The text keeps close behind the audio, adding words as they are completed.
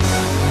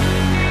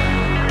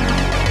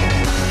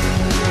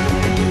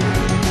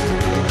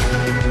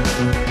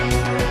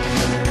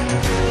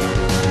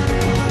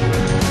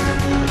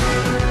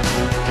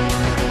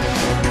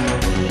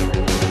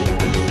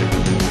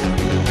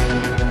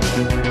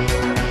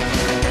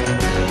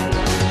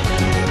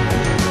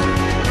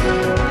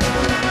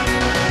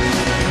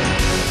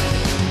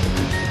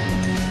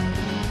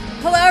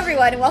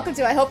everyone, and welcome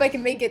to I Hope I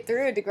Can Make It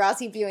Through, a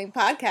Degrassi viewing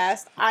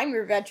podcast. I'm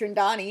your veteran,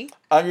 Donnie.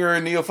 I'm your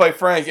neophyte,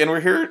 Frank, and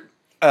we're here,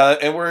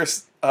 we're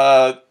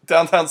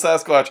downtown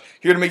Sasquatch,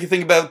 here to make you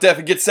think about death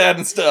and get sad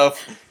and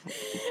stuff.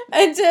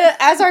 And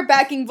as our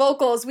backing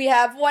vocals, we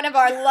have one of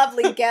our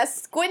lovely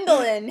guests,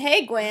 Gwendolyn.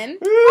 Hey, Gwen.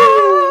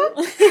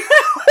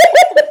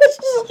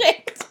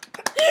 Shit.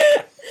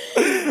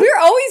 We're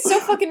always so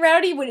fucking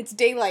rowdy when it's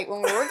daylight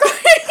when we're recording.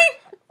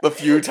 The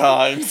few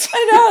times.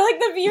 I know, like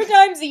the few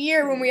times a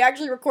year when we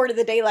actually recorded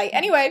the daylight.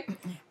 Anyway,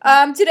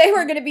 today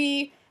we're gonna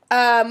be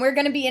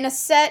in a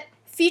set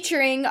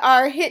featuring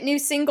our hit new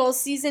single,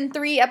 Season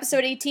 3,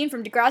 Episode 18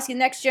 from Degrassi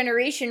Next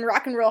Generation,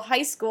 Rock and Roll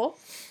High School.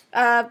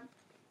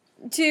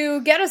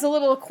 To get us a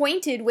little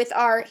acquainted with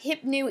our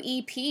hip new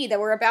EP that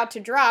we're about to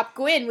drop,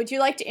 Gwen, would you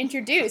like to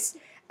introduce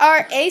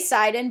our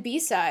A-side and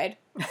B-side?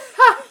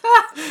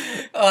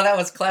 Oh, that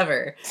was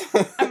clever.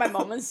 And my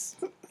mamas.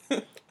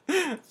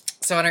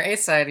 So on our A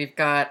side, we've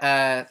got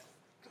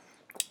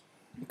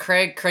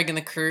Craig and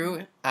the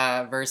crew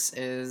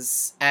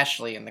versus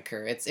Ashley and the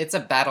crew. It's a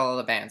battle of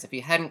the bands. If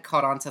you hadn't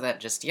caught on to that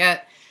just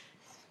yet,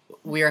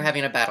 we are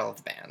having a battle of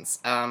the bands.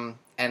 And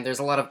there's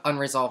a lot of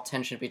unresolved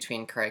tension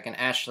between Craig and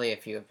Ashley.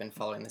 If you have been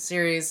following the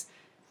series,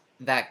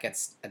 that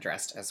gets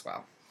addressed as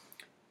well.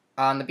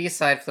 On the B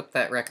side, flip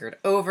that record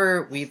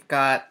over. We've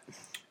got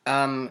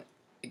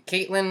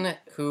Caitlin,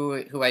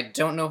 who I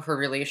don't know her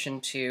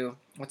relation to.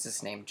 What's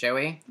his name?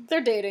 Joey?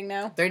 They're dating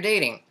now. They're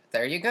dating.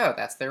 There you go.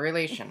 That's their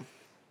relation.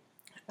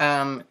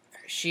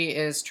 She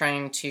is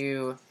trying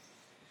to.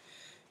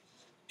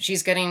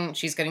 She's getting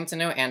to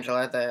know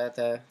Angela,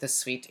 the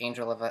sweet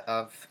angel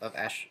of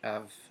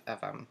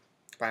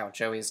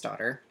Joey's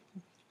daughter,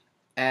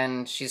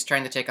 and she's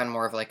trying to take on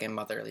more of like a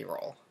motherly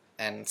role,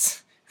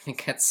 and we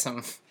get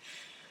some.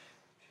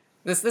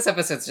 This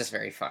episode's just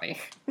very funny.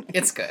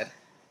 It's good.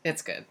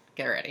 It's good.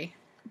 Get ready.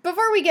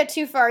 Before we get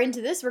too far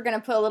into this, we're going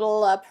to put a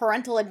little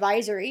parental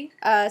advisory.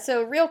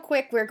 So real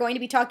quick, we're going to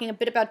be talking a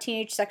bit about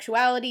teenage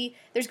sexuality.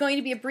 There's going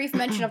to be a brief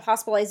mention of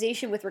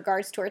hospitalization with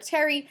regards towards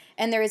Harry,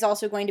 and there is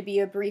also going to be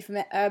a brief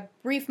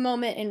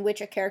moment in which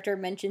a character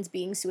mentions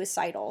being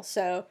suicidal.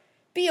 So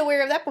be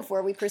aware of that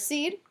before we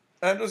proceed.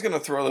 I'm just going to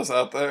throw this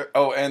out there.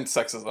 Oh, and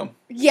sexism.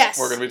 Yes.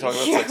 We're going to be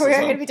talking about sexism.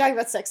 We're going to be talking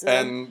about sexism.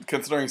 And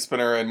considering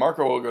Spinner and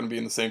Marco are going to be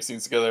in the same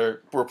scenes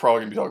together, we're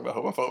probably going to be talking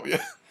about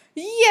homophobia.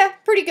 Yeah,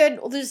 pretty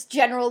good. Just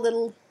general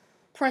little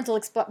parental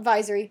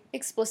advisory,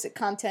 explicit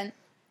content.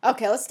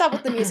 Okay, let's stop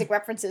with the music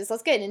references.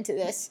 Let's get into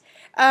this.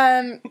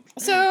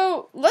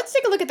 So let's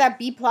take a look at that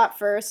B plot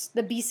first,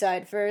 the B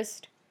side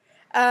first.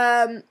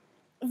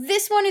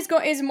 This one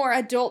is more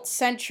adult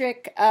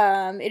centric.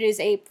 It is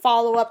a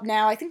follow up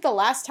now. I think the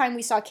last time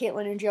we saw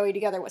Caitlin and Joey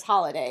together was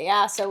Holiday.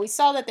 Yeah, so we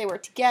saw that they were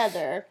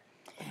together,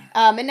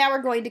 and now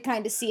we're going to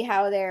kind of see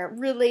how their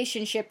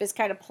relationship is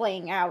kind of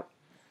playing out.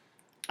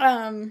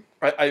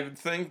 I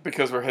think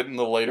because we're hitting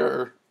the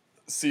later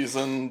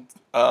season,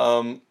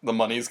 the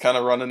money's kind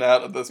of running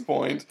out at this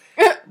point.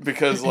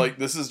 Because, like,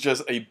 this is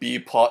just a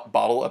B-plot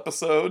bottle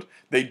episode.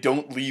 They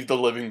don't leave the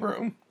living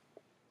room.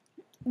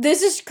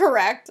 This is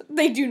correct.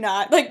 They do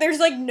not. Like, there's,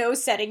 like, no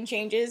setting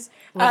changes.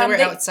 Well, they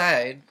were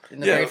outside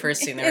in the very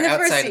first scene. They were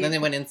outside, and then they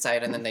went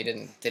inside, and then they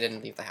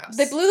didn't leave the house.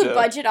 They blew the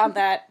budget on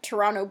that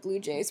Toronto Blue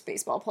Jays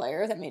baseball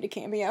player that made a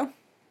cameo.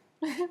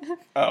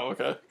 Oh,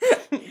 okay.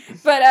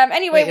 But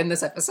anyway, wait, in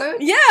this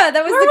episode? Yeah,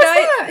 that was the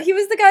guy. That? He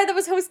was the guy that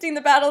was hosting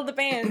the Battle of the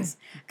Bands.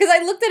 Because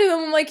I looked at him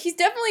and I'm like, he's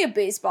definitely a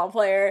baseball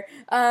player.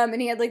 And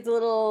he had like the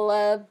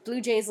little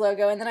Blue Jays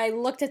logo. And then I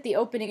looked at the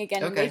opening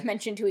again and they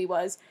mentioned who he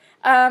was.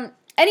 Anyway,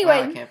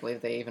 wow, I can't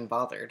believe they even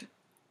bothered.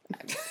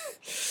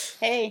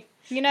 Hey,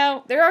 you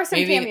know there are some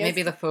cameos.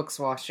 Maybe the folks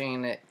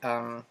watching it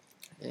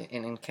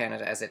in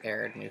Canada as it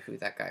aired knew who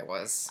that guy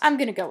was. I'm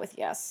gonna go with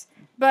yes.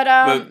 But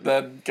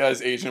that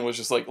guy's agent was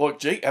just like, look,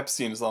 Jake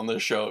Epstein is on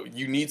this show.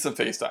 You need some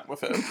FaceTime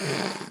with him.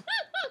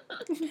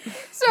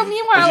 So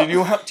meanwhile, do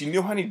you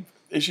know how many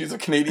issues of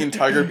Canadian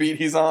Tiger Beat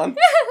he's on?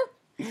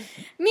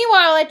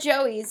 Meanwhile, at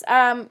Joey's,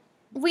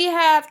 we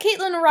have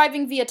Caitlin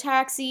arriving via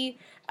taxi,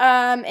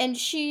 and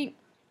she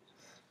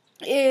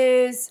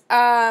is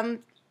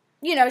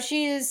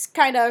she is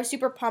kind of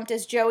super pumped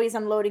as Joey's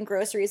unloading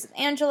groceries with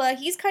Angela.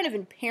 He's kind of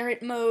in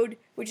parent mode,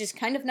 which is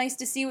kind of nice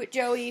to see with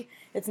Joey.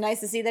 It's nice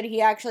to see that he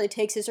actually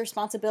takes his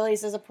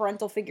responsibilities as a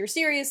parental figure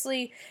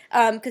seriously,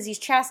 because he's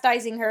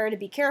chastising her to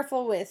be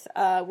careful with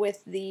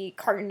the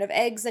carton of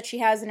eggs that she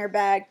has in her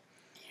bag.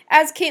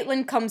 As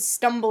Caitlin comes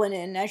stumbling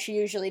in, as she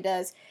usually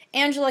does,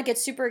 Angela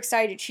gets super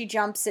excited. She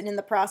jumps, and in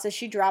the process,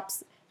 she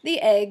drops the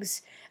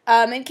eggs.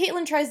 And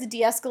Caitlin tries to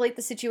de-escalate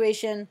the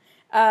situation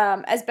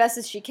as best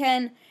as she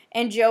can.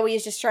 And Joey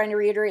is just trying to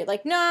reiterate,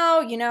 like,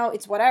 no,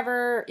 it's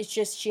whatever. It's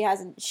just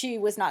she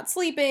was not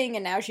sleeping,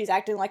 and now she's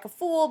acting like a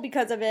fool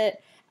because of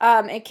it.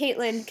 And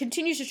Caitlin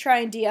continues to try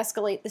and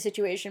de-escalate the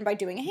situation by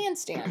doing a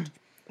handstand.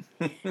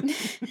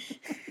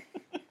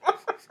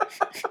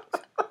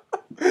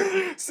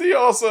 See,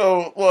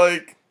 also,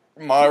 like,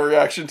 my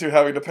reaction to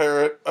having to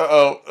parrot,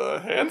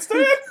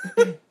 handstand?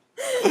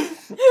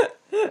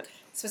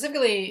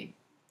 Specifically,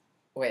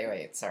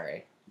 wait,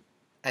 sorry.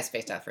 I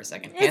spaced out for a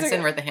second. It's Handstand,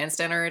 okay. we're at the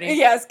handstand already?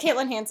 Yes,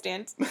 Caitlin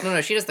handstands.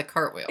 No, she does the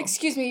cartwheel.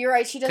 Excuse me, you're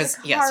right. She does a Because,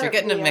 cartwheel. yes, you're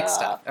getting it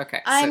mixed up. Okay.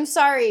 I'm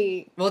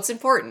sorry. Well, it's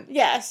important. It's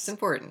Yes.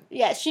 important.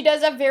 Yes, she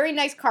does a very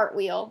nice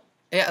cartwheel.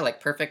 Yeah, like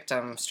perfect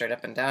straight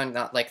up and down,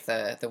 not like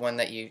the one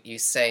that you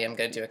say I'm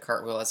going to do a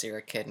cartwheel as you're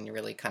a kid and you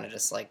really kind of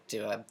just like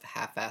do a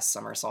half-ass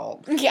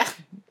somersault. Yeah.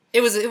 It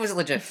was a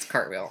legit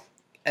cartwheel.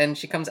 And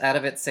she comes out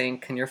of it saying,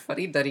 "Can your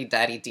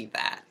fuddy-duddy-daddy do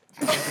that?"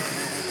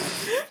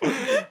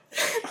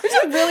 There's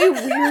a really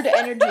weird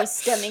energy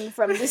stemming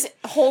from this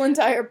whole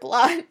entire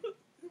plot.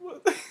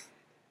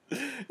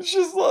 It's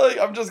just like,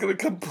 I'm just gonna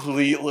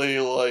completely,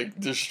 like,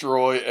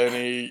 destroy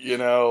any,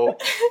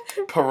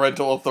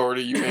 parental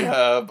authority you may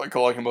have by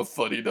calling him a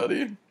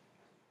fuddy-duddy.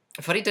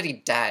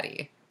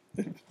 Fuddy-duddy-daddy.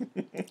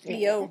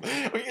 Yo.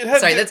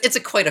 Sorry, it's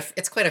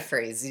quite a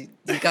phrase. You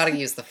gotta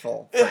use the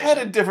full It had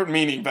a different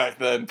meaning back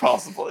then,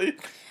 possibly.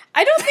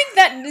 I don't think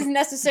that is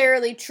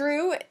necessarily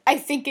true. I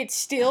think it's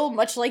still,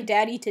 much like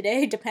Daddy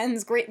today,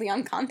 depends greatly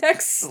on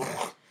context.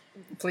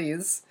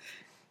 Please.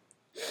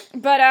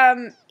 But,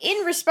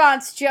 in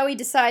response, Joey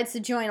decides to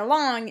join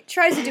along,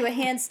 tries to do a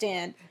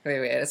handstand.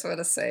 Wait, I just want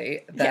to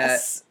say that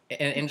Yes.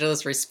 in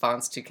Angela's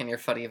response to "Can your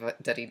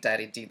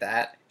fuddy-duddy-daddy do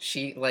that?"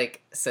 she,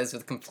 like, says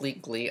with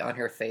complete glee on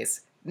her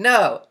face,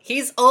 "No,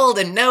 he's old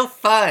and no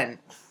fun."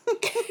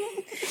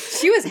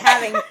 She was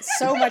having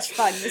so much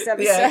fun this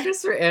episode. The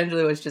actress for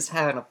Angela was just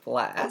having a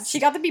blast. She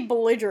got to be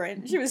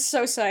belligerent. She was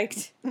so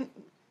psyched.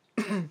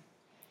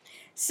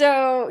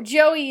 So,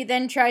 Joey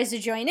then tries to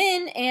join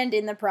in, and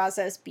in the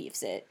process,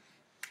 beefs it.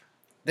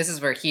 This is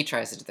where he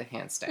tries to do the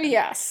handstand.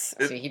 Yes.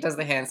 So he does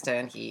the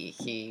handstand,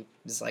 he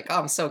is like, "Oh,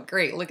 I'm so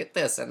great, look at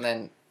this," and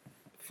then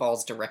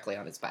falls directly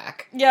on his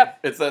back. Yep.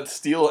 It's that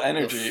steel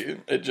energy.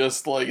 It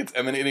just, like, it's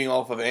emanating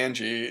off of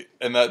Angie,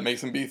 and that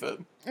makes him beef it.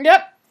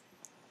 Yep.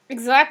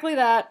 Exactly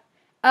that.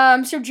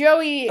 So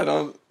Joey... I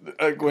don't...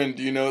 Gwen,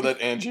 do you know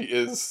that Angie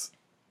is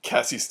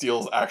Cassie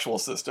Steele's actual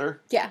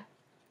sister? Yeah.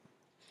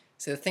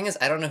 So the thing is,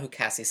 I don't know who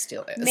Cassie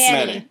Steele is.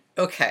 Manny.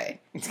 Okay.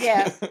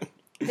 Yeah.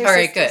 They're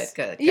Alright, sisters.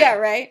 good. Yeah,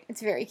 right?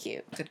 It's very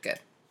cute. Good.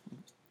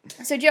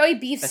 So Joey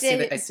beefs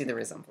it. I see the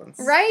resemblance.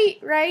 Right.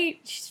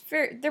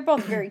 They're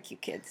both very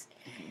cute kids.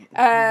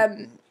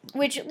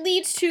 Which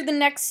leads to the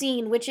next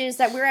scene, which is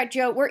that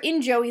we're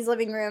in Joey's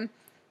living room.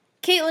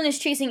 Caitlin is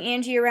chasing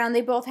Angie around.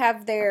 They both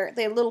have their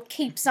little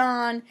capes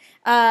on,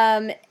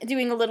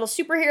 doing a little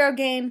superhero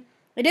game.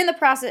 And in the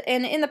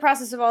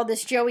process of all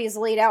this, Joey is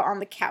laid out on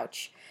the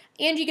couch.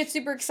 Angie gets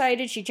super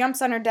excited. She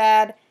jumps on her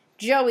dad.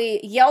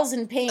 Joey yells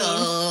in pain.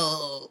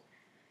 Oh.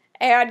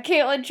 And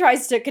Caitlin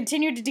tries to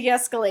continue to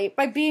de-escalate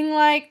by being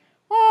like,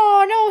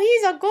 "Oh, no,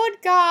 he's a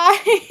good guy."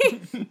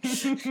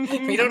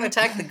 We don't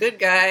attack the good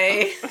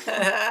guy.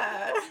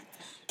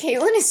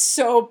 Caitlin is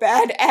so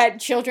bad at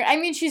children. I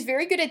mean, she's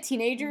very good at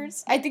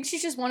teenagers. I think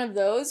she's just one of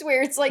those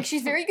where it's like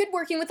she's very good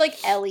working with, like,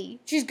 Ellie.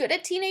 She's good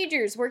at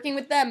teenagers, working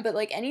with them, but,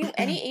 like, any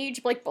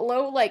age, like,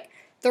 below, like,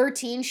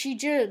 13, she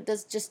just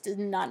does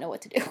not know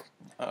what to do.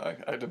 I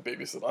had to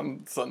babysit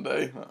on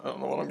Sunday. I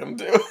don't know what I'm going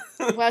to do.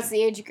 What's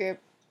the age group?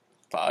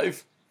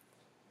 5?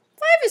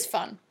 5 is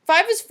fun.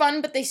 5 is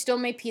fun, but they still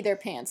may pee their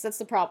pants. That's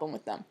the problem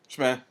with them.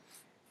 Shmeh.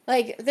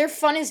 Like, they're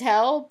fun as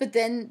hell, but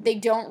then they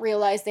don't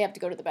realize they have to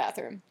go to the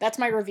bathroom. That's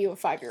my review of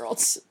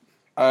 5-year-olds.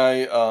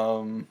 I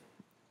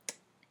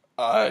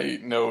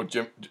know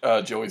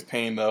Joey's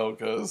pain, though,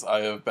 because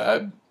I have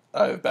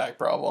back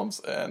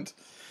problems, and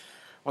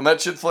when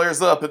that shit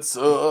flares up, it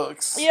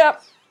sucks.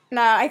 Yep.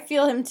 Nah, I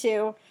feel him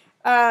too.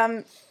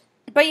 But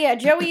yeah,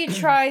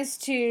 Joey's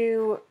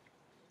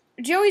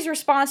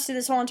response to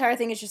this whole entire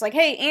thing is just like,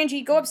 "Hey,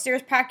 Angie, go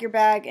upstairs, pack your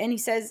bag," and he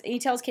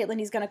tells Caitlin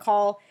he's gonna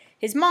call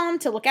his mom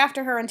to look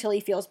after her until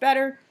he feels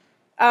better.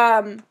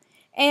 And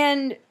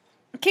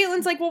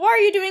Caitlin's like, "Well, why are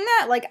you doing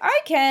that? Like, I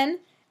can.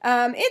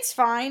 It's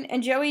fine."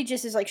 And Joey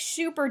just is like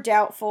super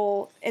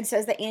doubtful and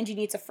says that Angie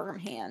needs a firm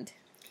hand.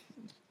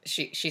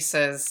 He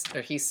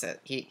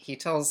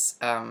tells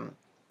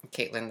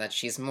Caitlin that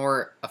she's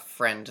more a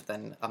friend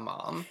than a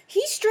mom.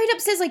 He straight up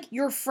says, like,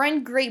 "You're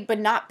friend great, but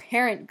not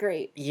parent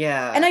great."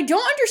 Yeah. And I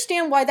don't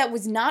understand why that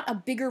was not a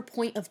bigger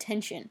point of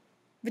tension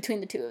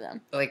between the two of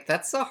them. Like,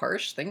 that's a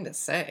harsh thing to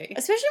say.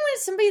 Especially when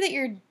it's somebody that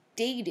you're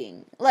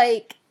dating.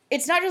 Like,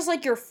 it's not just,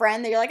 like, your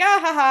friend that you're like, "Ah,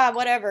 haha,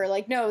 whatever."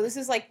 Like, no, this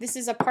is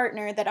a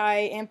partner that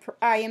I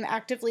am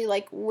actively,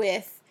 like,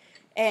 with,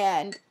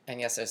 and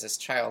yes, there's this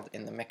child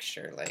in the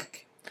mixture,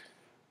 like,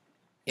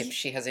 if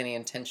she has any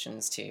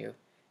intentions to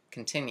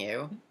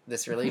continue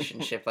this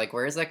relationship, like,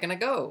 where is that gonna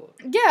go?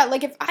 yeah,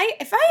 like, if I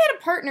had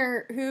a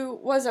partner who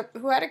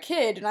had a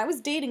kid and I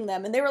was dating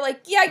them and they were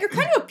like, "Yeah, you're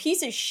kind of a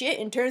piece of shit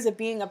in terms of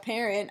being a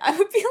parent," I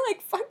would be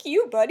like, "Fuck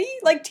you, buddy.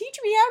 Like, teach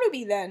me how to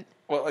be then."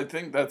 Well, I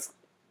think that's...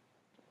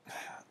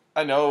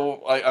 I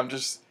know,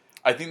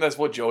 I think that's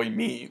what Joey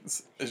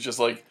means. It's just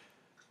like...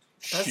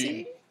 Does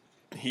he?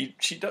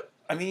 She does...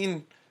 I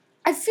mean...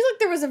 I feel like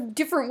there was a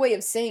different way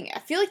of saying it. I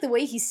feel like the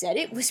way he said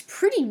it was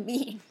pretty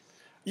mean.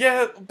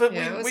 Yeah, but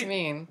Yeah, it was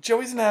mean.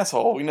 Joey's an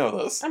asshole. We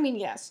know this. I mean,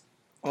 yes.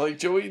 Like,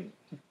 Joey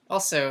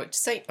Also,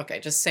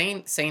 just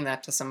saying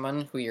that to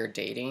someone who you're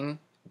dating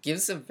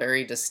gives a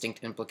very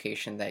distinct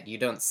implication that you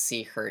don't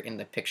see her in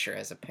the picture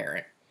as a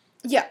parent.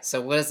 Yeah.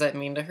 So what does that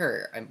mean to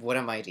her? What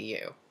am I to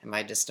you? Am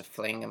I just a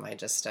fling? Am I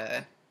just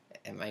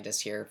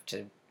here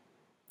to,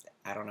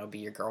 I don't know, be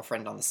your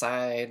girlfriend on the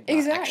side?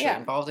 Not actually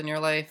involved in your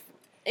life?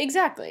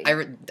 Exactly.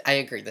 I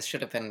agree. This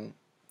should have been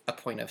a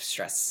point of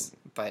stress,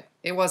 but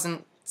it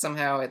wasn't.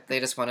 Somehow they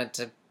just wanted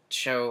to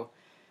show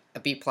a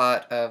B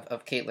plot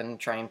of Caitlin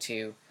trying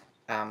to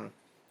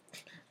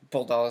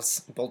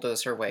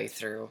bulldoze her way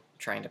through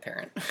trying to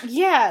parent.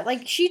 Yeah,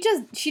 like she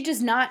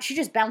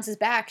just bounces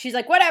back. She's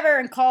like, whatever,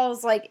 and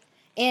calls like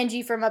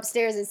Angie from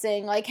upstairs and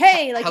saying like,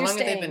 hey, like, how you're long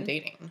staying. have they been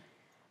dating?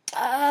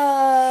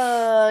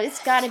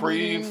 It's gotta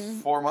be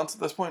 3-4 months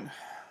at this point.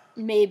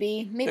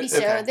 Maybe so.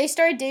 Okay. They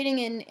started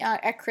dating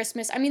at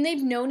Christmas. I mean,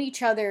 they've known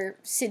each other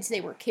since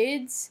they were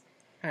kids.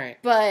 All right.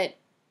 But,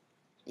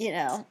 you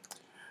know.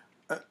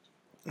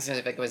 So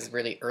if it was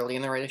really early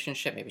in the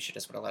relationship, maybe she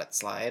just would have let it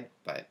slide,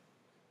 but...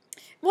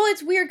 Well,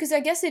 it's weird, because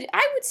I guess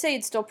I would say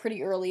it's still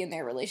pretty early in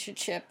their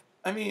relationship.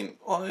 I mean,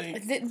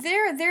 like...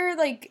 Their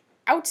like,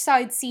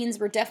 outside scenes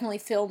were definitely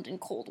filmed in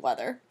cold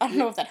weather. I don't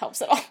know if that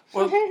helps at all.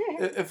 Well,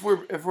 if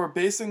we're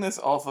basing this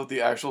off of the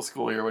actual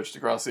school year, which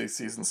Degrassi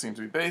season seems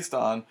to be based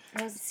on...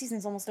 Oh, the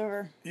season's almost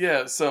over.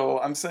 Yeah, so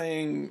I'm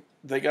saying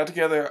they got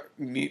together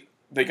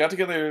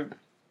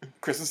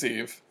Christmas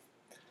Eve,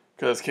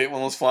 because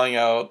Caitlin was flying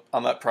out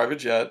on that private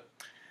jet.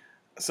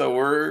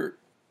 So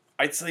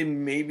I'd say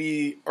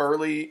maybe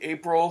early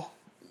April,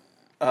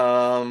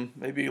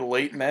 maybe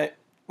late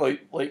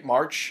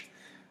March.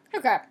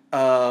 Okay.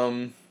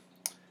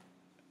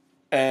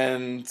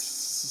 And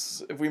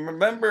if we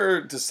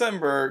remember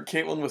December,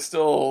 Caitlin was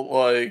still,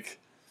 like,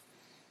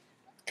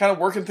 kind of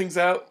working things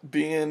out,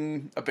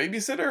 being a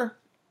babysitter.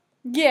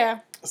 Yeah.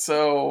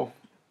 So,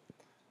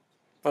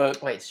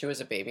 but... Wait, she was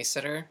a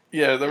babysitter?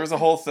 Yeah, there was a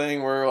whole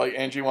thing where, like,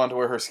 Angie wanted to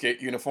wear her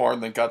skate uniform,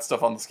 then got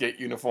stuff on the skate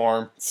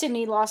uniform.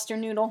 Sydney lost her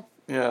noodle.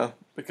 Yeah,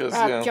 because,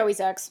 Joey's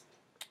ex.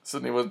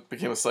 Sydney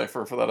became a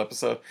cipher for that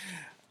episode.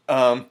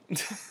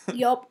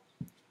 Yup.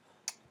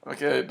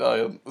 Okay,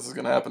 Dahlia, this is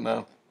gonna happen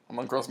now. I'm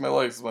uncrossing my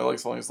legs. My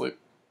leg's falling asleep.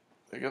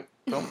 There you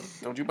go.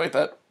 Don't you bite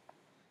that.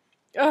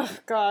 Oh,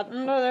 God.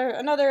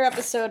 Another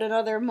episode,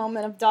 another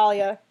moment of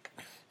Dahlia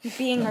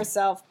being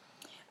herself.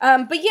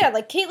 But yeah,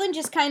 like, Caitlin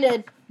just kind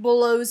of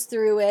blows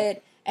through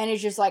it and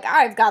is just like,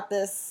 I've got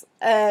this.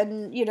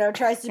 And, you know,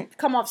 tries to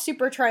come off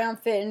super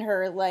triumphant in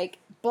her, like,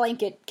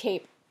 blanket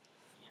cape.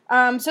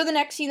 So the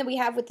next scene that we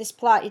have with this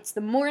plot, it's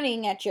the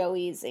morning at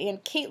Joey's,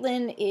 and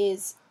Caitlin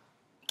is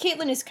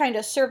kind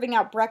of serving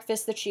out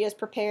breakfast that she has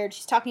prepared.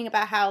 She's talking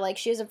about how, like,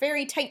 she has a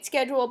very tight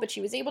schedule, but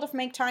she was able to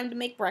make time to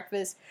make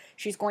breakfast.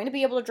 She's going to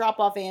be able to drop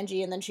off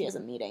Angie, and then she has a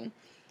meeting.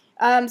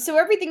 So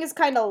everything is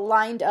kind of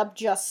lined up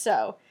just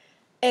so.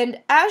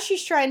 And as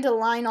she's trying to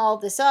line all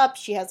this up,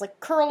 she has, like,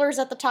 curlers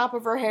at the top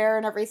of her hair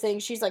and everything.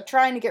 She's, like,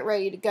 trying to get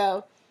ready to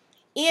go.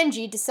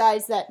 Angie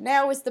decides that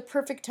now is the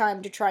perfect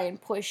time to try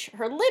and push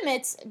her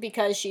limits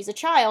because she's a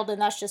child, and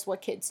that's just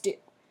what kids do.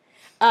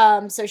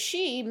 So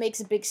she makes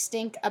a big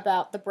stink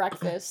about the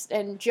breakfast,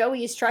 and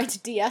Joey is trying to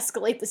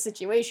de-escalate the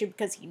situation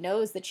because he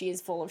knows that she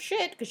is full of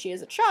shit because she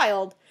is a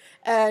child.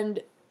 And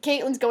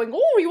Caitlin's going,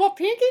 oh, you want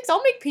pancakes?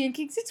 I'll make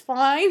pancakes. It's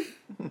fine.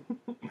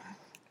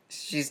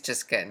 She's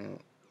just getting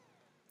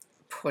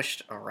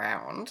pushed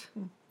around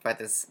by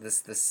this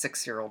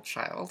 6-year-old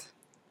child.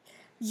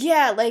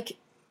 Yeah, like,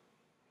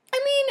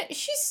 I mean,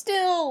 she's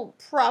still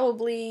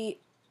probably...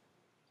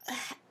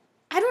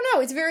 I don't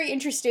know, it's very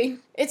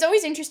interesting. It's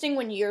always interesting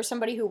when you're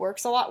somebody who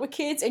works a lot with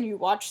kids and you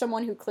watch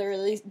someone who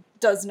clearly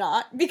does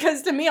not.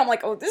 Because to me, I'm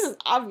like, oh, this is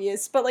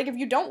obvious. But, like, if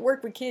you don't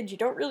work with kids, you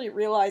don't really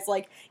realize,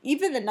 like,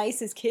 even the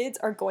nicest kids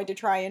are going to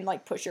try and,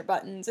 like, push your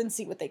buttons and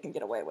see what they can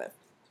get away with.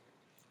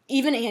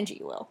 Even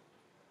Angie will.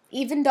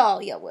 Even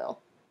Dahlia will.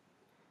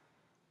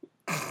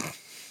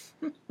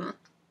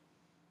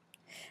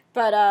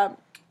 But,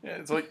 Yeah,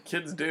 it's what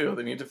kids do.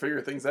 They need to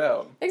figure things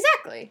out.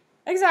 Exactly.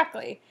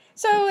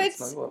 So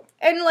it's,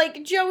 and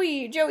like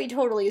Joey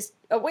totally is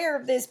aware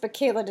of this, but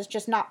Caitlin is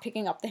just not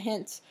picking up the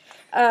hints.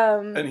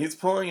 And he's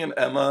pulling an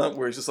Emma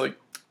where he's just like,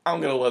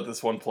 I'm gonna let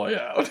this one play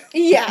out.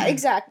 Yeah,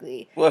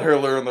 exactly. Let her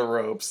learn the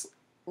ropes.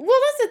 Well,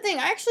 that's the thing.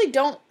 I actually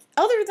don't,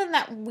 other than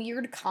that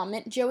weird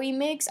comment Joey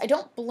makes, I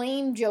don't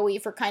blame Joey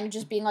for kind of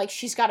just being like,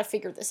 she's got to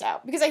figure this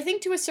out. Because I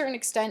think to a certain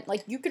extent,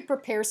 like, you could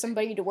prepare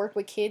somebody to work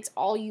with kids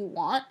all you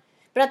want,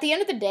 but at the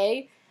end of the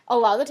day, a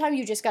lot of the time,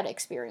 you just gotta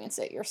experience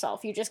it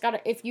yourself. You just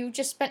gotta, if you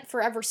just spent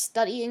forever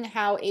studying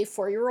how a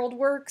 4-year-old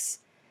works,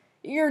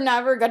 you're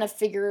never gonna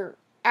figure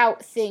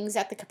out things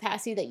at the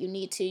capacity that you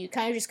need to. You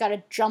kind of just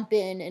gotta jump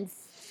in and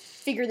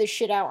figure this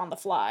shit out on the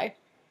fly.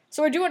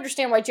 So I do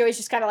understand why Joey's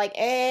just kind of like,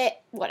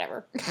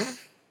 whatever.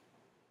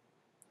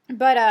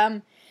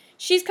 But,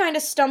 she's kind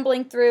of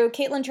stumbling through.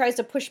 Caitlin tries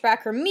to push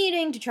back her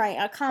meeting to try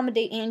and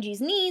accommodate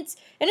Angie's needs,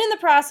 and in the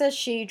process,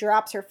 she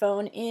drops her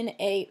phone in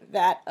a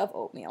vat of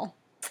oatmeal.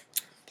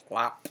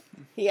 Plop.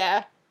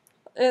 Yeah.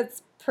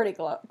 It's pretty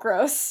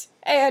gross.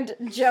 And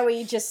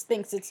Joey just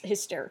thinks it's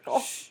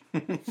hysterical.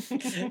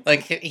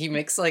 Like, he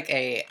makes, like,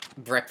 a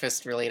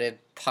breakfast-related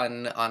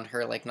pun on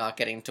her, like, not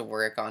getting to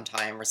work on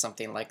time or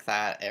something like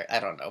that. I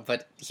don't know,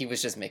 but he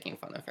was just making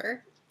fun of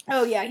her.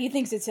 Oh, yeah, he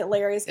thinks it's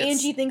hilarious.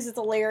 Angie thinks it's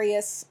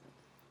hilarious.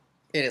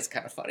 It is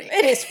kind of funny.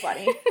 It is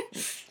funny.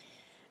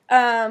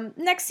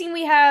 Next scene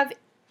we have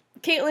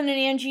Caitlin and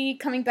Angie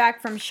coming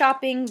back from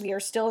shopping. We are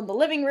still in the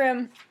living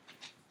room.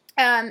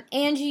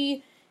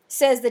 Angie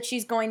says that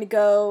she's going to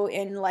go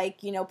and,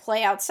 like, you know,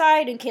 play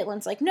outside, and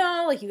Caitlin's like,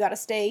 no, like, you gotta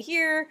stay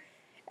here.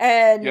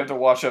 And you have to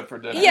wash up for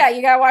dinner. Yeah,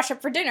 you gotta wash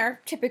up for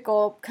dinner.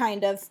 Typical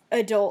kind of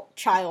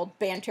adult-child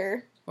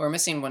banter. We're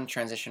missing one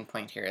transition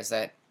point here, is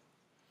that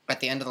at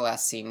the end of the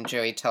last scene,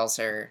 Joey tells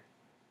her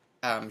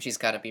she's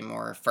got to be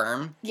more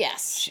firm.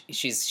 Yes.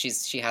 She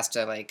has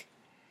to, like,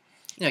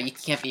 you know, you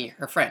can't be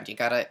her friend. You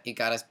gotta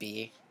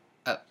be,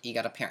 you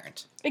gotta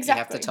parent. Exactly.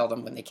 You have to tell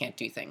them when they can't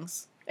do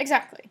things.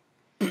 Exactly.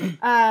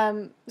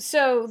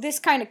 So this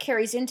kind of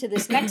carries into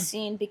this next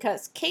scene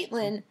because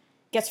Caitlin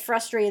gets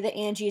frustrated that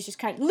Angie is just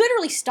kind of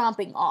literally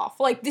stomping off.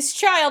 Like, this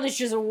child is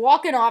just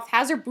walking off,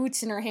 has her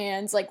boots in her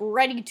hands, like,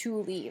 ready to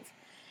leave.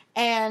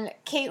 And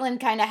Caitlin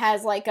kind of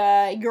has, like,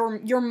 a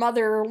your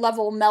mother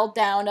level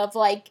meltdown of,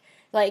 like,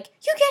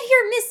 you get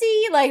here,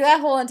 Missy! Like,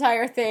 that whole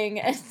entire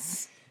thing.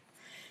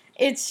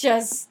 It's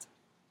just...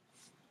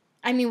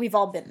 I mean, we've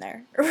all been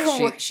there.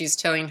 She's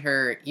telling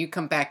her, you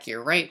come back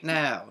here right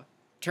now.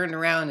 Turn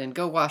around and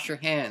go wash your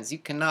hands. You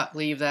cannot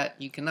leave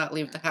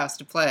the house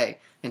to play.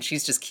 And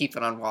she's just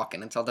keeping on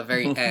walking until the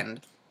very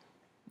end.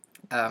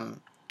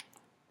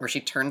 Where she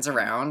turns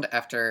around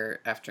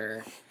after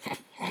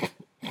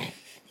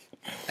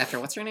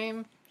what's her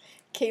name?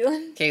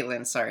 Caitlin?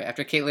 Caitlin, sorry.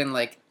 After Caitlin,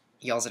 like,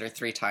 yells at her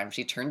 3 times,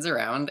 she turns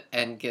around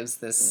and gives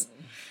this...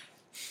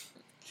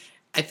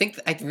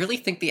 I really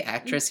think the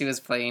actress who was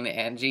playing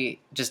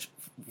Angie just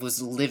was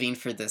living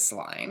for this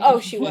line. Oh,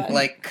 she was.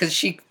 Like, because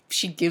she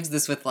gives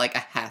this with, like, a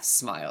half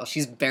smile.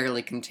 She's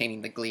barely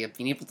containing the glee of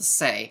being able to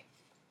say,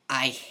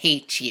 I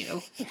hate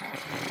you.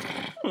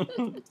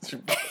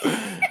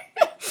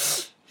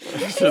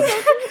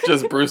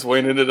 just Bruce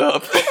Wayneing it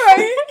up.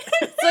 Right?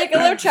 It's like,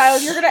 hello,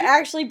 child, you're going to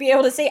actually be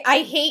able to say,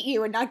 I hate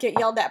you, and not get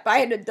yelled at by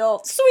an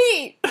adult.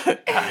 Sweet!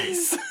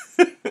 Nice.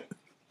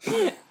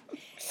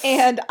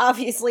 And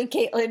obviously,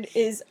 Caitlin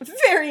is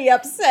very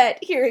upset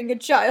hearing a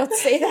child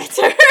say that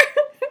to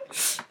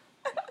her.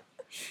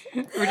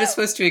 We're just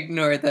supposed to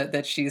ignore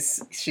that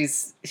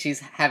she's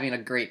having a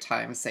great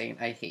time saying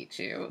I hate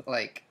you.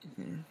 Like,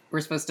 we're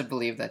supposed to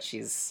believe that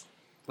she's,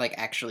 like,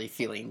 actually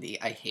feeling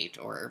the I hate,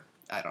 or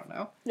I don't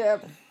know. Yeah.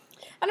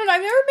 I don't know,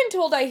 I've never been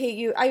told I hate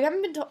you. I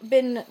haven't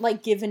been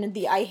like, given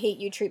the I hate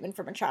you treatment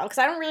from a child, because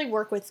I don't really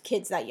work with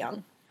kids that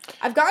young.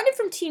 I've gotten it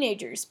from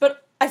teenagers,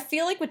 but I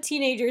feel like with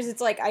teenagers,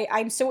 it's like,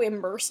 I'm so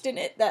immersed in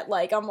it that,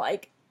 like, I'm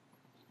like,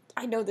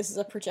 I know this is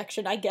a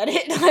projection, I get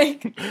it.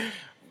 Like,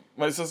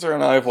 my sister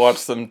and I have watched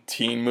some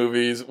teen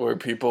movies where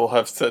people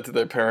have said to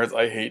their parents,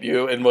 I hate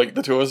you, and, like,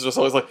 the two of us are just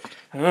always like,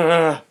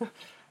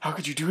 how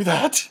could you do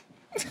that?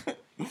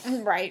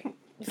 Right.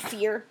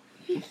 Fear.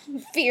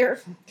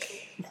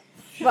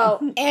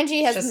 Well,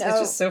 Angie has It's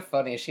just so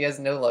funny. She has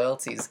no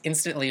loyalties.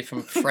 Instantly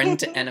from friend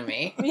to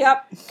enemy.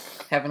 Yep.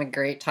 Having a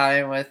great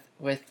time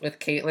with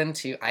Caitlin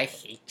to I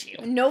hate you.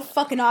 No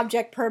fucking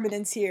object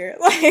permanence here.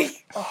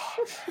 Like,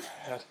 Oh,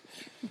 God.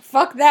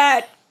 Fuck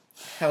that.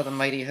 How the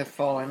mighty have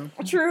fallen.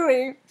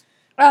 Truly.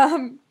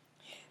 The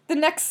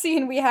next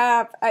scene we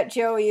have at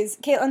Joey's,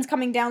 Caitlin's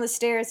coming down the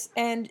stairs,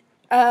 and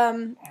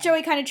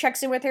Joey kind of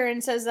checks in with her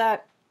and says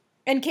that,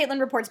 and Caitlin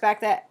reports back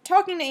that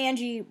talking to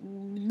Angie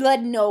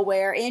led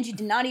nowhere. Angie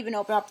did not even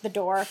open up the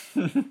door.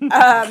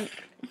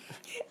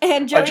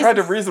 And Joey's, I tried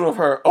to reason with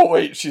her. Oh,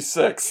 wait, she's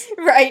 6.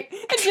 Right.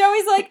 And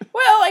Joey's like,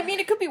 well, I mean,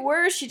 it could be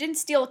worse. She didn't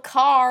steal a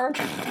car.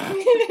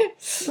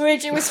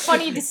 Which it was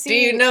funny to see. Do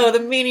you know the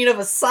meaning of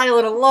a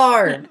silent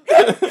alarm?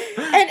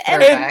 And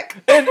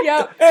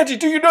yep. Angie,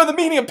 do you know the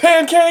meaning of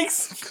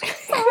pancakes?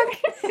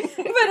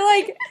 But,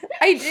 like,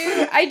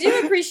 I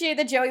do appreciate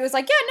that Joey was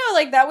like, yeah, no,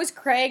 like, that was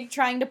Craig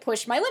trying to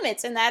push my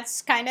limits, and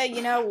that's kind of,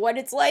 you know, what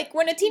it's like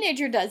when a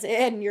teenager does it,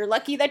 and you're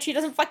lucky that she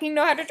doesn't fucking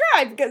know how to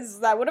drive, because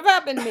that would have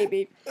happened,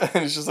 maybe.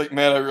 And it's just like,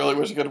 man, I really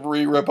wish I could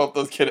rip up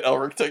those Kid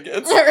Elric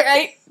tickets.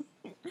 Right?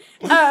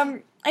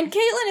 And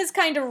Caitlin is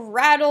kind of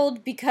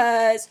rattled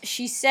because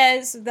she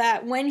says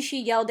that when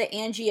she yelled at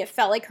Angie, it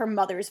felt like her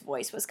mother's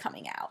voice was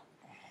coming out.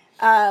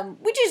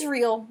 Which is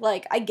real.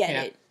 Like, I get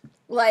it.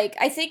 Like,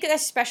 I think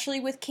especially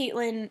with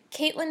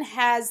Caitlin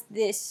has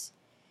this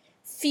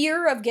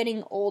fear of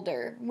getting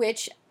older,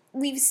 which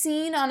we've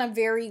seen on a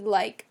very,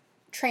 like,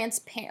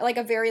 transparent, like,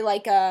 a very,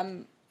 like,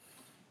 I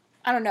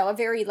don't know, a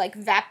very, like,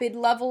 vapid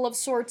level of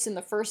sorts in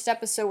the first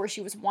episode where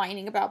she was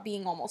whining about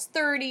being almost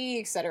 30,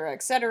 etc.,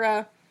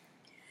 etc.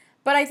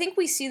 But I think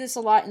we see this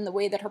a lot in the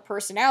way that her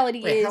personality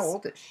is. Wait, how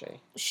old is she?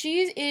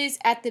 She is,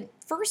 at the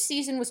first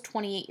season, was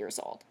 28 years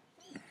old.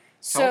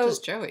 So, how old is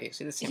Joey? Is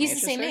he the same age?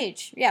 He's the same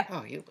age, yeah.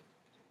 Oh,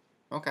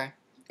 okay.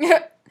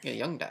 Yeah, Yeah,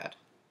 young dad.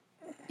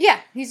 yeah,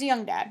 he's a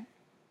young dad.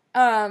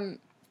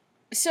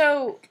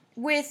 So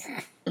with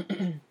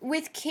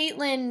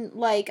Caitlyn,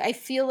 like, I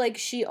feel like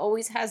she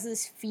always has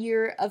this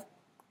fear of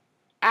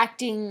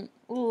acting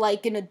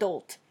like an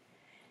adult.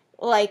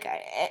 Like,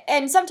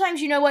 and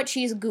sometimes, you know what,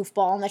 she's a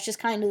goofball, and that's just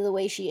kind of the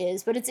way she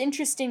is. But it's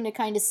interesting to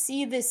kind of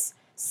see this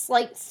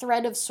slight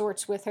thread of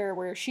sorts with her,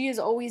 where she is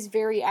always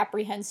very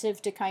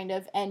apprehensive to kind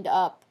of end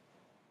up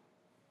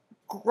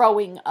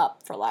growing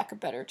up, for lack of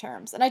better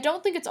terms. And I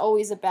don't think it's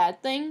always a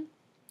bad thing,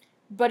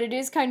 but it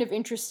is kind of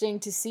interesting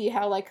to see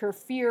how, like, her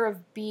fear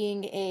of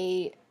being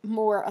a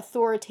more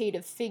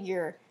authoritative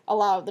figure a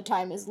lot of the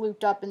time is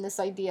looped up in this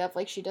idea of,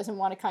 like, she doesn't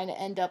want to kind of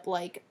end up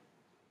like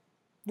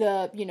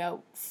the, you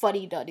know,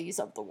 fuddy-duddies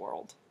of the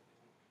world.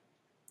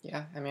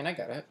 Yeah, I mean, I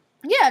get it.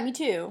 Yeah, me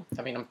too.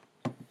 I mean, I'm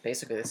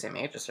basically the same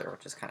age as her,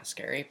 which is kind of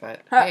scary,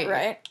 but Right. hey.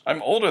 Right. I'm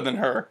older than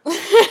her.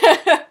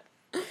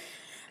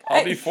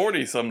 I'll be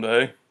 40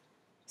 someday.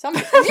 You're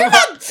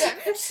not...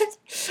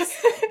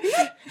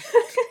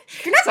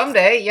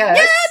 Someday, yes.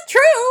 Yeah,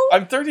 true.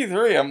 I'm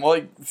 33. I'm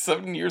like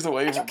 7 years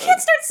away You from can't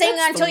it. start saying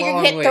that That's until the you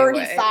long hit way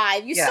 35.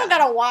 away. You Yeah. still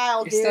got a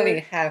while, dude. You're still only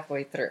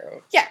halfway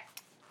through. Yeah.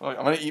 Like,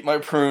 I'm gonna eat my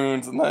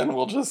prunes and then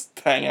we'll just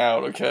hang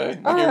out, okay?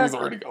 My hair's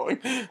already going.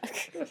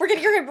 We're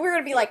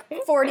gonna be like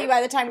 40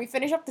 by the time we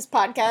finish up this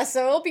podcast,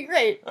 so it'll be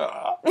great.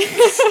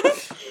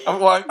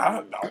 I'm like, I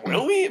don't know,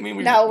 will we? I mean,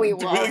 we No, we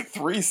do won't. like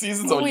 3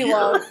 seasons a We year.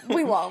 won't.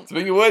 We won't.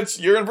 Speaking of which,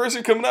 your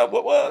anniversary coming up.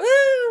 What?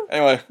 Woo!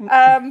 Anyway.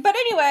 But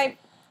anyway,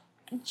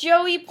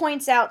 Joey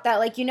points out that,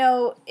 like, you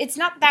know, it's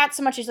not that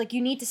so much as, like,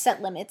 you need to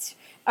set limits.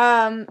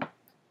 In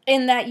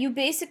that you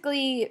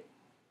basically,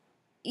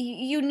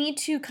 you need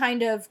to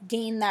kind of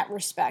gain that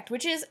respect,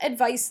 which is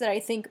advice that I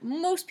think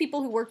most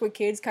people who work with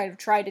kids kind of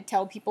try to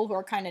tell people who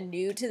are kind of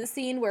new to the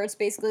scene, where it's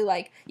basically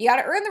like, you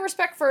gotta earn the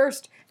respect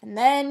first, and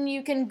then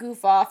you can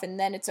goof off, and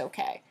then it's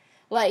okay.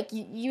 Like,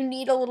 you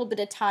need a little bit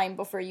of time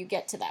before you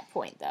get to that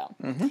point, though.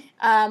 Mm-hmm.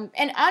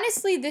 And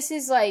honestly, this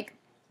is, like,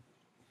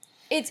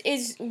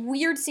 it's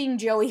weird seeing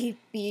Joey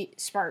be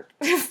smart.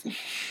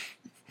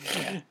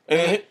 Yeah.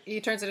 And He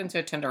turns it into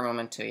a tender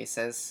moment, too. He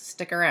says,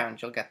 stick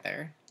around, you'll get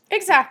there.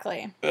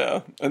 Exactly.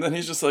 yeah, and then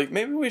he's just like,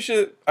 maybe we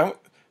should,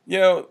 you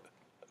know,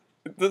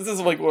 this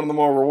is like one of the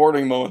more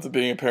rewarding moments of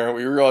being a parent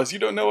where you realize you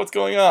don't know what's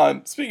going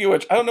on. Speaking of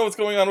which, I don't know what's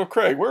going on with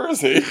Craig. Where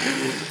is he?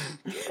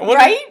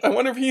 Right? I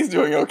wonder if he's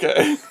doing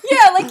okay.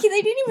 Yeah, like,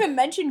 they didn't even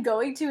mention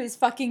going to his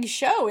fucking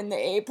show in the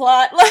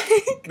A-plot.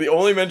 Like, The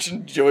only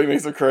mention Joey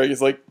makes of Craig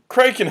is like,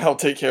 Craig can help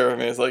take care of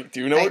me. It's like, do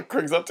you know what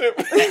Craig's up to?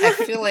 I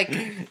feel like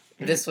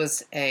this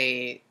was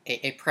a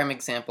prime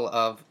example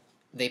of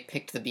they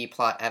picked the B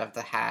plot out of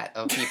the hat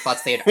of B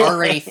plots they had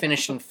already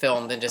finished and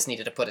filmed and just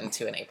needed to put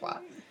into an A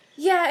plot.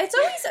 yeah,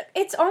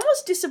 it's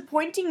almost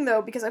disappointing,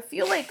 though, because I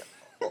feel like,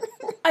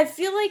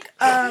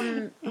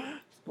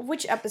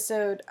 which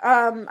episode?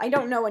 I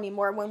don't know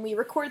anymore when we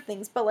record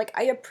things, but, like,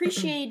 I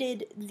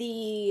appreciated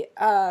the,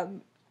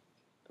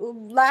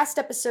 last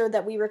episode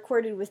that we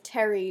recorded with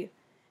Terry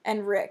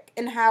and Rick,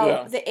 and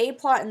how the A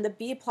plot and the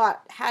B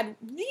plot had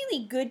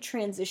really good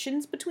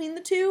transitions between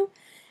the two,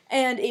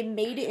 and it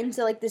made it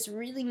into, like, this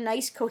really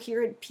nice,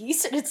 coherent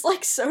piece, and it's,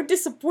 like, so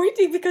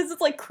disappointing because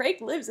it's like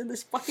Craig lives in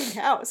this fucking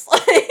house.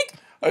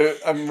 Like,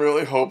 I'm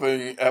really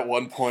hoping at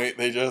one point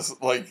they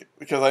just, like,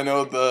 because I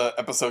know the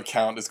episode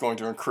count is going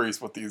to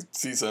increase with these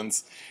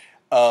seasons.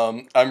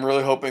 I'm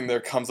really hoping there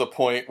comes a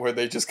point where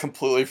they just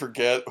completely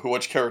forget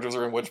which characters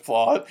are in which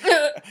plot.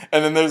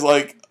 And then there's,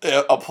 like,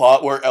 a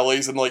plot where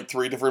Ellie's in, like,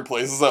 3 different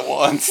places at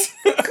once.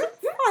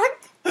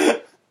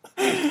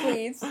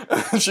 please.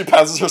 She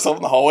passes herself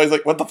in the hallways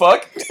like, what the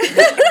fuck?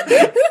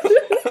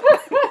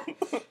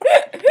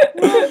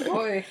 Oh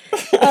boy.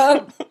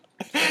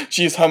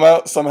 She's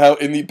somehow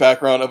in the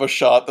background of a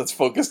shot that's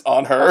focused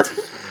on her.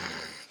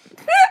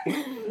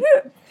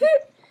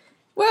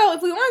 Well,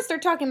 if we want to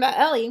start talking about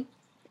Ellie,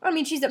 I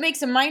mean, she's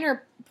a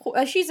minor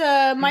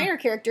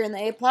character in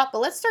the A plot, but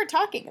let's start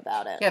talking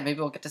about it. Yeah, maybe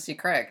we'll get to see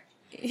Craig.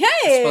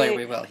 Hey! Spoiler,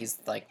 we will. He's,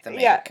 like, the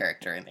main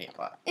character in the A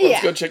plot.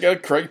 Let's go check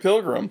out Craig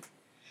Pilgrim.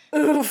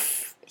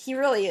 Oof. He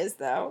really is,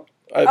 though.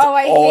 That's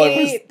I all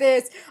hate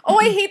this. Oh,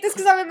 I hate this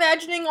because I'm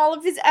imagining all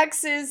of his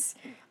exes.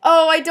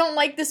 Oh, I don't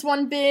like this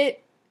one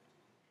bit.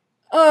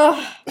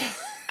 Ugh.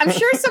 I'm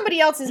sure somebody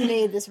else has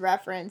made this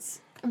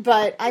reference,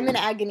 but I'm in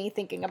agony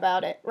thinking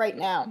about it right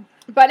now.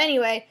 But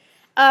anyway,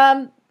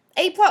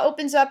 A-plot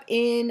opens up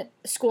in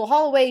school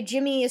hallway.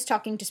 Jimmy is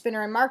talking to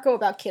Spinner and Marco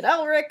about Kid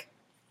Elric.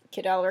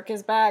 Kid Elric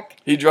is back.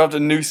 He dropped a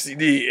new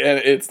CD, and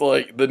it's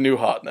like the new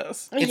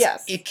hotness.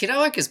 Yes. Kid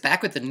Elric is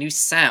back with a new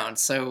sound,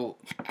 so...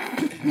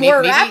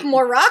 More rap,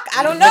 more rock?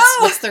 I don't know.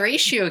 What's the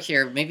ratio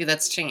here? Maybe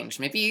that's changed.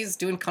 Maybe he's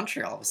doing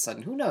country all of a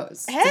sudden. Who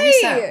knows? It's a new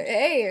Hey, sound.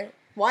 hey,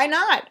 why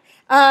not?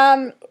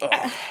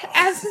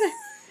 As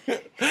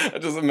I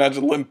just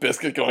imagine Limp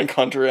Bizkit going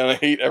country, and I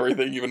hate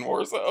everything even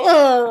more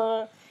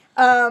so.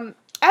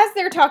 As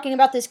they're talking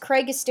about this,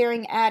 Craig is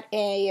staring at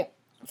a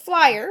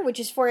flyer, which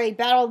is for a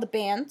Battle of the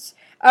Bands.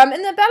 And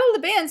the Battle of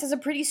the Bands has a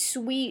pretty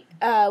sweet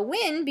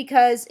win,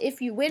 because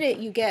if you win it,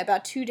 you get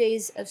about 2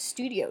 days of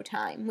studio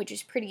time, which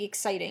is pretty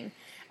exciting.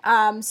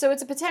 So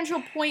it's a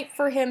potential point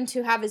for him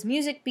to have his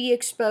music be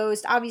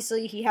exposed.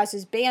 Obviously, he has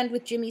his band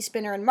with Jimmy,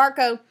 Spinner, and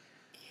Marco.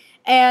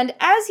 And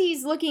as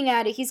he's looking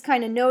at it, he's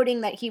kind of noting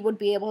that he would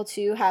be able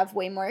to have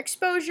way more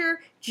exposure.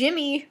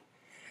 Jimmy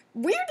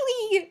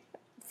weirdly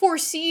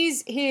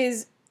foresees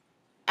his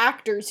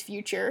actor's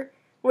future,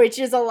 which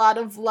is a lot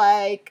of,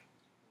 like,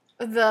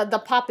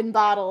 the poppin'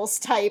 bottles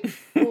type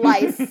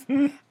life.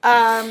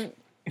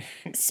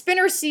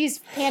 Spinner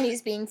sees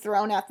panties being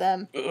thrown at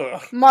them.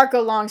 Ugh.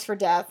 Marco longs for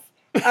death.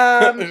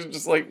 It's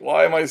just like,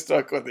 why am I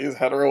stuck with these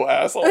hetero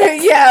assholes?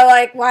 Yeah,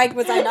 like, why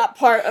was I not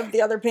part of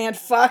the other band?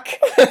 Fuck.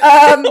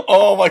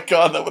 Oh my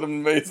god, that would have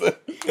been amazing.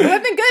 It would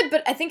have been good,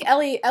 but I think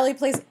Ellie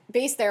plays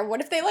bass there.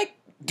 What if they, like,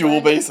 Dual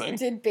basing.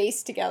 did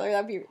bass together?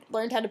 That'd be,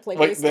 learned how to play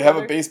Like, bass they together.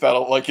 have a bass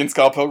battle, like in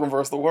Scott Pilgrim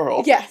vs. the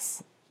World.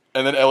 Yes.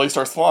 And then Ellie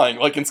starts flying,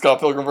 like in Scott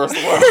Pilgrim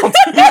vs. the World.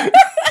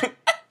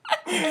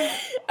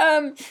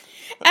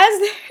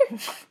 As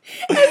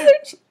they're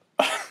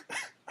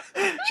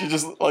She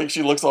just, like,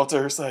 she looks off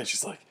to her side.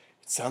 She's like,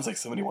 it sounds like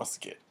somebody wants to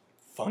get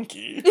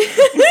funky. As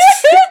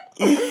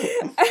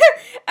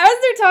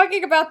they're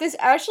talking about this,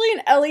 Ashley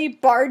and Ellie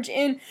barge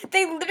in.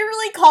 They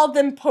literally called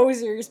them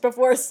posers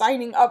before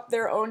signing up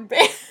their own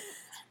band.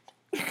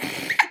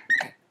 I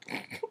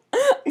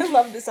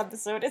love this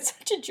episode. It's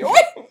such a joy.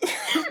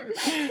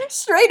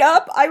 Straight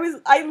up, I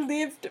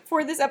lived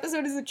for this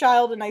episode as a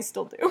child, and I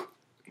still do.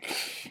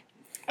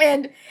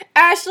 And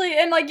Ashley,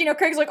 and, like, you know,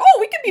 Craig's like, oh,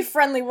 we can be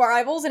friendly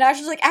rivals. And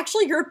Ashley's like,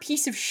 actually, you're a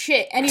piece of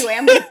shit. Anyway,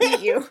 I'm gonna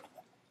beat you.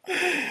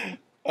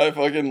 I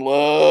fucking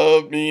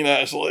love mean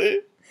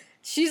Ashley.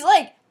 She's,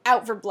 like,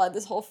 out for blood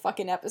this whole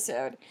fucking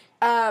episode.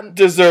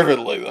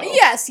 Deservedly, though.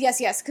 Yes.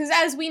 Because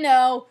as we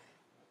know,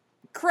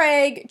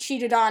 Craig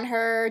cheated on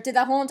her, did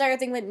that whole entire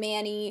thing with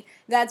Manny.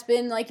 That's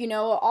been, like, you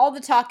know, all the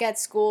talk at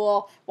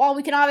school. While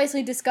we can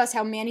obviously discuss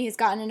how Manny has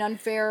gotten an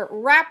unfair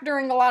rap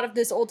during a lot of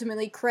this,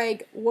 ultimately,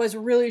 Craig was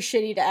really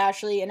shitty to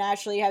Ashley, and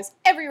Ashley has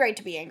every right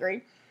to be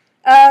angry.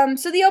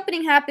 So the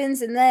opening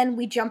happens, and then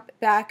we jump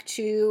back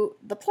to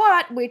the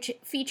plot, which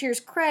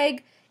features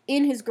Craig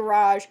in his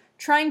garage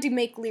trying to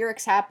make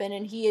lyrics happen,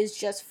 and he is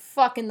just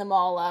fucking them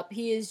all up.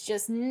 He is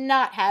just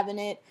not having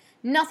it.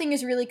 Nothing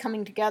is really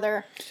coming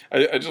together.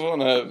 I just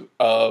want to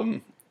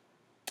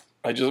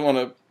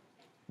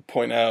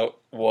point out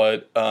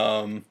what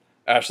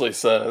Ashley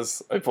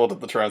says. I pulled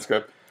up the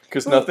transcript.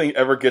 Because nothing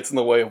ever gets in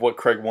the way of what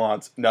Craig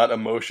wants. Not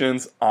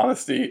emotions,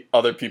 honesty,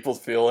 other people's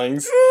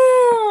feelings.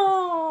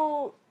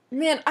 Oh,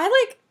 man,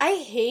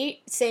 I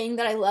hate saying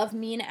that I love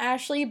me and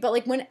Ashley, but,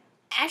 like, when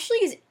Ashley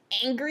is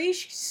angry,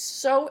 she's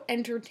so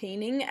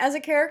entertaining as a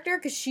character,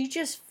 because she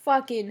just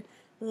fucking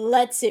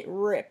lets it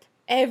rip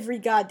every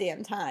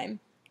goddamn time.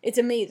 It's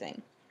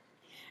amazing.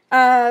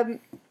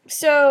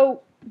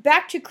 So,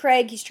 back to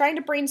Craig. He's trying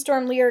to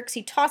brainstorm lyrics.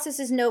 He tosses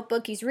his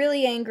notebook. He's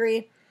really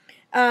angry.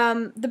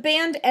 The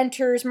band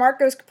enters.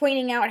 Marco's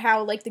pointing out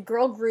how, like, the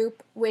girl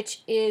group,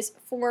 which is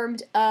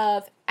formed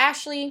of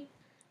Ashley,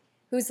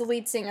 who's the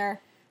lead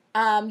singer,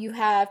 you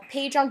have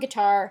Paige on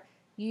guitar,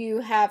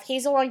 you have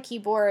Hazel on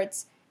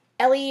keyboards,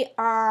 Ellie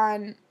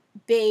on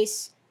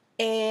bass,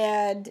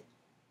 and...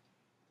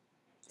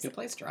 Who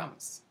plays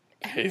drums?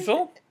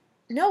 Hazel?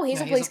 No,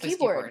 Hazel plays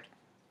keyboard.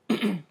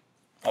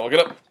 I'll look it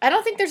up. I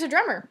don't think there's a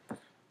drummer.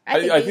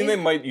 I think they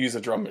might use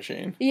a drum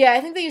machine. Yeah,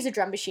 I think they use a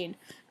drum machine.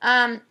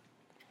 None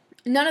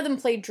of them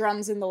played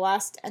drums in the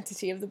last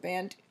entity of the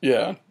band.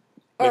 Yeah.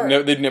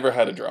 They'd never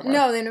had a drummer.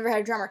 No, they never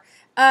had a drummer.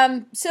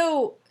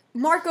 So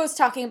Marco's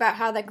talking about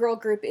how that girl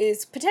group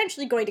is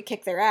potentially going to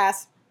kick their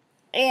ass.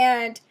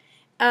 And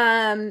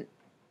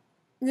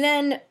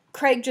then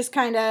Craig just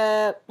kind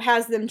of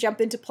has them jump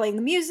into playing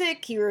the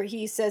music.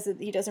 He says that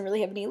he doesn't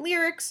really have any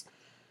lyrics.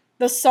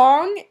 The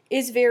song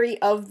is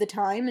very of the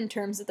time in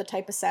terms of the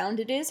type of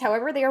sound it is.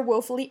 However, they are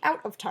woefully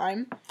out of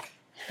time.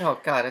 Oh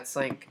god, it's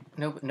like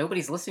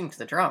nobody's listening to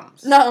the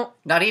drums. No.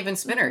 Not even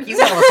Spinner. He's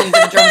not listening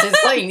to the drums he's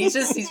playing. He's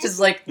just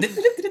like yeah,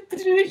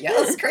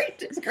 it's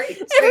great. It's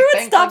great.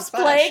 Everyone stops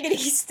playing and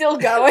he's still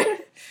going.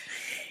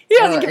 He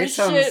doesn't give a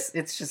shit.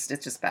 It's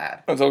just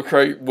bad. Until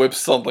Craig whips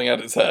something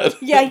at his head.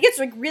 Yeah, he gets,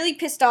 like, really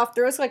pissed off,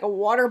 throws, like, a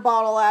water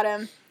bottle at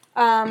him,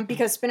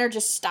 because Spinner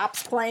just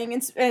stops playing,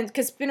 and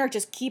because Spinner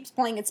just keeps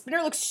playing, and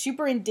Spinner looks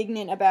super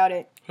indignant about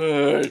it.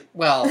 Hey.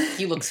 Well,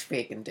 he looks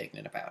fake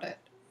indignant about it.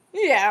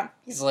 Yeah.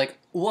 He's like,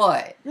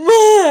 what?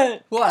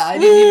 What? What? I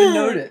didn't even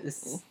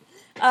notice.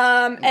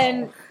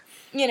 And,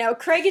 you know,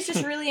 Craig is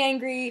just really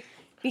angry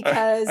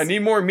because... I need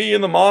more me in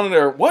the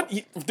monitor. What?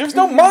 There's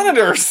no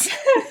monitors!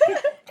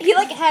 He,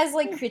 like, has,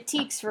 like,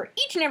 critiques for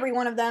each and every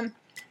one of them.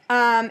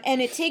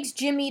 And it takes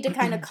Jimmy to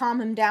kind of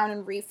calm him down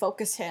and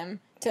refocus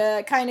him,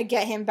 to kind of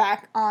get him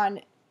back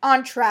on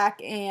track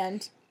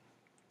and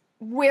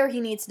where he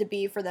needs to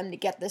be for them to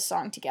get this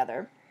song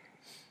together.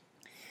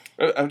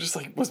 I'm just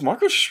like, was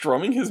Marco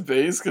strumming his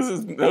bass? Because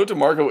his note to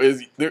Marco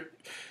is, there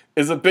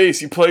is a bass.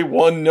 You play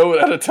one note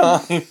at a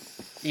time.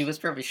 He was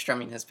probably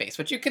strumming his bass,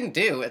 which you can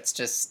do. It's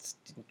just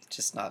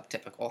not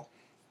typical.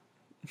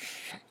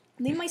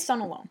 Leave my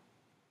son alone.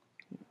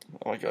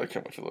 Oh my god, I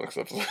can't wait for the next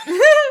episode.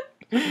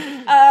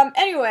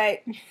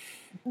 Anyway,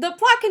 the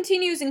plot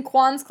continues in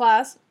Kwan's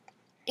class,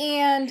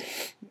 and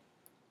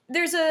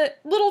there's a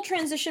little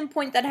transition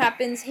point that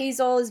happens.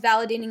 Hazel is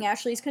validating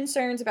Ashley's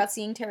concerns about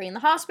seeing Terry in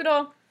the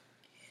hospital.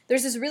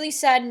 There's this really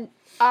sad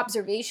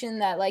observation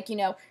that, like, you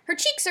know, her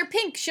cheeks are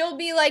pink. She'll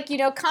be, like, you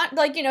know,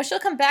 she'll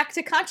come back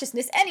to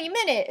consciousness any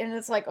minute. And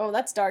it's like, oh,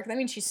 that's dark. That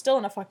means she's still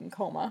in a fucking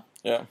coma.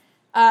 Yeah.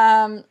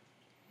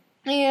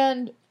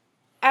 And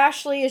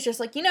Ashley is just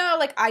like, you know,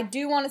 like, I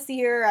do want to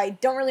see her. I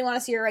don't really want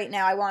to see her right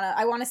now. I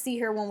want to see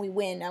her when we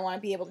win. I want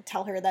to be able to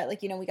tell her that,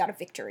 like, you know, we got a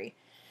victory.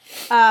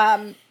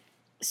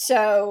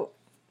 So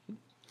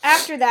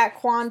after that,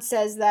 Kwan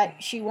says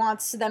that she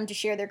wants them to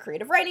share their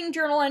creative writing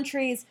journal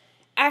entries.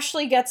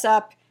 Ashley gets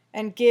up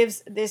and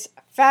gives this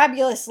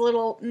fabulous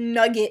little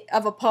nugget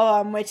of a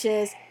poem, which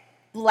is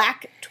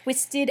Black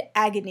Twisted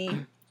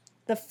Agony.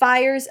 The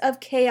fires of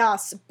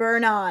chaos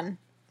burn on.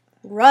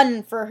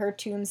 Run for her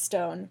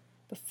tombstone.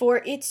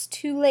 Before it's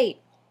too late,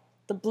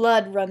 the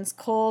blood runs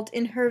cold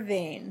in her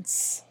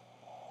veins.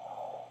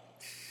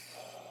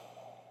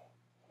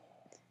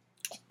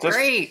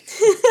 Great.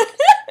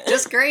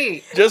 Just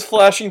great. Just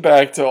flashing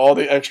back to all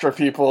the extra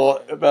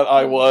people that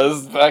I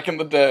was back in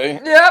the day.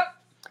 Yep.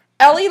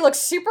 Ellie looks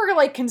super,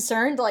 like,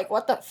 concerned, like,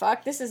 what the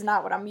fuck? This is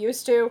not what I'm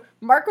used to.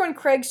 Marco and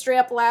Craig straight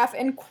up laugh,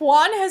 and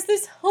Kwan has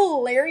this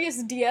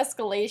hilarious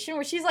de-escalation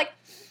where she's like,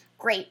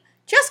 great.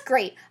 Just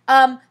great.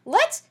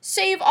 Let's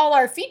save all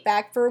our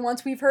feedback for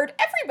once we've heard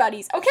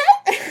everybody's,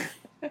 okay?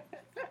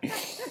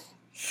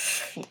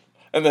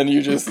 And then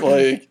you just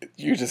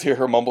hear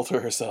her mumble to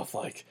herself,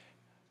 like,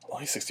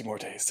 only 60 more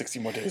days, 60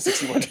 more days,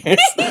 60 more days.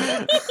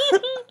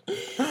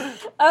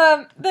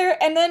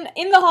 And then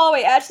in the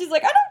hallway, Ashley's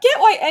like, I don't get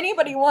why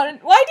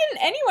didn't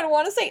anyone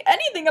want to say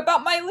anything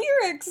about my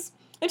lyrics?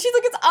 And she's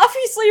like, it's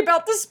obviously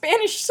about the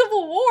Spanish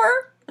Civil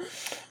War.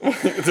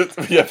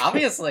 Yeah.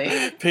 Obviously.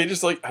 Paige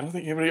is like, I don't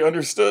think anybody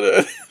understood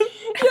it.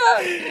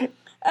 Yeah.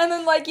 And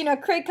then, like, you know,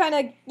 Craig kind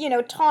of, you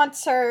know,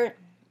 taunts her,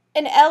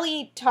 and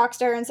Ellie talks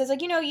to her and says,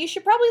 like, you know, you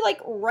should probably, like,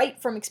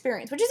 write from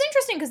experience, which is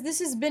interesting because this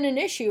has been an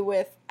issue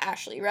with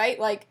Ashley, right?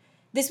 Like,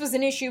 this was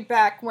an issue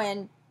back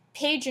when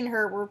Paige and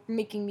her were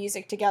making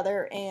music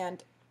together,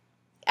 and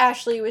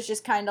Ashley was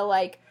just kind of,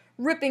 like,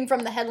 ripping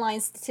from the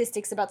headline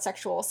statistics about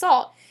sexual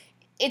assault.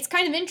 It's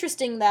kind of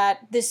interesting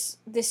that this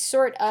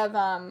sort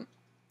of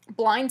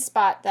blind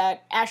spot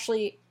that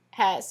Ashley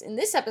has in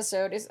this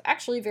episode is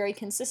actually very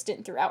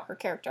consistent throughout her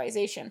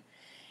characterization.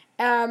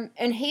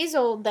 And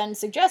Hazel then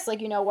suggests,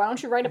 like, you know, why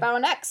don't you write about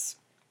an ex?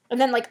 And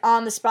then, like,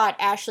 on the spot,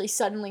 Ashley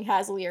suddenly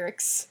has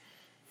lyrics.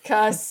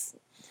 'Cause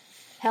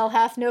hell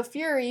hath no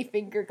fury,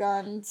 finger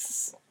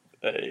guns.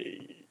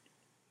 Hey.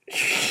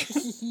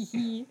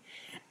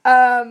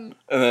 And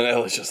then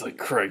Ellie's just like,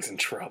 Craig's in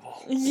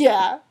trouble.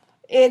 Yeah.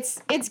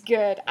 It's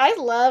good. I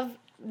love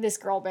this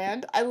girl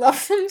band. I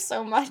love them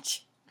so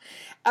much.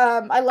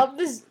 I love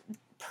this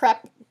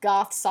prep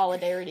goth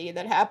solidarity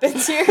that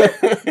happens here.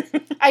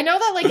 I know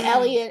that, like,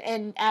 Ellie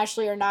and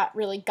Ashley are not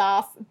really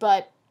goth,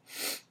 but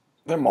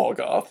they're mall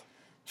goth.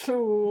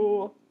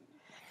 Ooh.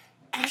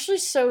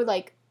 Ashley's so,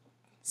 like,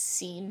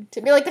 scene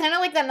to me, like, kind of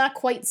like that not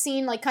quite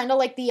scene, like, kind of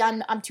like the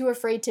I'm too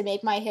afraid to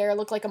make my hair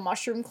look like a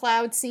mushroom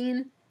cloud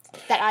scene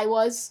that I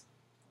was.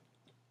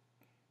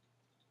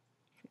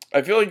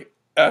 I feel like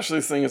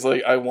Ashley's thing is,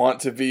 like, I want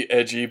to be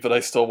edgy, but I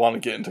still want to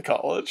get into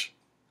college.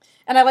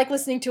 And I like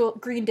listening to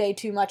Green Day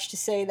too much to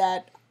say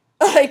that,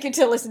 like,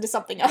 to listen to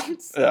something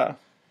else. Yeah.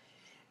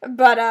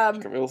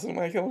 But, Can we listen to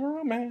My Chemical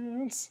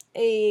Romance?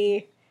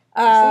 The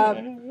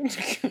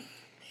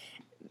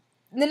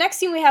next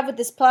scene we have with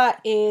this plot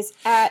is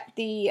at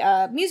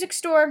the music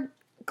store.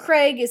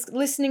 Craig is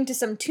listening to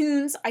some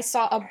tunes. I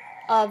saw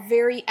a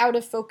very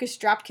out-of-focus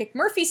Dropkick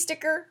Murphy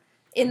sticker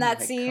in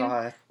that scene.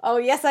 God. Oh,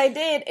 yes, I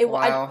did.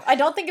 Wow. I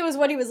don't think it was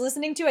what he was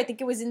listening to. I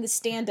think it was in the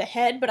stand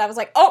ahead, but I was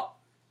like, oh,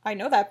 I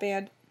know that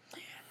band.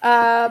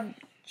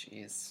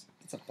 Jeez.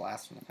 It's a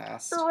blast from the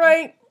past.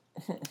 Right.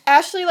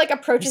 Ashley, like,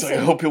 approaches him.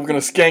 I hope people are going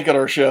to skank at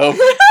our show.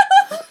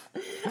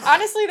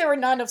 Honestly, there were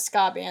none of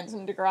ska bands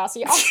in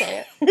Degrassi. I'll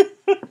say it.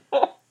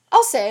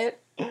 I'll say it.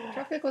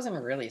 Dropkick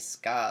wasn't really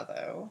ska,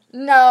 though.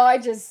 No,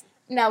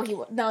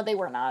 no, they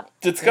were not.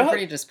 Did ska? They were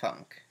pretty just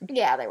punk.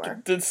 Yeah, they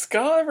were. Did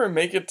ska ever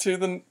make it to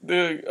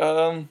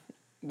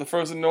the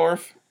Frozen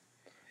North?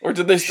 Or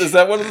is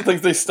that one of the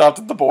things they stopped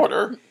at the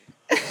border?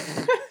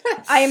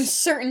 I am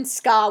certain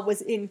ska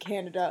was in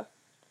Canada.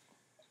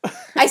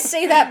 I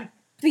say that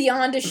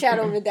beyond a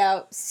shadow of a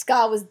doubt.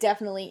 Ska was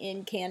definitely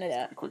in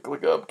Canada. Quick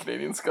look up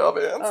Canadian ska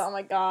bands. Oh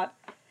my god.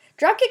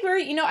 Dropkick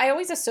Murphy, you know, I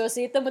always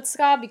associate them with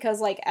ska because,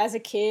 like, as a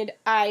kid,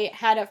 I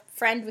had a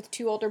friend with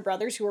 2 older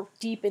brothers who were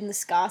deep in the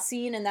ska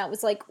scene, and that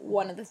was, like,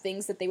 one of the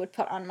things that they would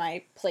put on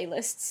my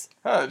playlists.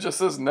 Huh, it just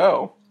says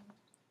no.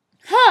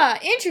 Huh,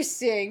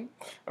 interesting.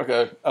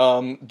 Okay,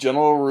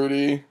 General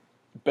Rudy,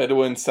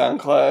 Bedouin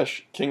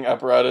Soundclash, King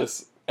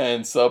Apparatus,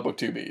 and Sub with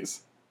 2 Bs.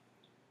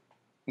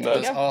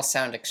 Those all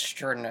sound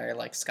extraordinary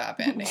like ska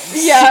band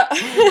names. Yeah.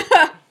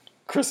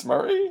 Chris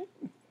Murray?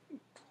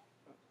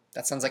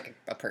 That sounds like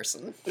a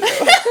person. Yeah.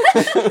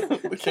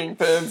 The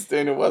Kingpins,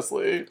 Daniel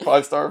Wesley,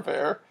 5-star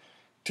pair,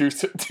 two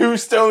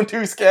stone,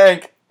 two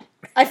skank.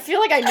 I feel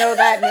like I know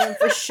that name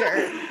for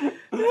sure.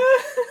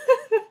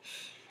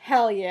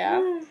 Hell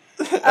yeah.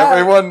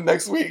 Everyone,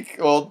 next week,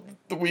 well,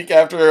 the week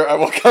after, I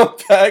will come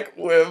back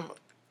with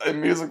a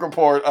music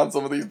report on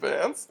some of these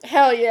bands.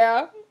 Hell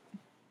yeah.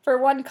 For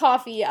one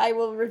coffee, I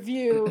will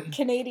review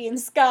Canadian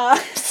ska.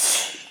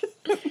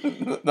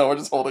 No, we're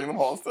just holding them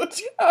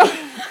hostage.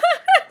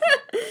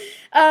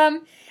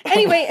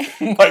 Anyway.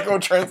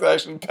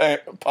 Microtransaction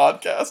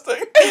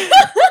podcasting.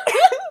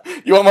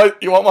 You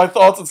want my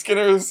thoughts on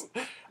Spinner's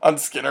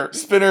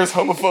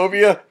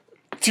homophobia?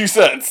 2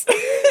 cents.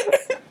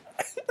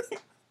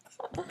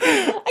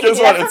 Guess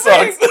what? It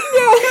sucks.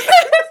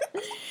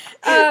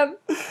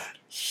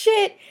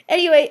 Shit.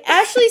 Anyway,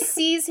 Ashley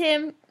sees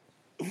him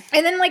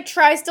and then, like,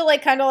 tries to,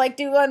 like, kind of, like,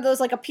 do one of those,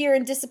 like, appear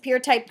and disappear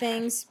type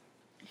things.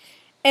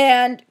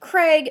 And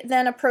Craig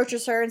then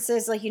approaches her and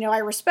says, like, I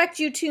respect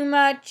you too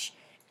much.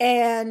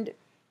 And,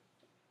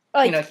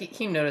 like...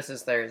 he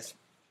notices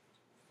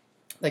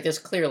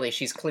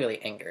she's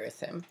clearly angry with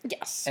him.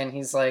 Yes. And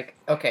he's like,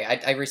 okay,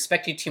 I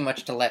respect you too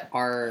much to let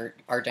our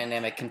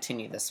dynamic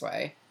continue this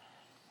way.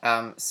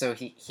 So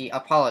he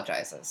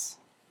apologizes.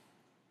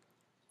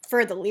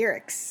 For the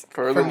lyrics.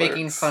 For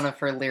making fun of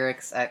her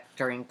lyrics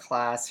during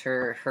class,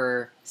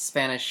 her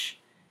Spanish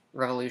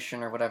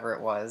Revolution or whatever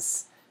it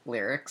was,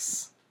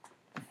 lyrics.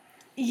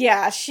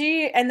 Yeah,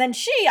 she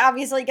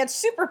obviously gets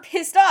super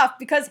pissed off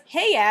because,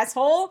 hey,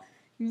 asshole,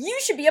 you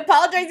should be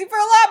apologizing for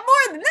a lot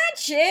more than that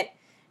shit.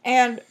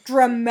 And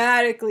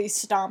dramatically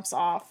stomps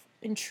off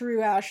in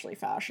true Ashley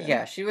fashion.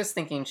 Yeah, she was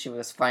thinking she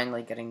was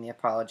finally getting the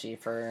apology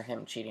for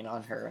him cheating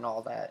on her and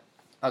all that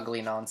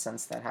ugly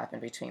nonsense that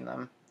happened between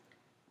them.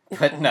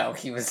 But no,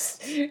 he was...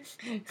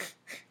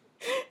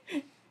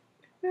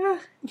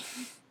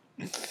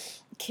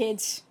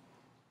 Kids.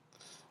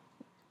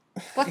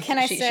 What can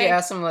I say? She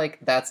asked him, like,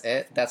 that's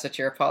it? That's what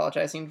you're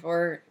apologizing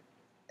for?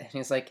 And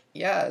he's like,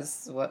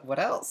 yes, what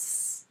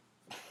else?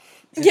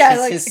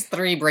 His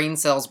 3 brain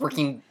cells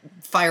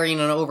firing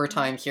on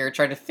overtime here,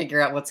 trying to figure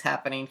out what's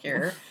happening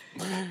here.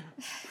 The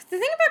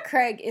thing about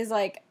Craig is,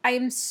 like, I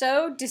am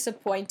so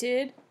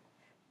disappointed,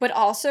 but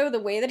also the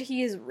way that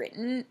he is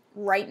written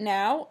right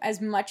now,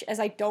 as much as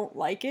I don't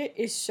like it,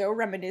 is so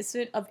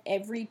reminiscent of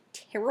every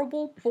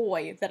terrible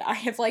boy that I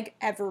have, like,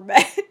 ever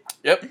met.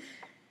 Yep.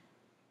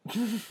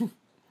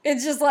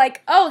 It's just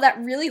like, oh, that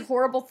really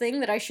horrible thing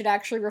that I should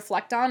actually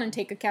reflect on and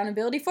take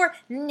accountability for?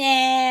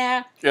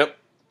 Nah. Yep.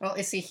 Well,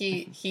 you see,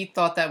 he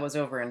thought that was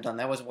over and done.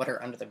 That was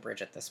water under the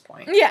bridge at this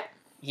point. Yeah.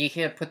 He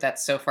had put that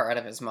so far out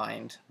of his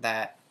mind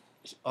that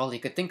all he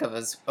could think of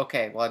was,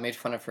 okay, well, I made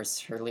fun of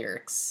her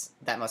lyrics.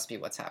 That must be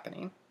what's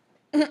happening.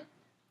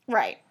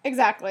 Right,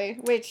 exactly.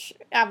 Which,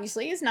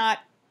 obviously, is not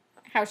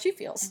how she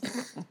feels.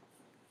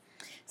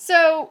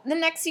 So, the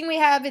next scene we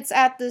have, it's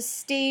at the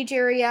stage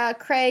area.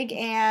 Craig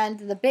and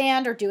the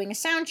band are doing a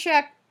sound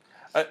check.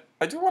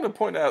 I do want to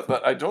point out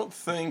that I don't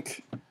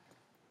think,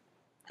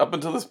 up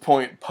until this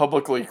point,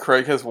 publicly,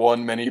 Craig has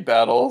won many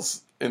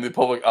battles in the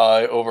public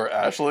eye over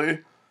Ashley.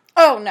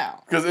 Oh,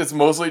 no. Because it's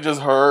mostly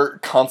just her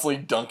constantly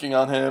dunking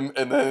on him,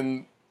 and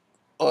then,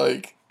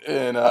 like,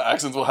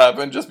 accidents will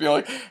happen, just being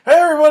like, hey,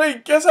 everybody,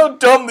 guess how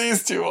dumb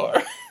these two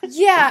are.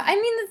 Yeah, I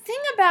mean, the thing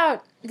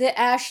about the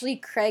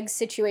Ashley-Craig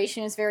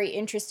situation is very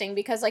interesting,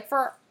 because, like,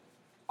 for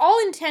all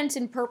intents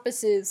and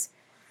purposes,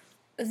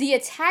 the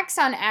attacks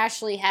on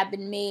Ashley have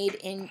been made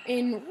in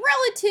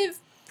relative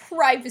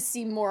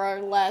privacy, more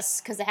or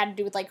less, because it had to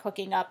do with, like,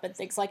 hooking up and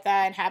things like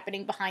that, and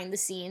happening behind the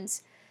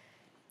scenes.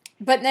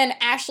 But then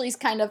Ashley's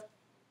kind of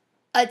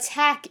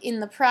attack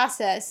in the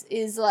process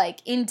is, like,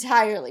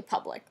 entirely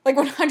public. Like,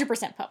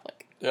 100%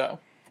 public. Yeah.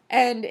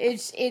 And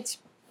it's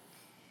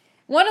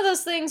one of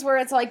those things where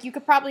it's like, you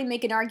could probably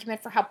make an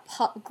argument for how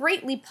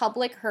greatly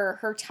public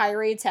her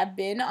tirades have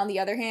been. On the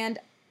other hand,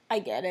 I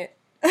get it.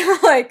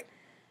 Like,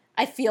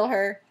 I feel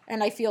her,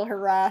 and I feel her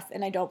wrath,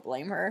 and I don't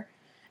blame her.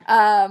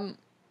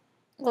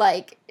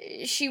 Like,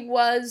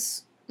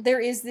 there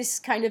is this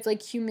kind of,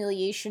 like,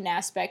 humiliation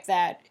aspect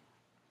that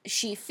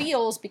she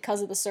feels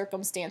because of the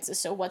circumstances,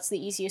 so what's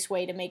the easiest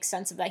way to make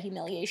sense of that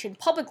humiliation?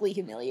 Publicly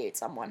humiliate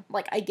someone.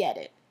 Like, I get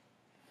it.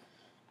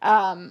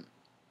 Not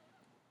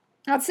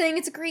saying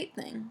it's a great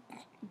thing,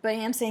 but I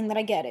am saying that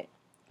I get it.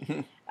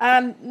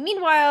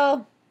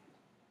 Meanwhile,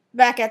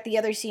 back at the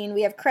other scene,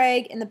 we have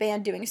Craig and the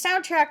band doing a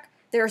sound check.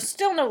 There are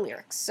still no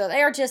lyrics, so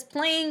they are just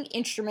playing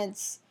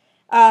instruments.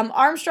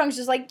 Armstrong's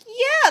just like,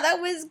 yeah, that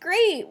was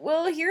great.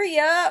 We'll hear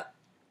ya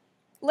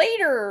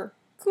later.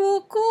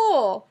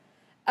 Cool.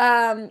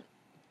 And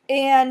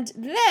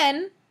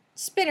then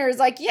Spinner's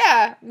like,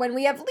 yeah, when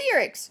we have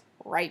lyrics.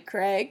 Right,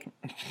 Craig?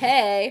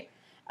 Hey.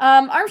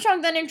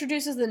 Armstrong then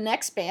introduces the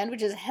next band,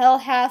 which is Hell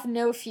Hath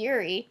No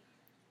Fury,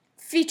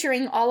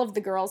 featuring all of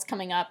the girls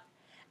coming up.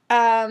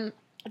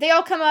 They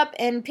all come up,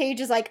 and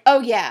Paige is like, oh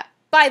yeah,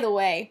 by the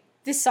way,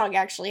 this song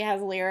actually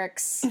has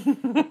lyrics.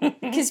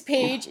 Because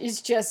Paige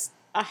is just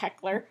a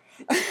heckler.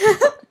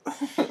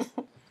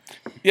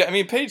 Yeah, I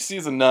mean, Paige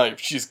sees a knife,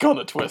 she's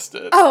gonna twist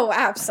it. Oh,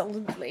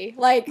 absolutely.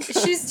 Like,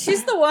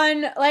 she's the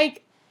one,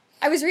 like,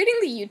 I was reading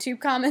the YouTube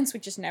comments,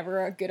 which is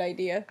never a good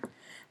idea.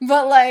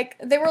 But, like,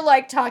 they were,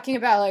 like, talking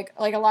about,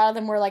 like a lot of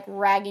them were, like,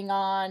 ragging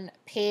on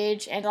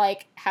Paige and,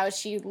 like, how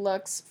she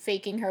looks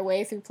faking her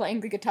way through playing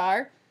the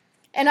guitar.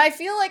 And I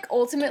feel like,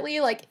 ultimately,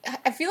 like,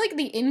 I feel like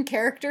the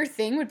in-character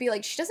thing would be,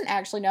 like, she doesn't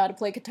actually know how to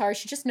play guitar,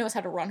 she just knows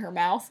how to run her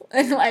mouth.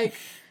 And, like,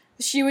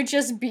 she would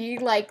just be,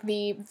 like,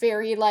 the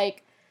very,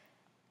 like,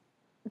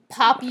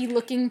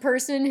 poppy-looking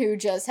person who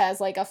just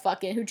has, like,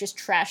 who just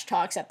trash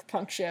talks at the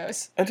punk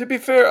shows. And to be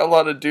fair, a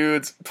lot of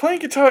dudes, playing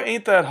guitar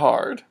ain't that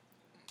hard.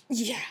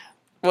 Yeah.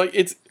 Like,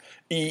 it's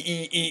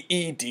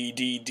E, D,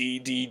 D, D,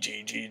 D,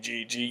 G, G,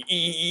 G, G,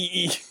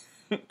 E.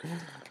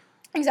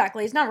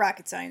 Exactly, it's not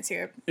rocket science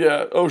here.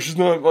 Yeah, oh, she's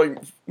not, like,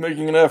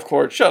 making an F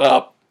chord. Shut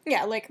up.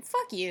 Yeah, like,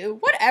 fuck you.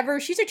 Whatever,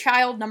 she's a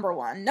child, number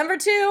one. Number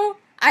two,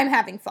 I'm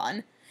having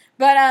fun.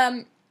 But,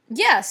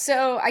 yeah,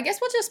 so I guess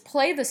we'll just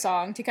play the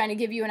song to kind of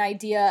give you an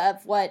idea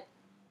of what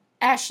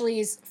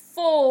Ashley's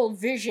full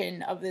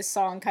vision of this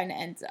song kind of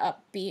ends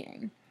up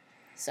being.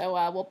 So,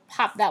 we'll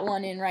pop that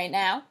one in right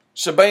now.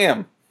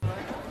 Shabam.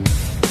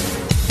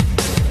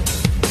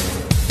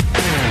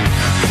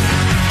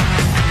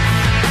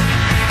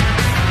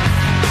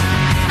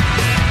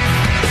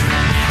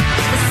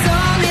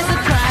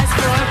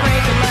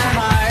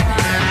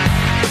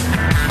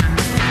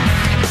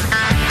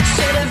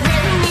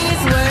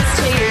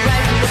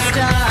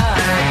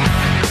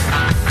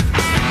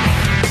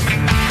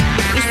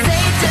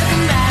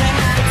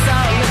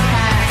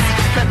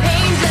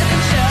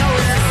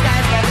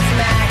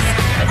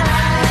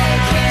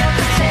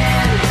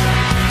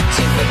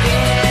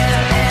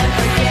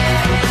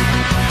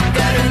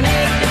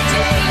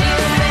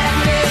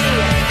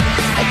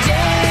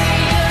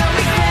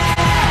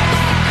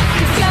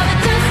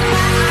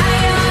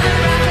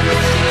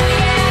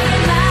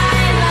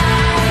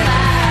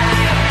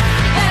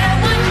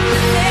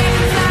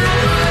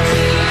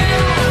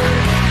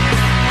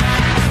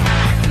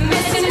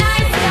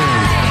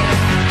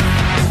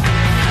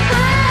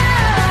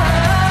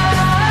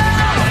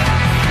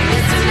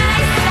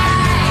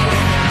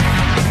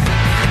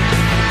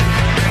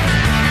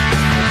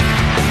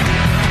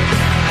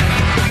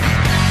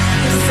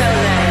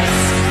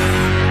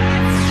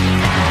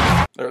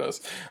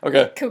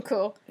 Okay.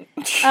 Cool.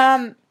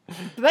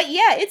 But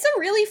yeah, it's a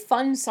really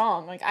fun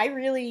song. Like, I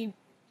really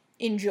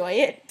enjoy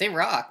it. They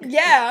rock.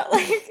 Yeah,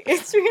 like,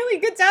 it's a really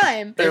good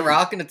time. They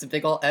rock, and it's a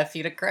big ol' F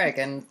you to Craig,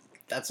 and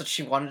that's what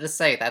she wanted to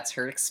say. That's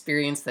her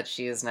experience that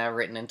she has now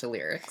written into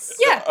lyrics.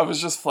 Yeah. I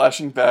was just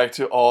flashing back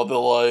to all the,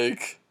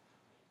 like,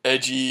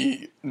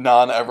 edgy,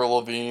 non-Avril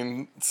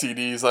Lavigne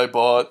CDs I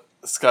bought.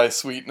 Sky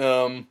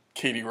Sweetnam,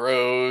 Katie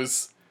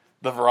Rose,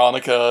 the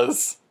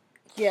Veronicas.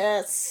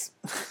 Yes.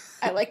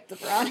 I like the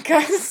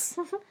Veronicas.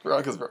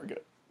 Veronica's very good.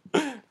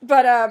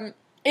 But,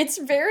 it's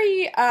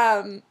very,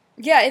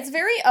 it's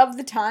very of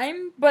the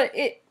time, but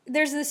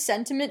there's this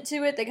sentiment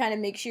to it that kind of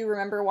makes you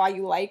remember why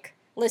you like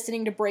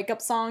listening to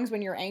breakup songs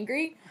when you're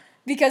angry,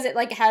 because it,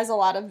 like, has a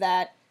lot of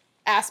that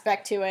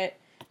aspect to it.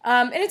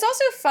 And it's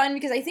also fun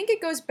because I think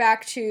it goes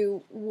back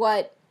to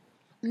what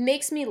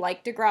makes me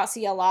like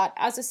Degrassi a lot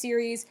as a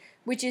series,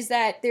 which is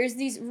that there's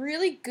these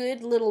really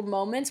good little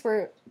moments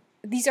where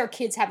these are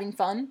kids having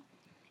fun.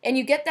 And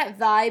you get that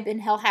vibe in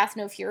Hell Hath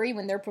No Fury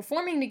when they're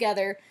performing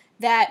together,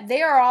 that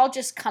they are all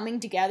just coming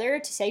together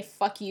to say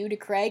fuck you to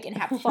Craig and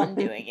have fun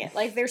doing it.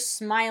 Like, they're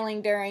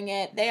smiling during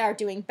it, they are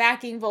doing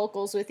backing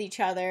vocals with each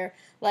other,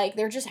 like,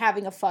 they're just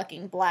having a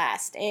fucking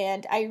blast.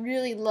 And I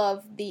really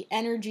love the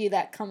energy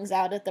that comes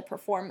out at the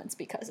performance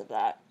because of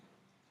that.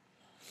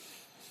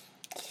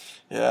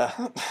 Yeah.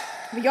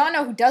 But y'all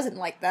know who doesn't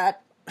like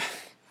that.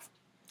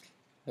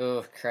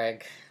 Ooh,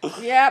 Craig.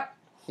 Yep.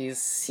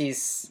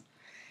 He's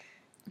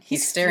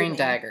staring fuming.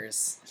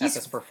 daggers at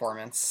this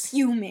performance.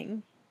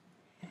 Fuming.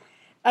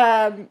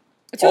 All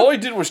I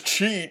did was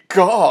cheat.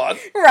 God.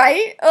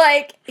 Right?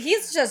 Like,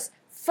 he's just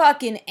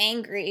fucking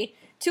angry.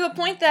 To a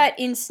point that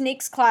in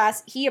Snake's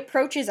class, he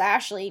approaches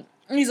Ashley,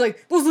 and he's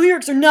like, those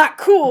lyrics are not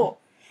cool.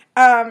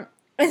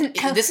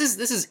 This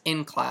is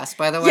in class,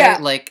 by the way. Yeah.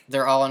 Like,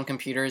 they're all on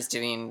computers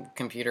doing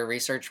computer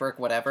research work,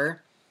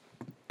 whatever.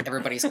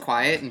 Everybody's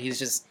quiet, and he's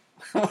just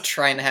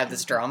trying to have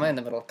this drama in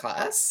the middle of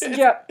class.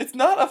 It's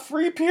not a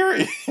free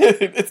period.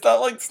 It's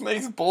not like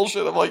Snake's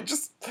bullshit of, like,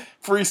 just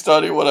free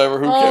study, whatever,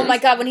 who cares? Oh my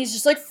god, when he's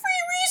just like, free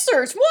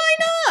research, why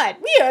not?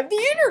 We have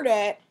the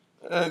internet.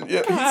 And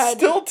yeah, he's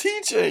still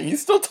teaching.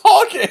 He's still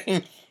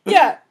talking.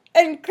 Yeah,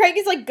 and Craig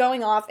is, like,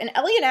 going off, and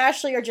Ellie and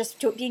Ashley are just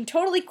being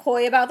totally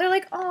coy about it. They're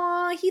like,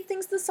 aw, he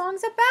thinks the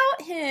song's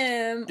about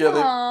him. Yeah,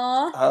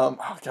 aw.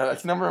 Oh god, I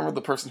can never remember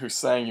the person who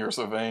sang You're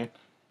So Vain.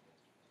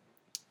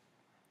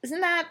 Isn't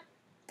that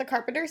the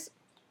Carpenters?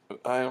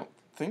 I don't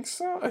think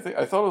so. I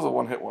thought it was a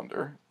one-hit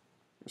wonder.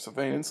 You're So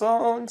Vain in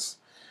songs.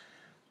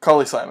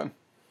 Carly Simon.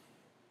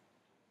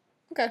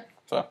 Okay.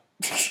 So.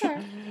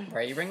 Why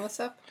are you bringing this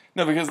up?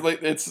 No, because,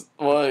 like, it's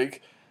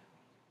like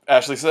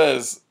Ashley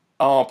says,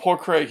 oh, poor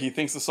Craig, he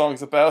thinks the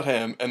song's about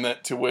him, and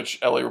that to which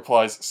Ellie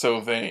replies,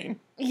 so vain.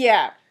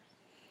 Yeah.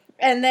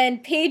 And then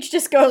Paige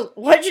just goes,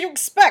 what'd you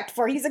expect?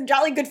 For he's a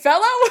jolly good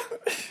fellow?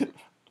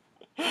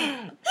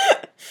 I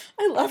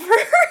love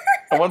her.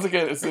 And once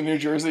again, it's the New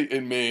Jerseyan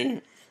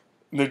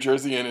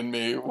in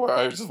me, where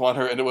I just want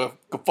her into a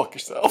go fuck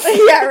yourself.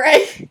 Yeah,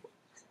 right.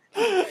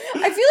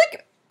 I feel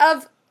like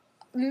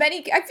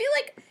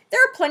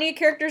there are plenty of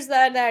characters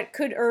that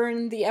could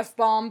earn the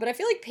F-bomb, but I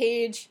feel like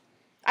Paige,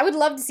 I would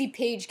love to see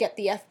Paige get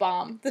the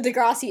F-bomb, the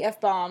Degrassi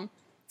F-bomb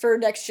for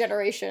Next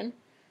Generation.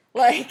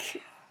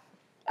 Like,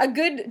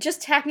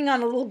 just tacking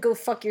on a little go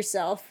fuck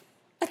yourself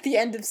at the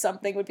end of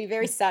something would be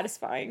very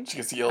satisfying. She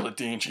gets yelled at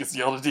Dean.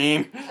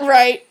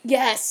 Right.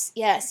 Yes.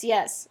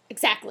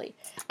 Exactly.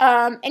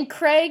 And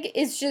Craig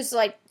is just,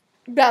 like,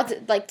 about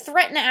to, like,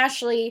 threaten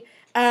Ashley,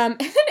 and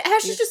then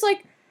Ash is just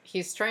like...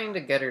 He's trying to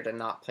get her to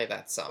not play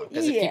that song.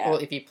 Because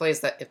if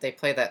they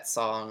play that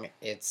song,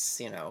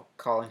 it's,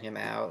 calling him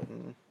out,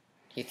 and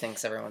he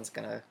thinks everyone's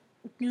gonna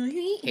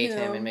hate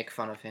him and make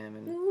fun of him,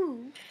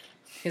 and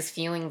his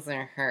feelings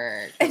are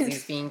hurt because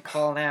he's being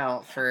called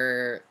out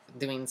for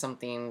doing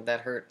something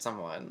that hurt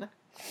someone.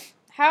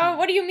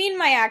 What do you mean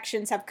my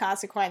actions have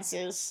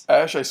consequences?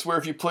 Ash, I swear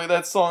if you play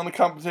that song in the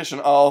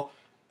competition, I'll...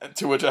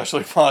 To which Ashley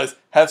replies,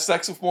 have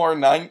sex with more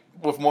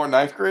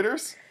ninth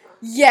graders?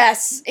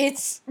 Yes,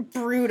 it's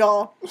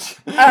brutal.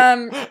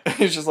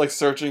 He's just like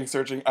searching,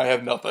 I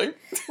have nothing.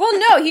 Well,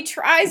 no, he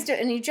tries to,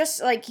 and he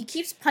just, like, he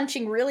keeps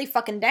punching really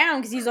fucking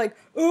down, because he's like,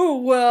 oh,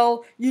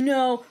 well,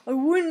 I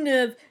wouldn't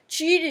have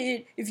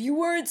cheated if you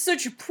weren't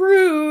such a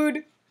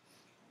prude.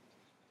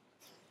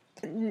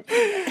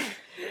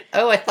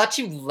 Oh, I thought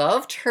you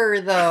loved her,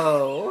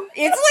 though.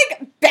 It's,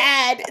 like,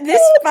 bad.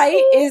 This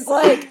fight is,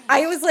 like,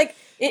 I was, like,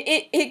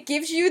 It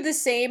gives you the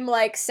same,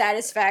 like,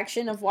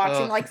 satisfaction of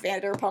watching, like,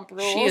 Vanderpump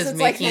Rules.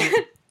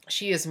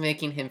 She is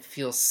making him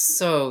feel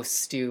so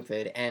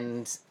stupid,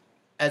 and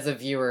as a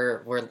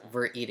viewer,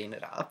 we're eating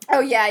it up.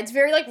 Oh, yeah, it's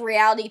very, like,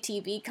 reality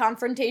TV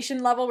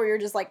confrontation level, where you're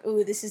just like,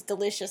 ooh, this is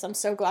delicious, I'm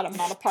so glad I'm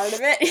not a part of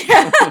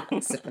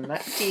it. Sipping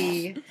that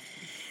tea.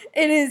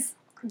 It is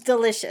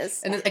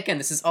delicious. And again,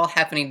 this is all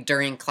happening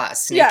during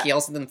class. Snake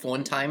yells at them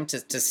one time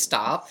to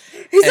stop.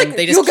 He's and like,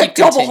 they just keep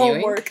double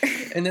continuing. Homework.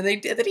 And then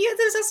he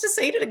has to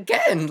say it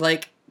again.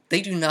 Like,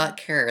 they do not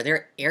care.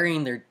 They're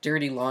airing their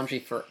dirty laundry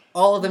for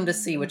all of them to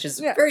see, which is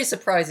very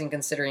surprising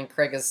considering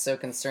Craig is so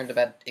concerned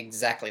about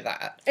exactly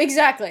that.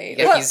 Exactly.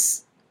 Yet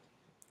he's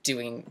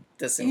doing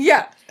this.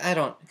 I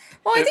don't...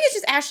 Well, I think it's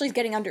just Ashley's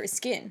getting under his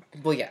skin.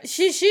 Well, yeah.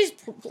 She's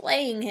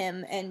playing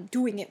him and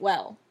doing it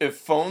well. If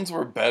phones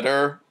were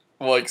better...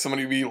 Like,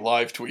 somebody be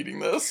live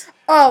tweeting this.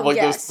 Oh, like,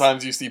 those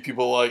times you see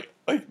people, like,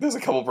 there's a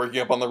couple breaking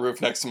up on the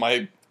roof next to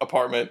my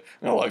apartment,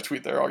 and they'll live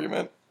tweet their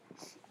argument.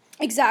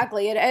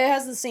 Exactly. It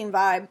has the same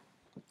vibe.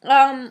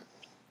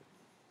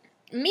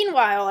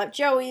 Meanwhile, at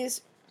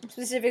Joey's,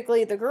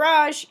 specifically the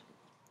garage,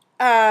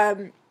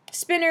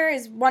 Spinner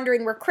is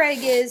wondering where Craig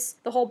is.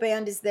 The whole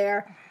band is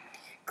there.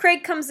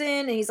 Craig comes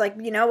in, and he's like,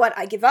 you know what?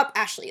 I give up.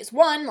 Ashley is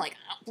won. Like,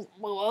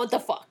 what the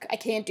fuck? I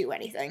can't do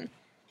anything.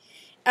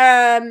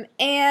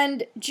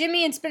 And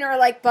Jimmy and Spinner are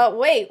like, but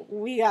wait,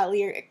 we got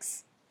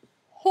lyrics.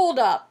 Hold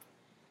up.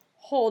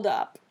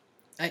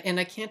 And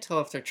I can't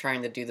tell if they're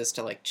trying to do this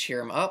to, like, cheer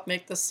him up,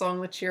 make this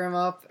song to cheer him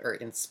up, or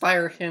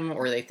inspire him,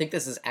 or they think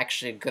this is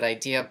actually a good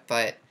idea,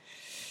 but...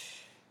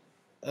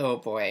 Oh,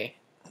 boy.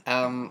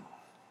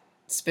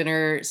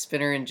 Spinner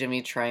and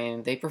Jimmy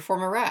they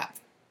perform a rap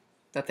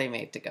that they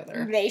made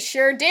together. They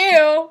sure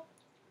do.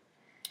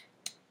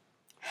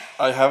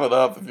 I have it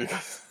up if you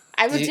guys...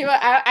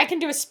 I can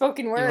do a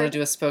spoken word. You want to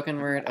do a spoken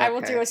word? Okay. I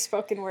will do a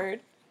spoken word.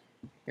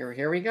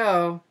 Here we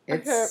go.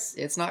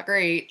 It's not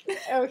great.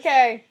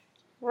 Okay.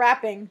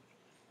 Rapping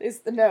is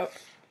the note.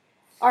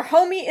 Our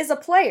homie is a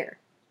player.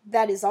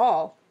 That is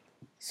all.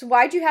 So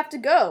why'd you have to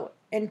go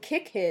and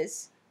kick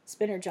his?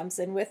 Spinner jumps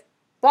in with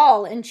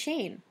ball and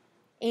chain.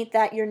 Ain't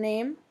that your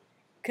name?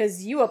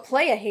 'Cause you a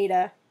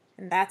playa-hater,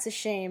 and that's a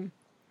shame.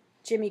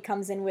 Jimmy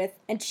comes in with,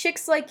 and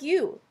chicks like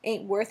you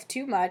ain't worth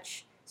too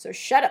much. So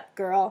shut up,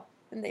 girl.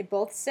 And they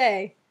both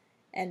say,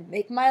 and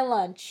make my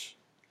lunch.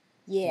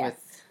 Yeah.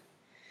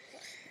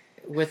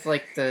 With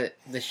like the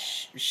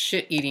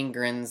shit-eating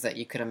grins that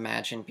you could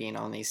imagine being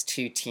on these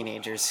two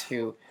teenagers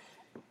who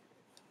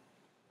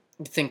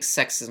think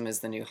sexism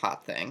is the new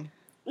hot thing.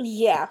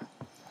 Yeah.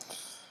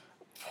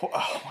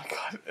 Oh my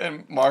god.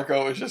 And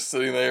Marco is just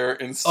sitting there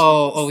in...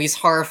 Oh, he's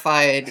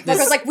horrified.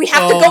 Marco's like, we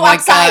have to go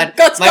outside.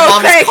 God. My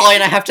mom is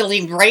calling. I have to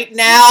leave right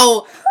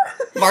now.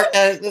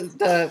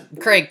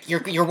 Craig,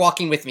 you're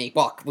walking with me.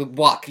 Walk.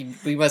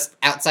 We must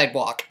outside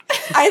walk.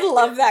 I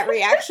love that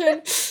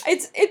reaction.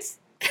 There's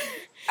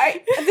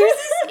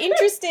this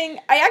interesting...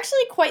 I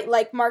actually quite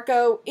like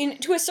Marco.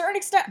 To a certain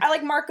extent, I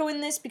like Marco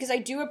in this because I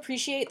do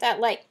appreciate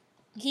that, like,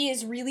 he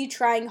is really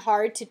trying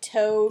hard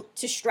to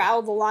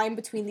straddle the line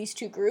between these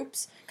two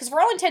groups. Because for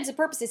all intents and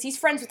purposes, he's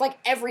friends with, like,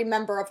 every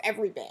member of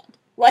every band.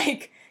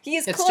 Like, he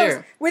is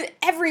close with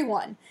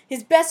everyone.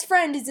 His best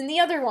friend is in the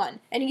other one,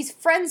 and he's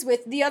friends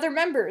with the other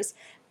members.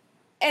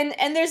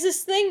 and there's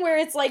this thing where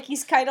it's like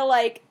he's kind of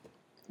like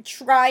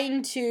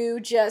trying to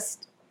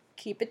just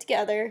keep it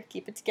together,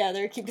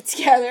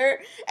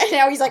 and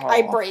now he's like,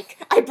 I break,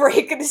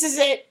 this is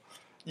it.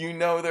 You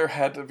know, there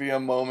had to be a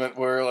moment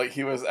where like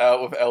he was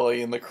out with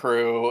Ellie and the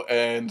crew,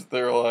 and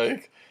they're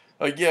like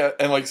yeah,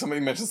 and like somebody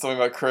mentioned something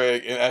about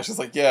Craig, and Ash is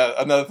like, yeah,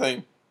 another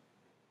thing,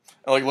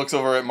 and like looks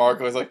over at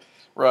Marco, he's like,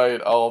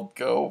 right, I'll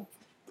go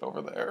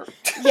over there.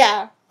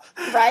 Yeah,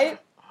 right.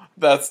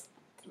 That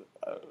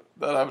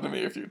happened to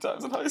me a few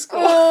times in high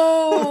school.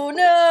 Oh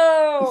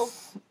no!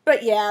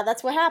 But yeah,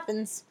 that's what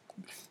happens.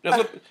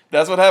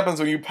 That's what happens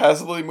when you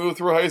passively move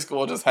through high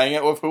school. Just hang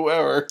out with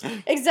whoever.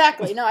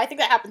 Exactly. No, I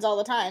think that happens all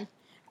the time.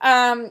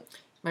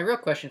 My real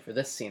question for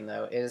this scene,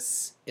 though,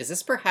 is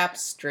this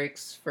perhaps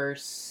Drake's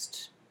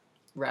first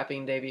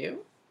rapping debut?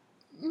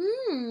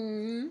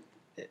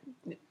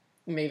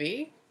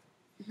 Maybe.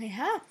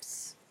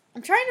 Perhaps.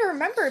 I'm trying to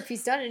remember if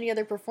he's done any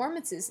other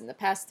performances in the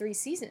past 3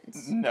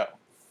 seasons. No.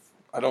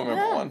 I don't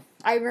remember one.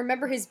 I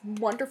remember his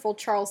wonderful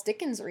Charles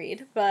Dickens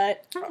read,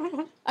 but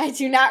I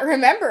do not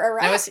remember a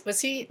rap. Now,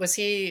 was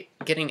he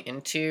getting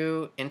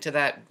into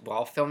that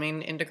while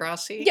filming in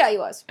Degrassi? Yeah, he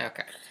was.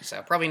 Okay,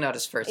 so probably not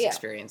his first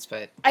experience,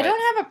 but I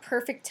don't have a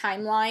perfect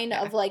timeline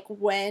of like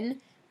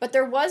when, but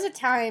there was a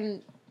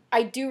time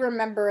I do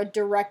remember a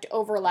direct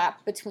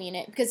overlap between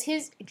it because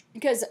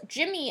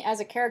Jimmy as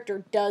a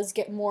character does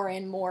get more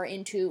and more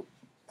into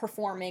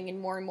performing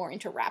and more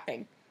into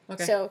rapping.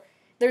 Okay. So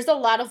there's a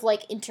lot of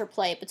like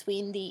interplay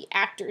between the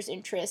actor's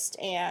interest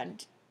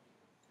and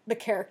the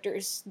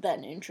character's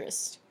then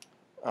interest.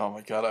 Oh my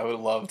god, I would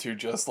love to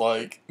just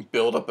like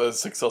build up a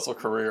successful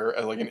career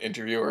as like an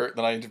interviewer.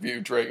 Then I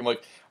interview Drake. I'm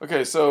like,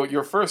 okay, so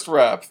your first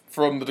rap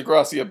from the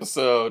Degrassi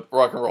episode,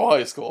 Rock and Roll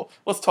High School.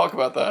 Let's talk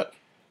about that.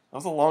 That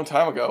was a long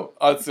time ago.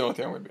 That's the only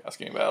thing I'm going to be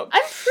asking about.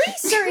 I'm pretty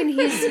certain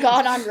he's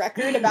gone on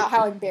record about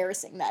how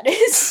embarrassing that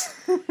is.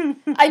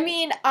 I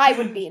mean, I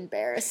would be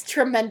embarrassed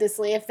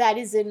tremendously if that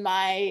is in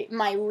my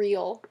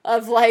reel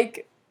of,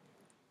 like,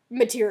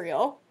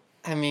 material.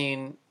 I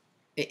mean,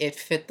 it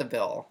fit the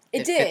bill.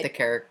 It fit did. the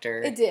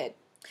character. It did.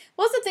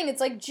 Well, that's the thing.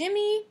 It's like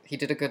Jimmy... He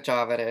did a good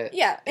job at it.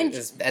 Yeah. And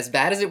as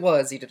bad as it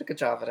was, he did a good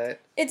job at it.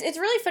 It's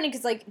really funny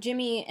because, like,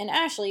 Jimmy and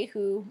Ashley,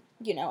 who,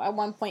 you know, at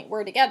one point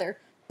were together...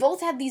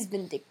 both had these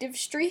vindictive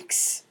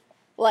streaks,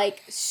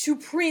 like,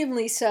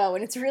 supremely so,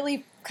 and it's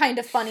really kind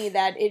of funny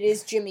that it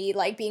is Jimmy,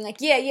 like, being like,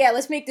 yeah,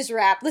 let's make this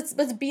rap, let's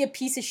be a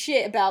piece of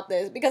shit about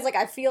this, because, like,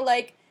 I feel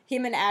like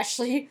him and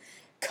Ashley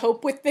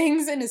cope with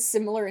things in a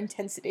similar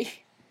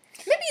intensity.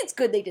 Maybe it's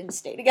good they didn't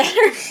stay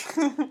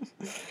together.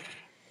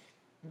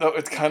 No,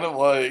 it's kind of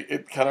like,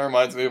 it kind of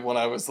reminds me of when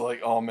I was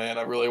like, oh man,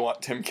 I really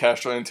want Tim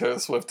Castro and Taylor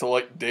Swift to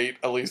like date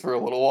at least for a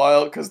little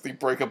while, because the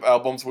breakup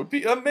albums would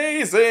be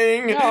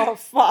amazing! Oh,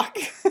 fuck.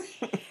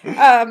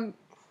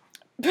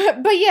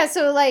 But yeah,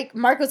 so like,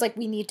 Marco's like,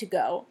 we need to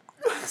go.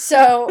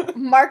 So,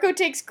 Marco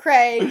takes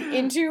Craig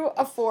into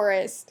a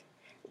forest,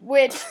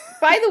 which,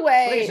 by the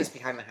way... I think it's just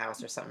behind the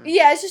house or something.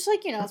 Yeah, it's just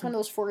like, you know, it's one of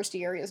those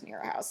foresty areas near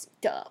our house.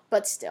 Duh,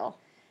 but still.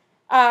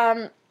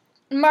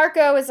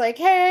 Marco is like,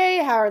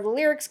 hey, how are the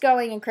lyrics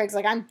going? And Craig's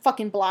like, I'm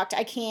fucking blocked.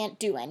 I can't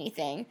do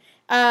anything.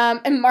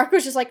 And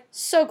Marco's just like,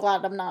 so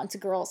glad I'm not into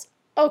girls.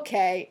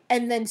 Okay.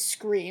 And then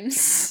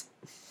screams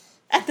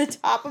at the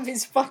top of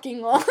his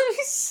fucking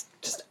lungs.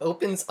 Just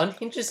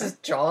unhinges his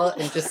jaw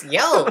and just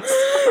yells.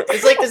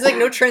 There's like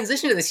no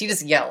transition to this. He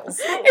just yells.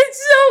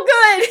 It's so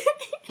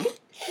good.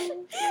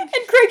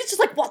 And Craig is just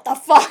like, what the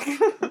fuck?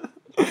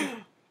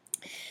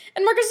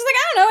 And Marcus is like,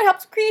 I don't know, it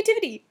helps with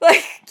creativity.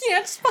 Like, you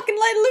know, just fucking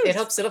let it loose. It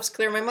helps sit-ups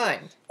clear my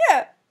mind.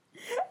 Yeah.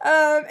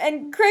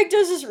 And Craig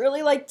does this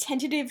really, like,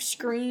 tentative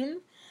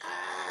scream.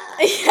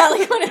 Yeah,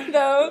 like one of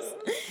those.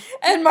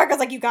 And Marco's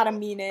like, you gotta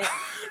mean it.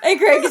 And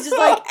Craig is just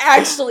like,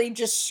 actually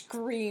just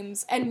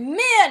screams. And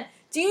man,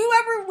 do you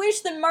ever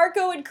wish that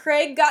Marco and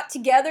Craig got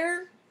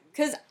together?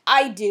 Because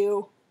I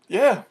do.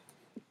 Yeah.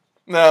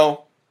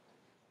 No.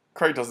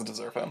 Craig doesn't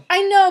deserve him.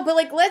 I know, but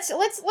like let's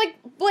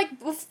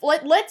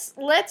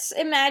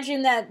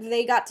imagine that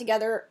they got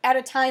together at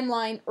a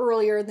timeline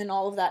earlier than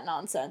all of that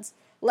nonsense.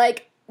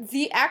 Like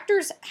the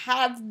actors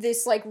have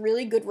this like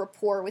really good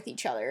rapport with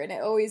each other, and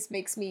it always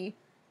makes me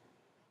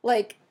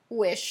like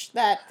wish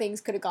that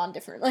things could have gone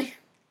differently.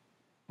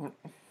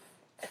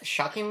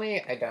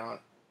 Shockingly, I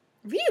don't.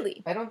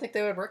 Really? I don't think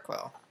they would work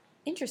well.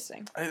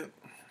 Interesting.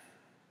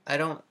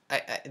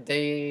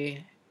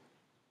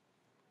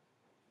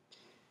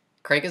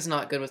 Craig is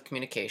not good with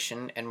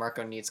communication, and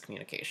Marco needs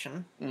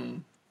communication.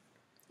 Mm.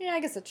 Yeah, I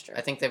guess that's true.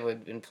 I think they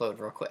would implode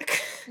real quick.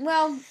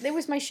 Well, it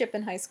was my ship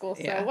in high school,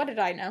 so what did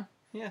I know?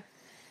 Yeah.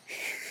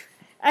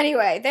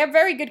 Anyway, they have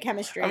very good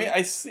chemistry. I mean,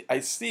 I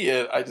see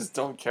it, I just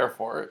don't care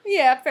for it.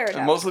 Yeah, fair enough.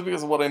 And mostly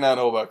because of what I now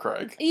know about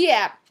Craig.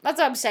 Yeah, that's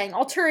what I'm saying.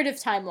 Alternative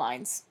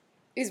timelines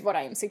is what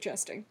I am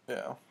suggesting.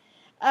 Yeah.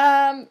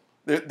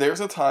 There's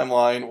a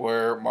timeline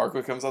where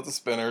Marco comes out to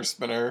Spinner.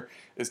 Spinner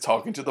is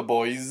talking to the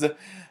boys,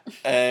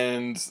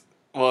 and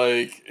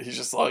like he's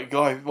just like,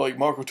 "Guy, like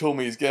Marco told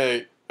me he's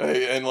gay,"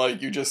 and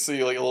like you just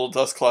see like a little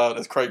dust cloud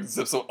as Craig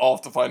zips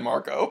off to find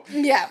Marco.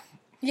 Yeah,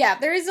 Yeah,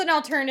 there is an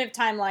alternative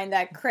timeline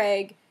that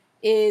Craig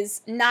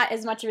is not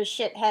as much of a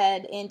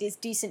shithead and is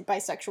decent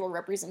bisexual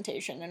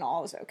representation and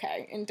all is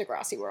okay in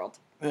Degrassi World.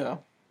 Yeah.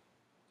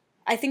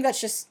 I think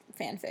that's just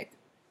fanfic.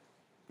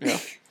 Yeah.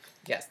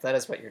 Yes, that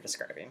is what you're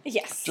describing.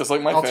 Yes. Just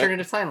like my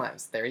alternative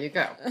timelines. There you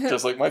go.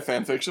 Just like my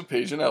fanfiction,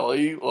 Paige and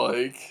Ellie,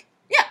 like,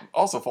 yeah,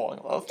 also falling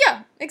in love.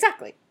 Yeah,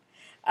 exactly.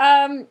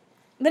 The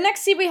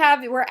next scene we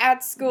have, we're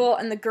at school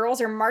and the girls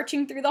are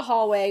marching through the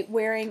hallway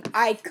wearing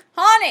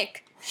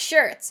iconic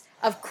shirts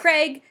of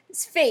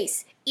Craig's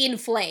face in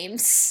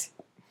flames.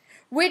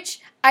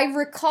 Which I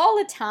recall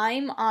a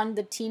time on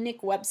the TNIC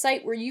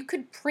website where you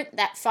could print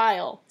that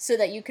file so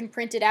that you can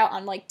print it out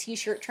on like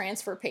t-shirt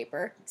transfer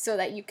paper so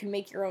that you can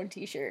make your own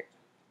t-shirt.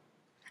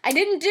 I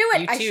didn't do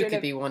it. You too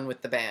could be one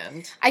with the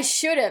band. I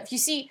should have. You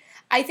see,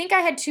 I think I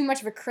had too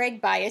much of a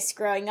Craig bias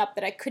growing up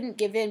that I couldn't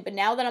give in, but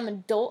now that I'm an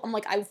adult, I'm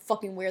like, I would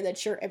fucking wear that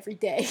shirt every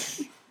day.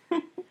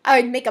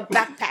 I would make a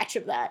back patch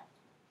of that.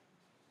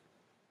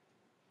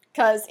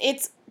 Because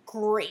it's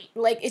great.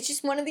 Like, it's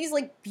just one of these,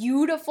 like,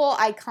 beautiful,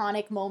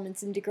 iconic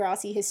moments in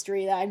Degrassi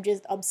history that I'm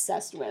just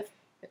obsessed with.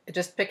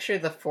 Just picture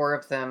the four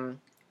of them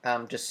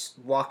just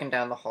walking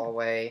down the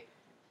hallway,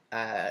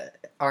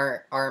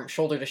 arm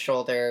shoulder to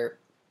shoulder,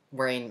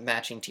 wearing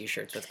matching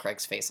t-shirts with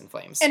Craig's face in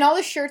flames. And all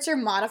the shirts are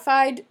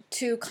modified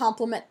to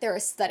complement their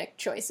aesthetic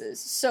choices.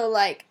 So,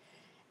 like,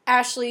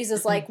 Ashley's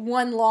is, like,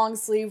 one long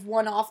sleeve,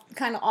 one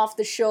kind of off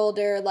the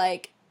shoulder.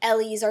 Like,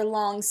 Ellie's are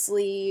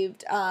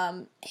long-sleeved.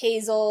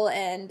 Hazel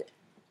and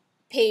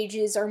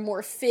Paige's are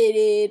more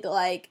fitted.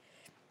 Like,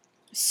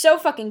 so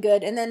fucking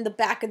good. And then the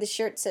back of the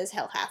shirt says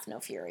Hell Hath No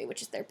Fury,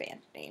 which is their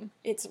band name.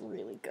 It's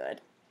really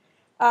good.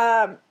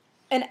 And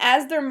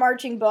as they're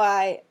marching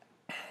by...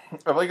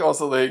 I like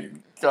also they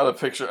got a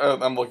picture.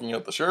 I'm looking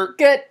at the shirt.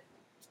 Good.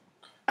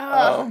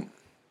 I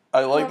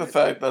like the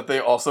fact that they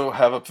also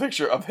have a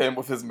picture of him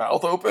with his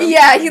mouth open.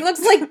 Yeah, he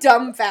looks like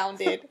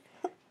dumbfounded.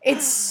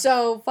 It's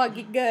so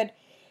fucking good.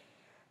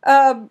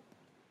 But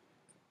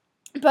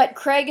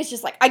Craig is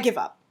just like, I give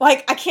up.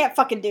 Like, I can't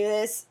fucking do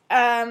this.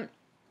 And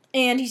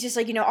he's just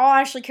like, you know, all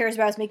Ashley cares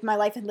about is making my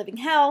life a living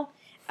hell.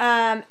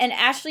 And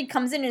Ashley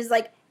comes in and is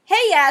like,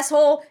 hey,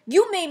 asshole,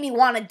 you made me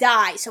want to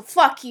die, so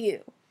fuck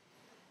you.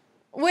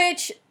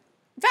 Which,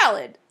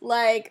 valid.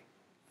 Like,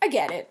 I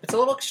get it. It's a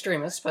little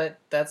extremist, but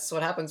that's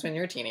what happens when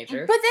you're a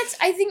teenager. But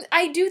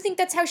I do think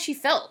that's how she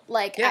felt.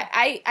 Like, yeah.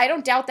 I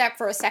don't doubt that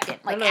for a second.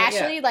 Like,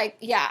 Ashley,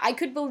 I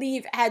could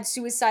believe had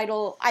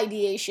suicidal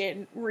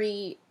ideation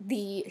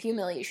the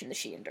humiliation that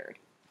she endured.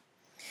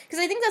 Because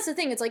I think that's the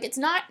thing. It's like, it's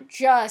not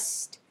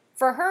just,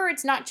 for her,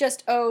 it's not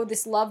just, oh,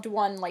 this loved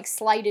one, like,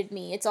 slighted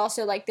me. It's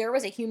also, like, there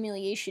was a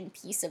humiliation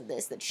piece of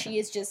this that she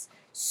is just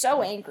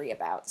so angry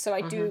about. So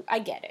I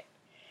get it.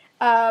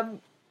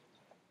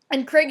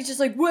 And Craig is just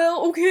like,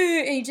 well, okay,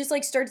 and he just,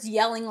 like, starts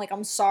yelling, like,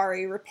 I'm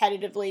sorry,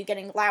 repetitively,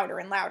 getting louder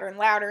and louder and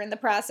louder in the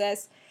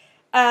process.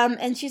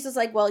 And she's just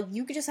like, well,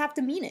 you just have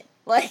to mean it.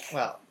 Like,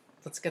 well,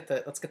 let's get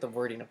the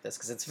wording of this,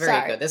 because it's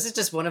very good. This is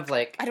just one of,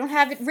 like... I don't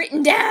have it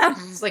written down!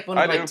 It's like one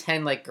of, like,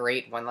 10, like,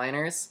 great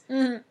one-liners.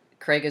 Mm-hmm.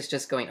 Craig is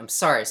just going, I'm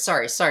sorry,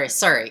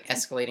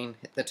 escalating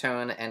the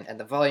tone and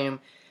the volume.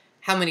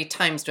 How many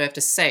times do I have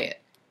to say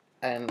it?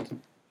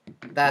 And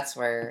that's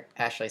where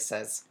Ashley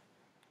says,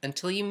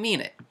 until you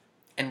mean it,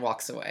 and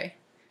walks away.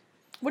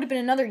 Would have been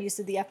another use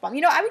of the F-bomb.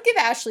 You know, I would give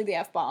Ashley the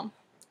F-bomb.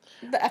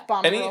 The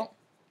F-bomb rule.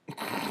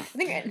 I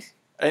think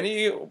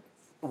any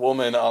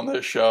woman on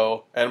this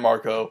show, and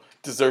Marco,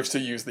 deserves to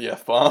use the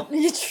F-bomb.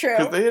 It's true.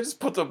 Because they just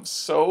put up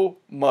so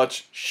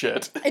much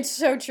shit. It's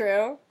so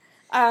true.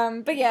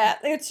 But yeah,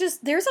 it's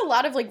just, there's a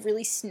lot of, like,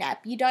 really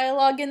snappy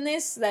dialogue in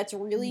this that's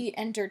really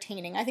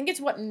entertaining. I think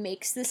it's what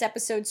makes this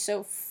episode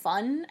so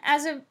fun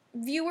as a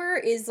viewer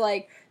is,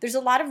 like, there's a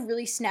lot of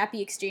really snappy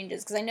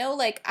exchanges. Because I know,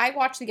 like, I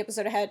watched the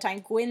episode ahead of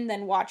time, Gwyn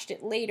then watched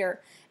it later,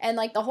 and,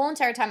 like, the whole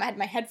entire time I had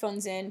my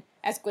headphones in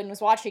as Gwyn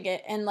was watching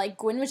it, and, like,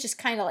 Gwyn was just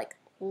kind of, like,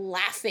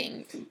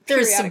 laughing.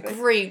 There's some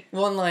great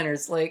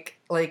one-liners, like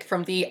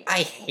from the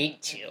I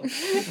hate you,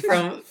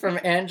 from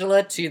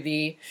Angela to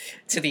the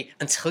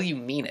until you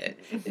mean it.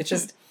 It's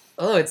just,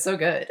 oh, it's so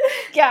good.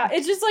 Yeah,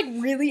 it's just, like,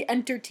 really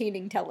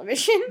entertaining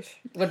television.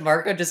 When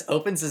Marco just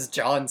opens his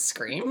jaw and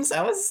screams,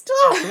 it was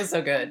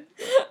so good.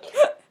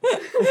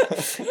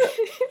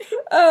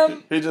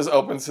 He just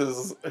opens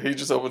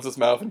his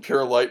mouth and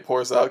pure light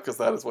pours out because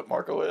that is what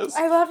Marco is.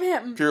 I love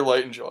him. Pure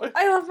light and joy.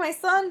 I love my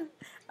son.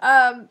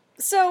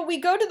 So we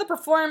go to the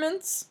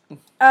performance.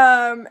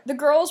 The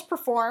girls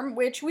perform,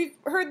 which we've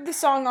heard the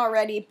song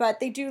already, but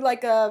they do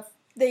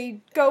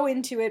they go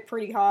into it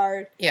pretty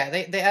hard. Yeah,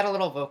 they add a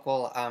little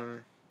vocal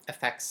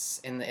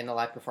effects in the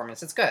live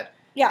performance. It's good.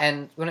 Yeah.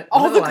 And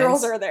all the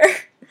girls are there.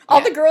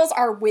 All the girls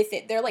are with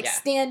it. They're, like,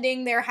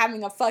 standing there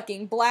having a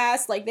fucking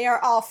blast. Like, they are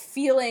all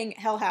feeling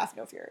Hell Hath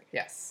No Fury.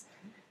 Yes.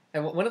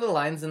 And one of the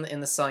lines in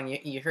the song,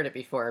 you heard it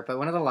before, but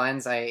one of the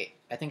lines, I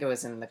think it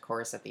was in the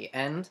chorus at the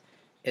end,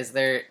 is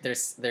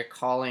they're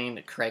calling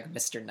Craig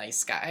Mr.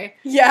 Nice Guy.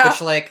 Yeah.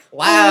 Which, like,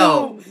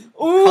 wow. Ooh.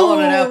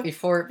 Calling it out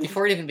before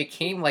it even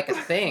became, like, a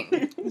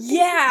thing.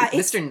 Yeah.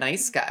 Mr.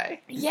 Nice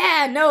Guy.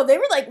 Yeah, no, they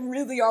were, like,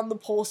 really on the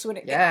pulse when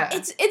it... Yeah.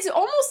 It's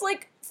almost,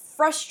 like,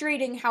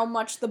 frustrating how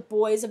much the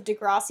boys of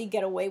Degrassi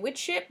get away with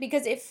shit,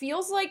 because it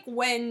feels like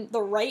when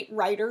the right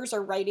writers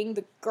are writing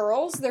the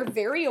girls, they're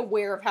very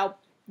aware of how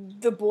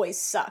the boys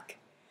suck.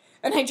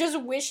 And I just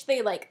wish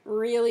they, like,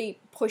 really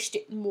pushed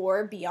it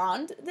more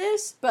beyond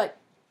this, but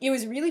it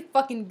was really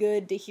fucking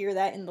good to hear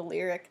that in the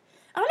lyric.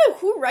 I don't know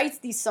who writes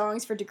these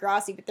songs for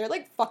Degrassi, but they're,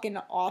 like, fucking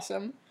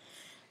awesome.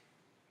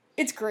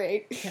 It's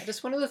great. Yeah,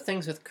 just one of the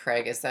things with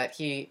Craig is that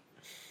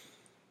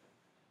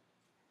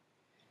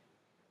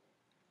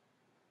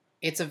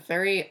it's a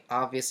very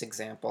obvious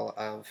example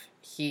of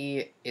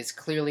he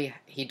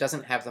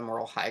doesn't have the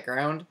moral high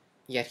ground,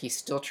 yet he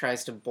still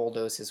tries to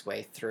bulldoze his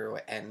way through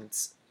and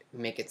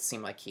make it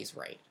seem like he's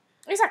right.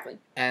 Exactly.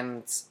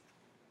 And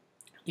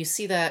you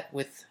see that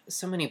with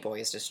so many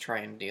boys just try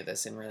and do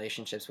this in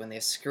relationships. When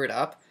they've screwed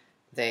up,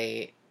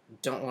 they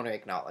don't want to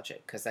acknowledge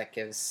it because that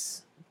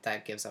gives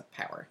up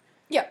power.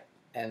 Yeah.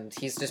 And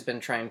he's just been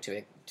trying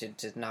to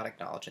not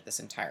acknowledge it this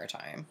entire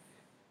time.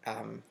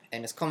 And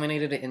it's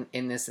culminated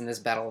in this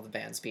battle of the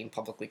bands being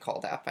publicly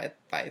called out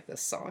by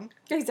this song.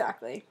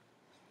 Exactly.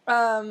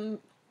 Like,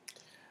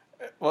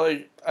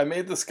 I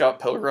made the Scott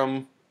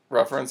Pilgrim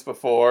reference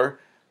before,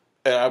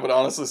 and I would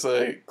honestly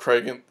say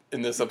Craig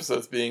in this episode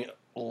is being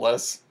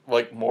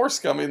more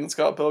scummy than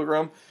Scott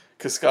Pilgrim,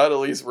 because Scott at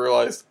least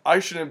realized, I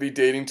shouldn't be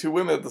dating two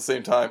women at the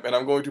same time, and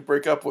I'm going to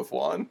break up with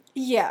one.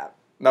 Yeah.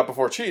 Not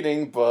before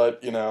cheating,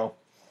 but, you know.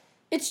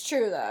 It's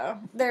true, though.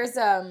 There's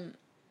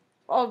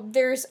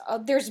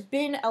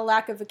been a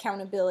lack of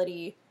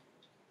accountability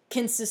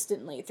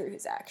consistently through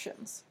his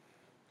actions.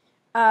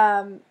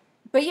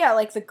 But yeah,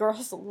 like, the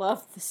girls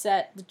love the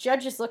set. The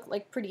judges look,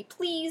 like, pretty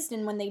pleased,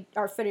 and when they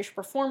are finished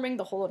performing,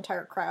 the whole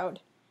entire crowd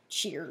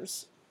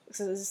cheers.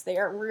 Because they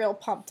are real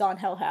pumped on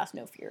Hell Hath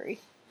No Fury.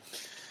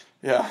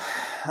 Yeah.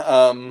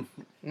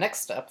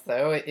 Next up,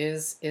 though,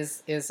 is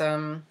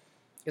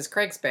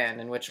Craig's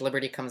band, in which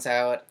Liberty comes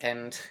out,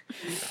 and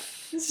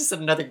it's just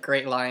another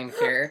great line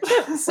here.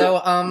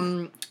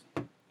 So,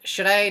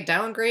 should I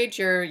downgrade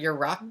your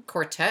rock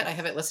quartet? I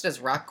have it listed as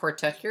rock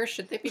quartet here.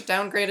 Should they be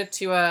downgraded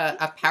to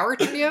a power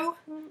trio?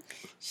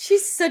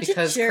 She's such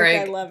a jerk,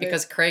 I love it.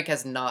 Because Craig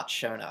has not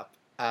shown up.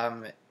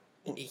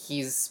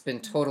 He's been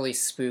totally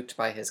spooked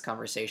by his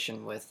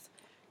conversation with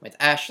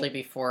Ashley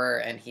before,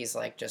 and he's,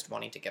 like, just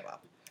wanting to give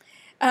up.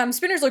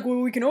 Spinner's like, well,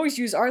 we can always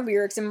use our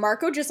lyrics, and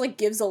Marco just, like,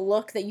 gives a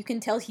look that you can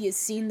tell he has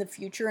seen the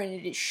future, and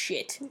it is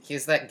shit.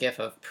 He's that gif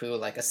of Pooh,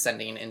 like,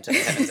 ascending into the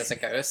heavens as a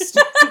ghost.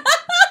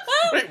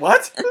 Wait,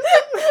 what?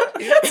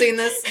 You haven't seen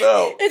this?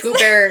 No. Pooh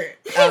Bear,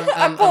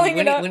 I'm pulling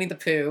it up. Winnie the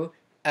Pooh,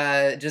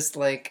 just,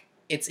 like,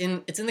 it's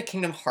in the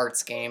Kingdom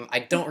Hearts game. I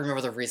don't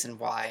remember the reason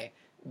why,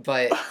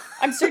 but...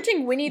 I'm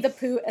searching Winnie the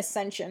Pooh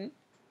Ascension.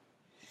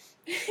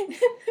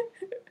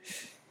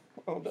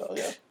 Oh, no,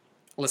 yeah.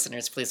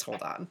 Listeners, please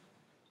hold on.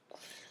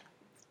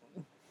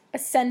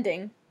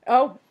 Ascending.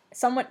 Oh,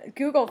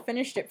 Google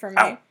finished it for me.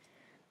 Ow.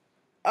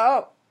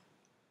 Oh.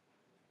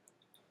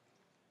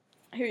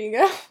 Here you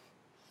go.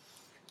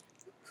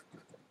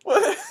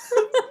 What?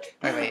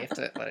 Wait, you have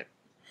to let it...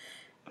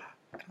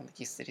 I don't think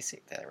you see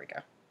it. There we go.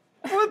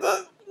 What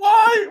the...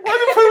 Why? Why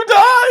did Pooh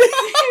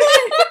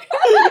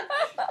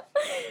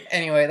die?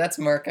 Anyway, that's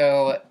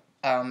Marco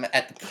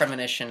at the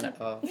premonition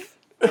of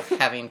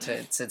having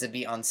to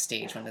be on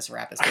stage when this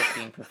rap is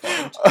being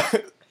performed.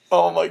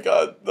 Oh my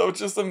god, though,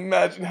 just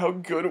imagine how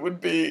good it would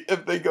be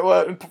if they go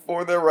out and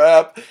perform their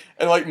rap,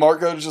 and, like,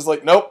 Marco is just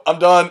like, nope, I'm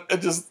done,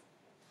 and just...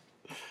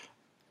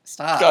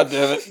 Stop. God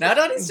damn it. Now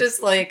Donnie's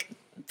just, like,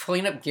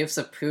 pulling up gifs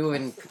of Pooh,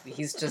 and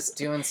he's just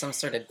doing some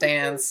sort of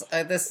dance.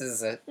 This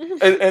is a...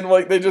 And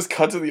like, they just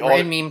cut to the... We're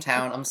in Meme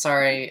Town. I'm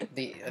sorry.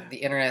 The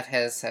internet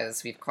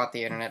has... We've caught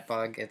the internet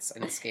bug. It's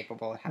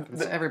inescapable. It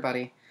happens to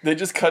everybody. They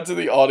just cut to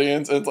the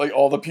audience, and it's, like,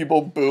 all the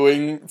people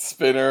booing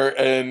Spinner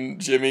and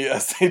Jimmy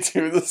as they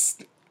do this...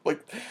 like,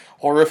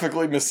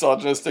 horrifically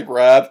misogynistic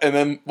rap, and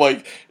then,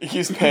 like,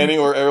 he's panning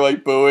or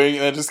like, booing,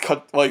 and then just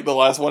cut, like, the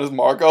last one is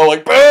Marco,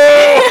 like, boo!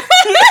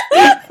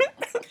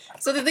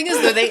 So the thing is,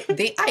 though,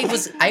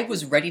 I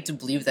was ready to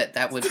believe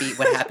that would be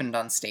what happened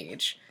on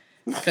stage.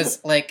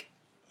 Because, like,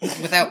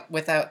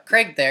 without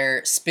Craig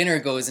there, Spinner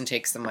goes and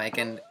takes the mic,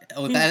 and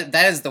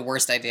that is the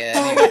worst idea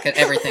anyone could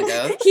ever think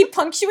of. He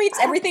punctuates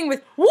everything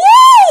with "woo!"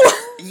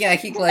 Yeah,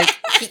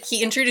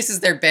 he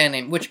introduces their band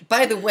name, which,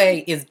 by the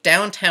way, is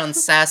Downtown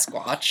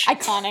Sasquatch.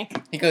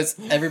 Iconic. He goes,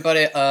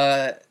 everybody,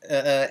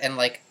 and,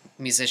 like,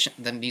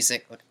 the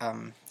music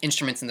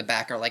instruments in the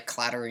back are, like,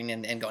 clattering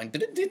and going,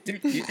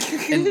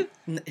 and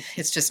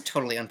it's just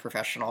totally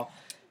unprofessional.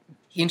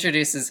 He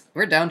introduces,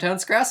 we're Downtown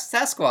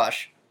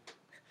Sasquatch.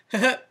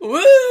 Woo!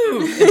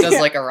 It does,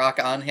 like, a rock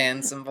on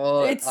hand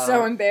symbol. It's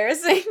so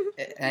embarrassing.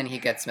 And he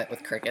gets met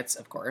with crickets,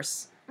 of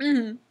course.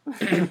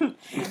 Mm-hmm.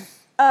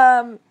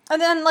 And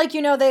then, like,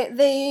 you know,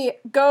 they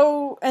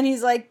go, and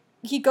he's like,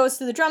 he goes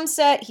to the drum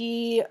set,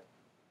 he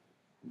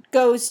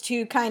goes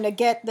to kind of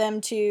get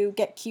them to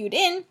get cued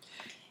in.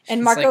 And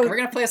She's Marco, like, we're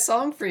gonna play a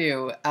song for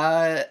you.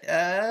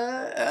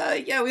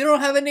 Yeah, we don't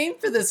have a name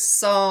for this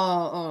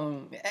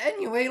song.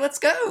 Anyway, let's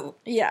go.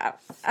 yeah.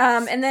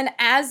 And then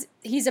as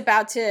he's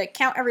about to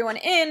count everyone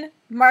in,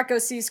 Marco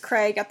sees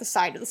Craig at the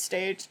side of the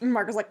stage. And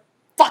Marco's like,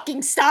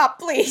 fucking stop,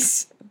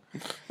 please.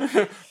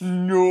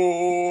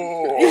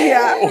 No.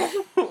 Yeah.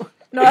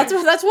 No,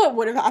 that's what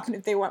would have happened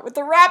if they went with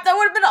the rap. That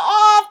would have been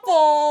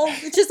awful.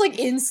 It's just like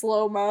in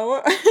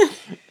slow-mo.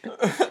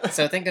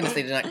 So thank goodness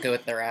they did not go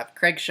with the rap.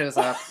 Craig shows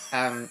up.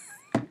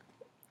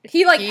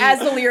 He has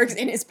the lyrics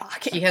in his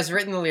pocket. He has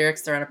written the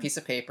lyrics. They're on a piece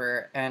of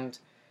paper. And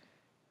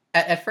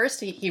at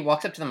first he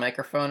walked up to the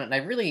microphone, and I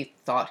really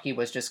thought he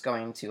was just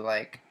going to,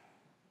 like,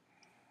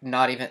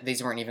 not even...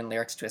 These weren't even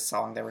lyrics to his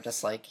song. They were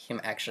just, like,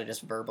 him actually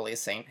just verbally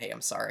saying, hey,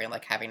 I'm sorry, and,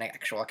 like, having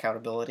actual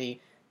accountability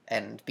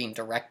and being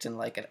direct in,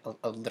 like,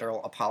 a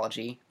literal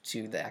apology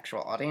to the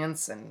actual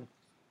audience and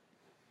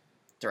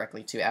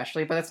directly to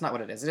Ashley. But that's not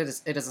what it is.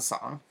 It is a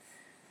song.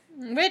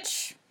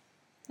 Which,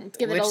 let's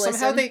give it a listen.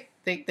 Somehow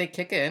they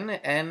kick in,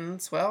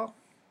 and, well,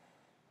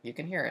 you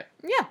can hear it.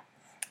 Yeah.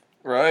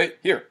 Right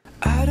here.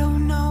 I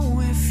don't know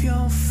if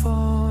you'll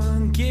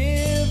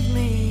forgive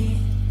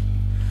me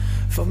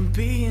for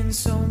being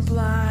so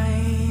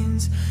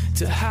blind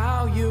to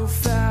how you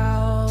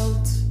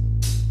felt.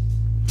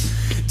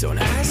 Don't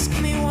ask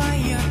me why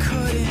you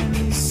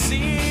couldn't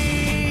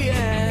see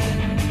it,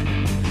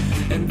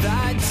 and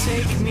that'd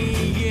take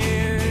me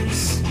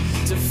years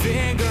to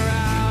figure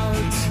out.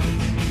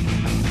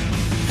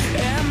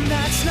 And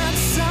that's not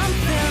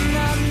something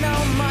I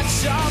know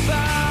much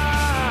about,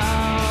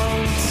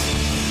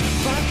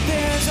 but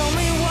there's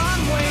only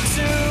one way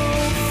to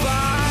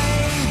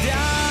find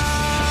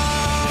out.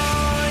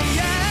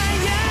 Yeah,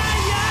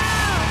 yeah,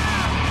 yeah.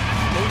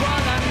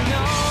 What I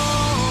know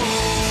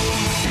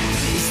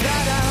is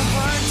that I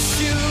hurt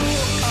you.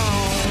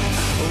 Oh,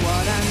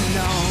 what I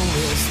know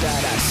is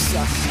that I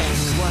suck,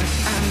 and what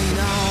I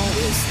know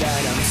is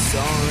that I'm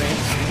sorry.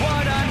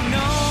 What I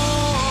know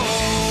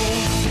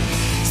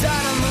is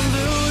that I'm a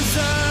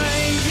loser.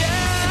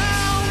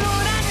 Yeah,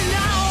 what I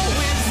know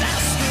is I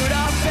screwed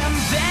up and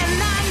then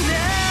I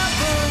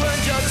never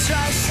earned your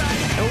trust.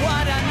 And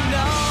what I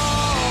know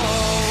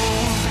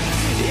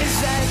is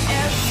that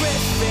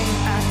everything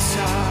I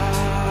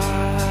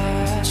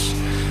touch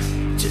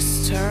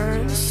just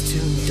turns to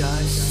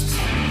dust.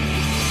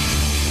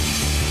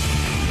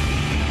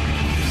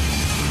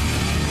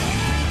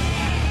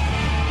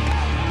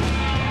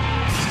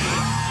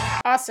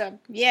 Awesome.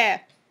 Yeah.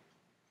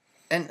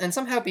 And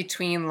somehow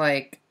between,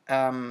 like,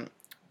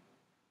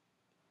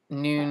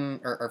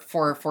 noon or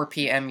 4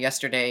 p.m.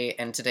 yesterday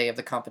and today of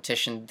the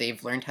competition,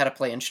 they've learned how to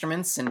play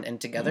instruments and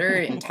together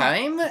in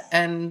time.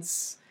 And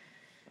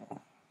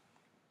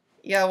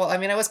yeah, well, I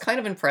mean, I was kind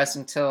of impressed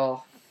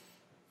until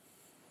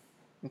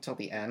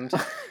the end.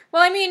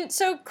 Well, I mean,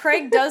 so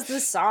Craig does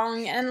this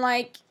song, and,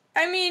 like,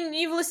 I mean,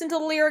 you've listened to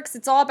the lyrics.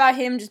 It's all about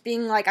him just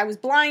being like, I was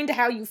blind to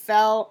how you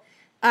felt.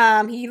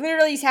 He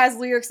literally has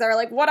lyrics that are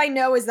like, what I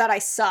know is that I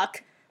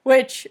suck.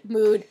 Which,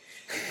 mood.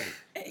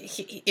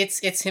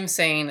 It's him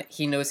saying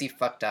he knows he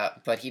fucked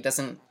up, but he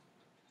doesn't.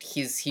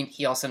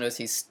 He also knows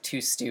he's too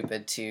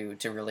stupid to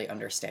really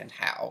understand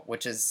how,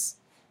 which is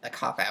a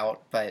cop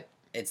out, but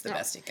it's the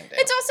best he can do.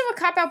 It's also a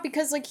cop out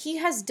because, like, he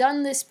has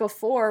done this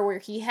before, where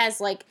he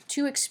has, like,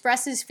 to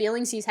express his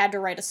feelings, he's had to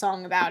write a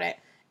song about it,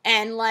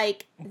 and,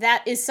 like,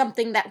 that is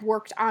something that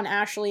worked on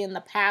Ashley in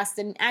the past.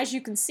 And as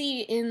you can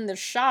see in the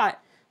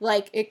shot,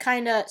 like, it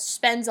kind of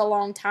spends a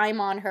long time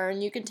on her,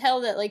 and you can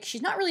tell that, like,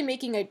 she's not really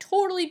making a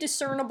totally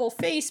discernible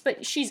face,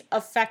 but she's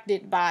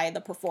affected by the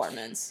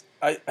performance.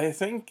 I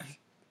think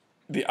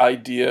the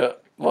idea,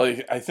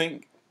 like, I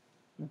think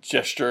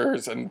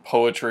gestures and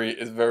poetry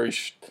is very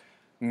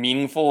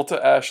meaningful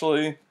to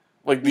Ashley.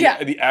 Like,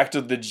 the act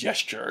of the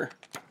gesture.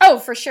 Oh,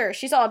 for sure.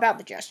 She's all about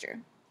the gesture.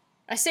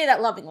 I say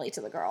that lovingly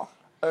to the girl.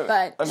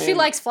 But I mean, she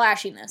likes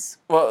flashiness.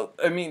 Well,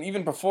 I mean,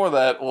 even before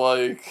that,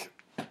 like,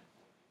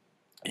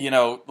 you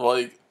know,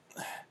 like,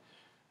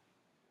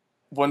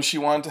 when she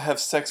wanted to have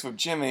sex with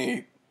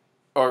Jimmy,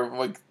 or,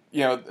 like,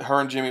 you know,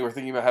 her and Jimmy were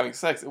thinking about having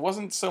sex, it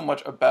wasn't so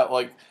much about,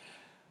 like,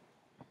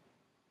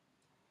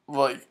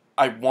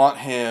 I want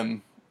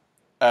him,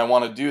 and I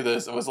want to do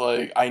this. It was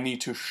like, I need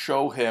to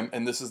show him,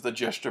 and this is the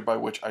gesture by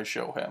which I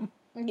show him.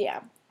 Yeah.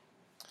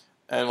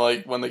 And,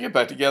 like, when they get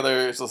back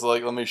together, it's just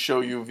like, let me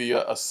show you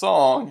via a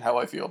song how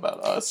I feel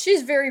about us.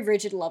 She's very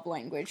rigid love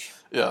language.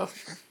 Yeah.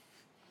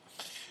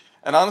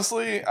 And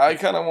honestly, I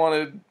kind of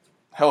wanted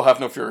Hell Have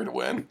No Fury to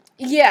win.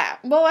 Yeah.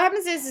 Well, what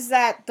happens is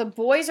that the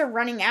boys are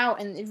running out,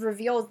 and it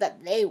reveals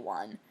that they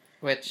won.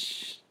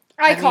 Which...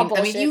 I call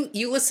bullshit. I mean,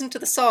 you listen to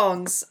the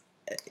songs.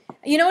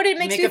 You know what it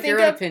makes me think of? Make up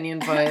your own opinion,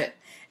 but...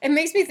 It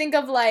makes me think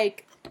of,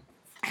 like,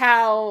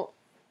 how...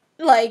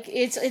 Like,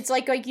 it's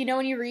like, you know,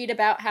 when you read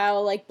about how,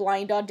 like,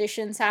 blind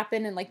auditions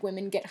happen and, like,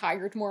 women get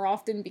hired more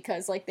often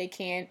because, like, they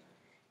can't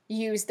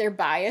use their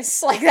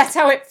bias. Like, that's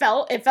how it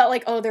felt. It felt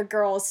like, oh, they're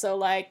girls, so,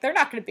 like, they're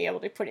not going to be able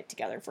to put it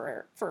together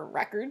for a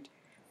record.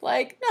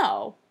 Like,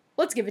 no.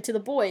 let's give it to the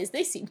boys.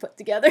 They seem put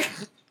together.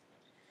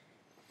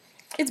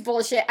 It's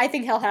bullshit. I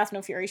think Hell Hath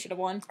No Fury should have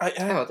won.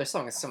 Oh, their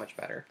song is so much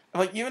better.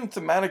 Like, even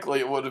thematically,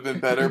 it would have been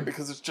better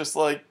because it's just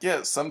like,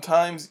 yeah,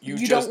 sometimes you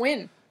just don't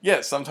win.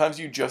 Yeah, sometimes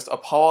you just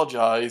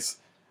apologize,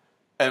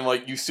 and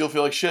like you still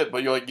feel like shit,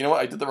 but you're like, you know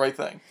what, I did the right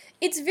thing.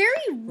 It's very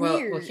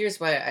weird. Well, here's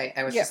why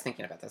I was just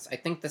thinking about this. I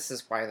think this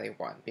is why they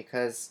won,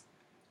 because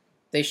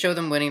they show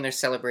them winning, they're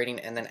celebrating,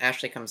 and then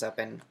Ashley comes up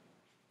and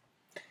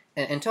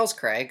tells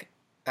Craig,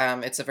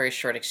 it's a very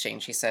short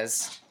exchange. He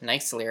says,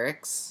 nice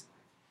lyrics,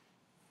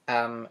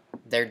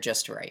 they're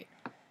just right.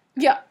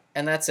 Yeah.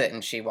 And that's it,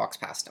 and she walks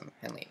past him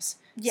and leaves.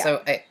 Yeah.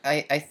 So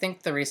I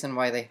think the reason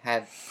why they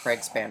had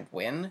Craig's band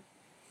win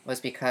was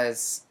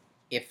because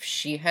if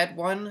she had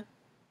won,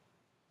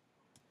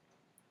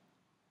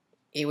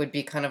 it would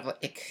be kind of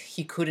like,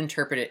 he could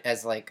interpret it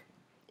as like...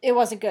 It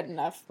wasn't good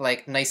enough.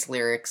 Like, nice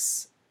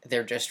lyrics,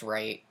 they're just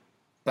right,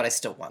 but I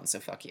still won, so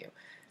fuck you.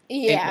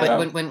 Yeah.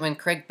 But when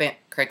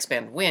Craig's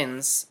band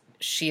wins,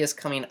 she is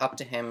coming up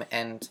to him,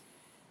 and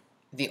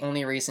the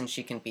only reason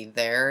she can be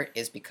there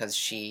is because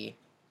she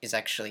is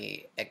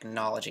actually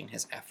acknowledging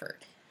his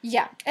effort.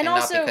 Yeah. And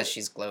also, not because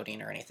she's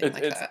gloating or anything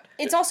like that.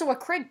 It's also a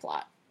Craig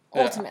plot.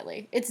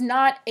 Ultimately, it's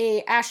not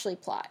a Ashley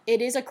plot. It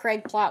is a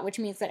Craig plot, which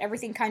means that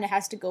everything kind of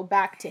has to go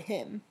back to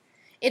him.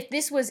 If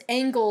this was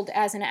angled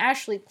as an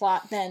Ashley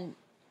plot, then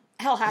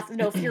Hell Hath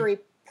No Fury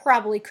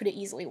probably could have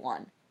easily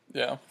won.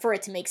 Yeah. For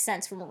it to make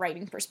sense from a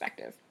writing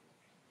perspective.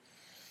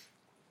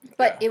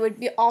 But it would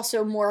be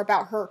also more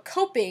about her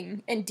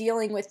coping and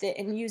dealing with it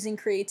and using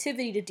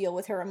creativity to deal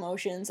with her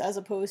emotions, as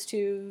opposed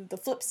to the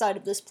flip side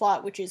of this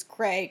plot, which is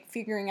Craig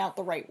figuring out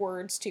the right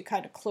words to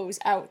kind of close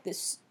out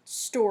this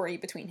story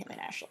between him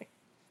and Ashley.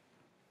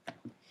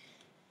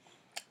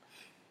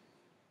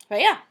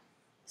 But yeah,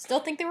 still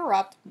think they were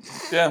robbed.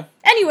 Yeah.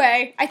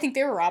 Anyway, I think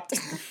they were robbed.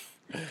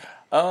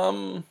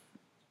 Does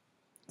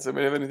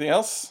anybody have anything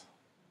else?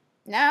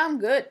 Nah, I'm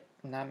good.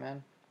 Nah,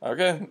 man.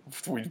 Okay,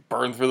 we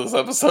burned through this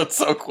episode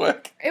so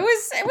quick. It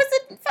was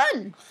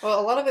fun. Well,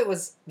 a lot of it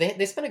was...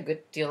 They spent a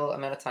good deal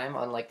amount of time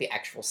on, like, the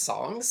actual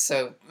songs,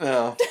 so...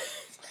 Yeah.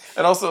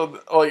 And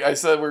also, like I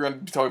said, we were going to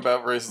be talking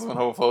about racism and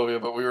homophobia,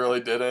 but we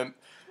really didn't.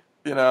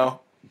 You know?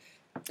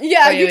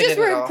 Yeah, you you just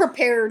didn't at weren't all.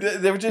 prepared.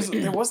 There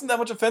wasn't that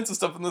much offensive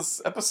stuff in this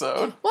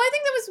episode. Well, I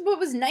think that was what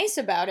was nice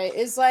about it,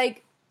 is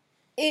like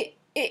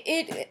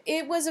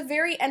it was a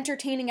very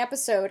entertaining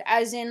episode,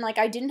 as in, like,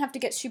 I didn't have to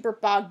get super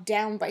bogged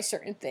down by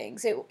certain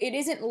things. It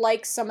isn't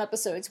like some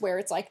episodes where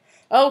it's like,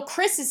 oh,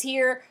 Chris is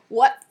here,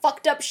 what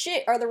fucked up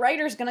shit are the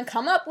writers gonna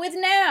come up with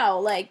now?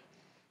 Like,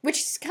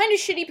 which is kind of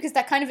shitty because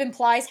that kind of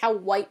implies how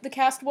white the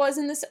cast was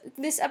in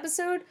this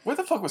episode. Where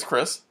the fuck was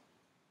Chris?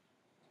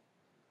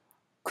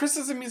 Chris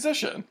is a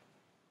musician.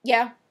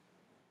 Yeah.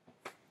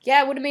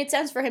 Yeah, it would have made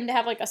sense for him to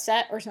have, like, a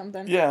set or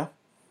something. Yeah.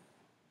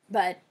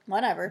 But,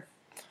 whatever.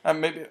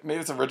 Maybe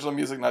it's original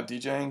music, not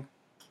DJing.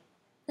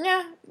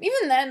 Yeah,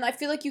 even then, I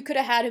feel like you could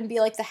have had him be,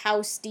 like, the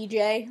house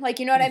DJ. Like,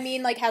 you know what I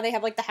mean? Like, how they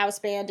have, like, the house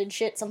band and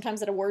shit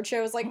sometimes at award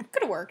shows. Like,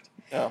 could have worked.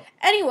 Yeah.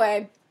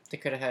 Anyway. They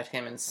could have had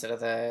him instead of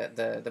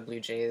the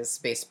Blue Jays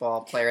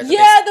baseball player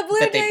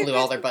that they blew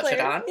all their budget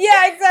on.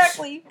 Yeah,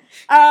 exactly.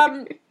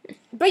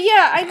 But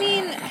yeah, I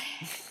mean,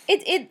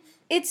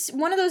 it's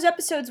one of those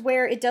episodes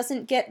where it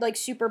doesn't get, like,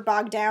 super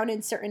bogged down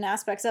in certain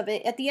aspects of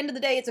it. At the end of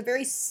the day, it's a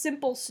very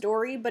simple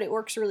story, but it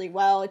works really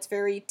well. It's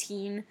very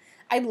teen.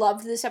 I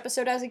loved this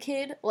episode as a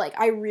kid. Like,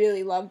 I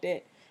really loved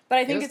it. But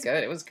I think it's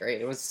good. It was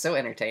great. It was so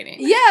entertaining.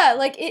 Yeah,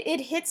 like,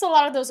 it hits a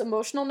lot of those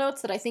emotional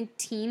notes that I think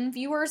teen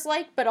viewers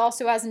like, but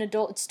also as an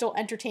adult, it's still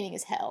entertaining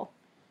as hell.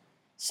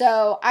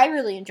 So, I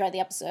really enjoyed the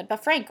episode.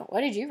 But Frank,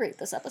 what did you rate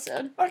this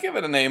episode? I'll give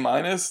it an A-.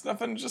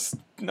 Nothing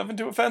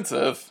too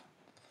offensive.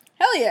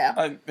 Hell yeah.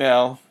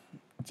 A-.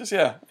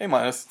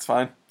 It's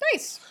fine.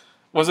 Nice.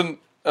 We're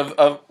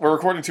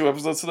recording 2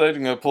 episodes today.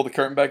 I'm going to pull the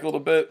curtain back a little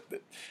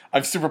bit.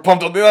 I'm super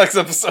pumped on the next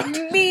episode.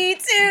 Me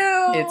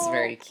too. It's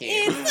very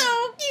cute. It's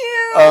so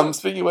cute.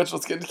 Speaking of which,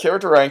 let's get into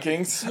character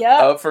rankings.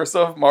 Yep. First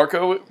off,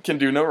 Marco can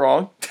do no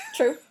wrong.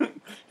 True.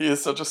 He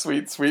is such a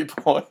sweet, sweet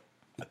boy.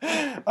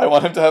 I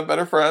want him to have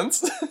better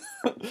friends.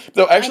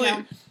 Though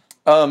actually,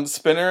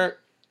 Spinner,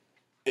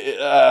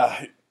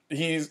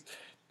 he's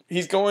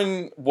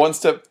going 1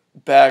 step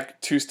back,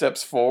 2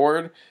 steps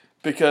forward,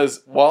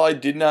 because while I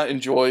did not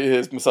enjoy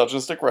his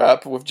misogynistic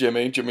rap with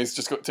Jimmy's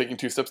just taking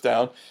 2 steps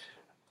down.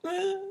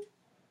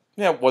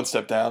 1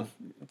 step down.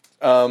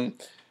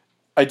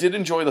 I did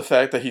enjoy the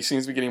fact that he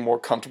seems to be getting more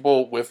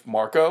comfortable with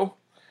Marco.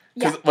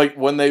 Because, like,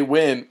 when they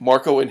win,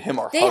 Marco and him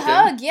are hugging. They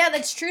hug, yeah,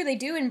 that's true. They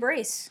do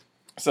embrace.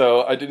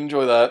 So, I did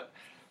enjoy that.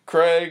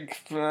 Craig,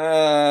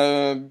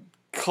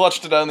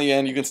 clutched it out in the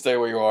end. You can stay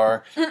where you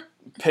are.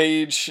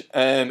 Paige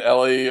and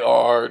Ellie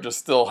are just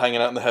still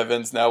hanging out in the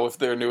heavens now with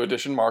their new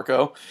addition,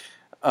 Marco.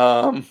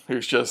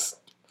 Who's just...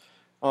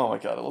 Oh my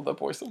god, I love that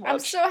boy so much. I'm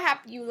so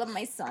happy you love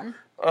my son.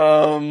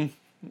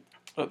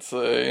 Let's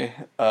see.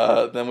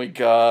 Then we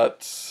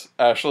got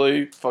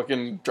Ashley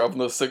fucking dropping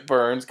those sick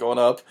burns, going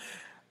up.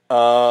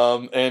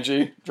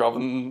 Angie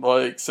dropping,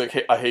 like,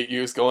 sick I hate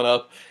yous, going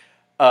up.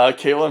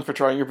 Caitlin for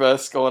trying your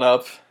best, going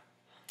up.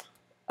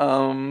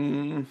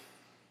 Who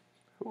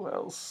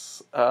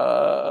else?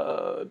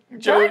 There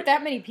Joey, aren't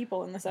that many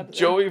people in this episode.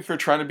 Joey for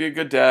trying to be a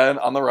good dad,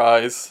 on the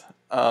rise.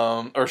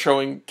 Or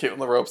showing Caitlin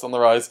the ropes, on the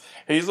rise.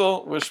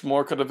 Hazel, wish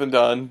more could have been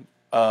done.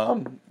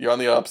 You're on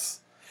the ups.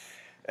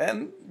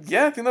 And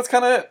yeah, I think that's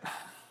kind of it.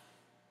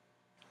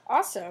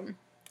 Awesome.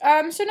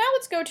 So now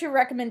let's go to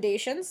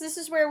recommendations. This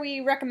is where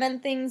we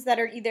recommend things that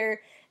are either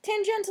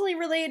tangentially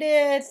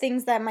related,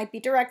 things that might be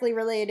directly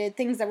related,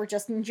 things that we're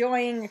just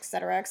enjoying,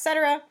 etc.,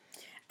 etc.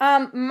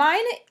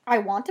 Mine, I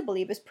want to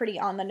believe, is pretty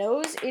on the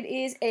nose. It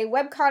is a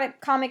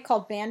webcomic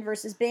called Band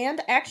vs. Band.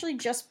 I actually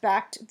just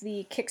backed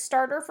the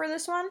Kickstarter for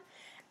this one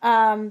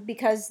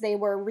because they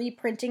were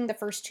reprinting the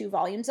first 2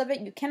 volumes of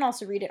it. You can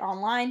also read it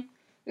online.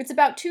 It's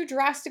about 2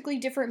 drastically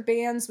different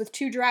bands with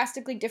 2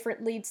 drastically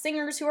different lead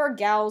singers who are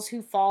gals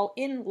who fall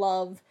in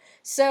love.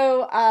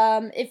 So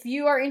if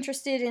you are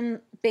interested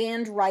in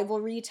band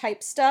rivalry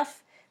type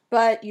stuff,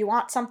 but you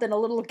want something a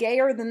little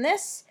gayer than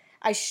this,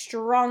 I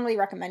strongly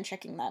recommend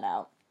checking that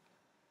out.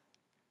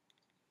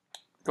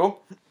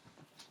 Cool.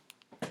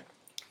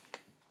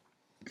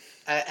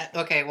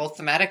 Okay, well,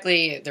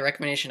 thematically, the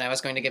recommendation I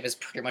was going to give is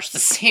pretty much the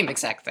same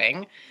exact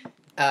thing,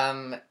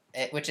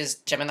 which is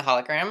Gem and the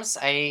Holograms.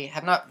 I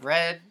have not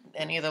read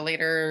any of the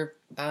later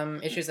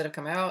issues that have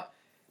come out,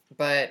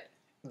 but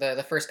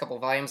the first couple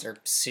volumes are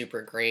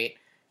super great.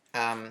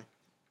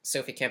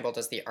 Sophie Campbell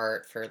does the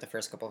art for the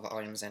first couple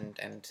volumes, and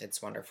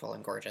it's wonderful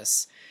and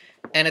gorgeous.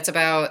 And it's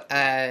about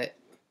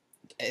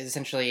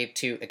essentially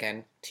two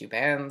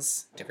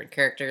bands, different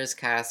characters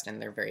cast,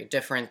 and they're very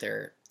different.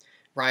 They're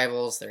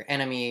rivals, they're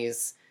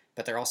enemies,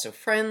 but they're also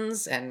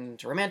friends,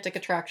 and romantic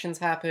attractions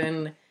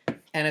happen,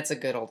 and it's a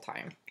good old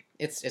time.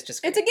 It's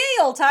just great. It's a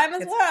gay old time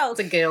as well. It's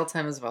a gay old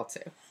time as well,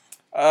 too.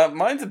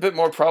 Mine's a bit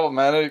more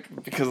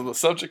problematic because of the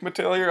subject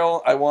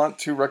material. I want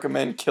to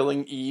recommend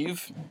Killing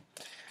Eve.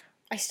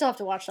 I still have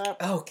to watch that.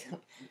 Oh,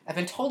 I've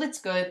been told it's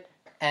good,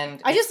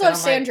 and I just love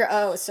Sandra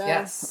Oh, so...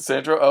 Yes.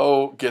 Sandra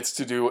Oh gets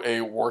to do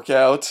a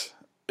workout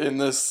in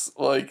this,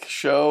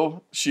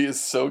 show. She is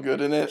so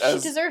good in it. She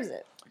deserves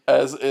it.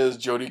 As is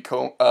Jodie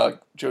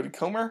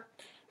Comer,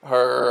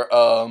 her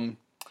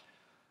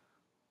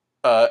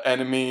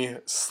enemy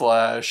 /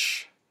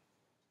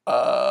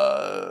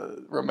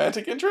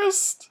 romantic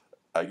interest,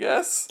 I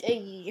guess.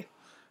 Hey.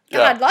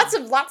 Yeah.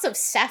 God, lots of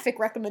sapphic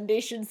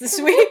recommendations this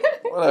week.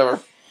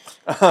 Whatever.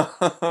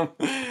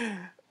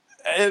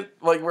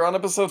 We're on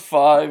episode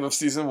 5 of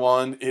season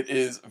 1. It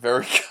is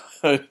very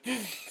good.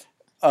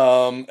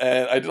 And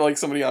I did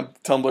somebody on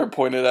Tumblr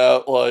pointed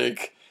out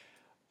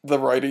the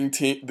writing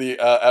team, the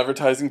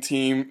advertising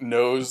team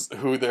knows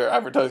who they're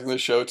advertising the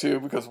show to,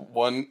 because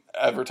one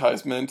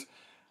advertisement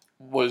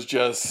was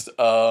just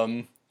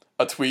a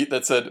tweet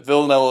that said,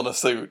 "Villanelle in a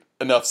suit,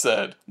 enough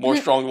said. More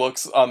strong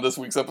looks on this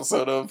week's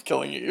episode of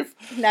Killing Eve."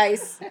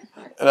 Nice.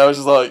 And I was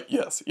just like,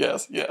 yes.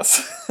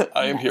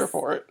 I am here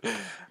for it.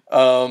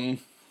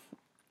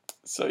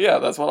 So yeah,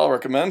 that's what I'll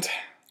recommend.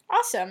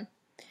 Awesome.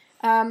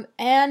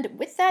 And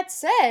with that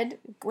said,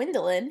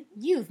 Gwendolyn,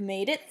 you've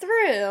made it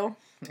through.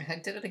 I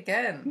did it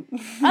again.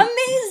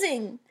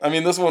 Amazing! I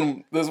mean, this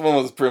one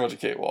was pretty much a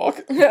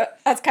cakewalk.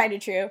 That's kind of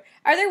true.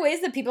 Are there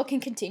ways that people can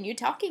continue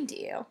talking to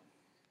you?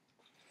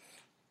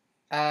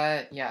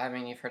 Yeah, I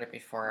mean, you've heard it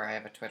before. I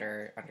have a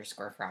Twitter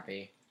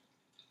 _Frappy.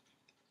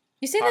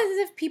 You say that as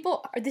if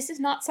this is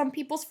not some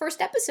people's first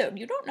episode.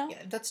 You don't know.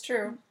 Yeah, that's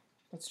true.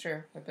 That's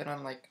true. I've been on,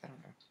 I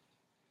don't know,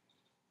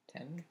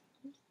 10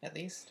 at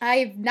least.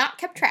 I've not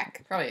kept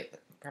track. Probably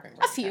more A than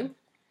few. 10.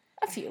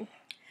 A few.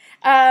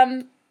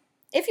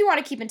 If you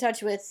want to keep in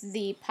touch with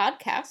the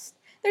podcast,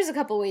 there's a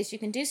couple ways you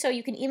can do so.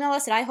 You can email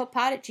us at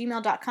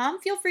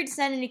ihopepod@gmail.com. Feel free to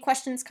send any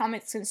questions,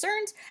 comments,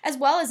 concerns, as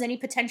well as any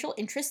potential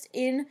interest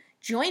in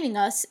joining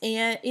us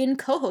and in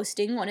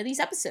co-hosting one of these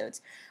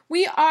episodes.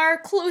 We are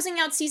closing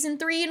out season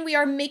 3 and we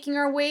are making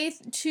our way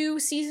to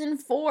season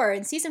 4.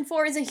 And season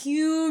 4 is a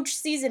huge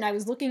season. I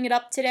was looking it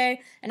up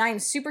today and I am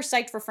super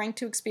psyched for Frank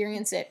to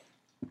experience it.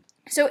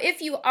 So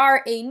if you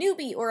are a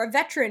newbie or a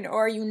veteran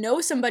or you know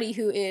somebody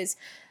who is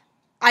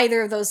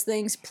either of those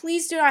things,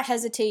 please do not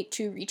hesitate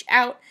to reach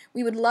out.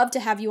 We would love to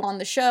have you on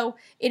the show.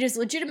 It is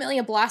legitimately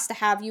a blast to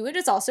have you. It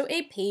is also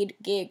a paid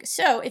gig.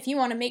 So if you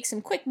want to make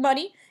some quick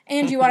money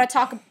and you want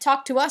to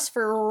talk to us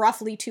for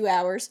roughly 2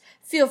 hours,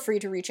 feel free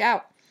to reach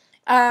out.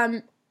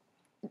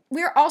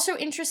 We're also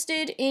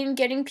interested in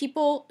getting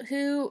people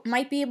who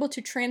might be able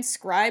to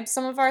transcribe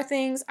some of our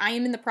things. I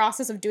am in the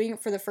process of doing it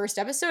for the first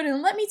episode,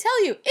 and let me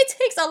tell you, it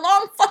takes a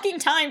long fucking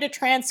time to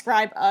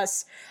transcribe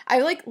us. I,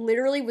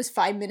 literally was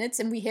 5 minutes,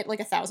 and we hit,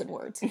 1,000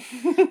 words.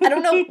 I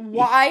don't know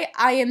why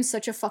I am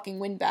such a fucking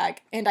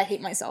windbag, and I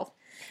hate myself.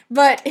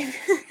 But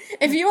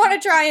if you want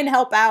to try and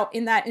help out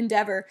in that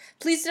endeavor,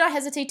 please do not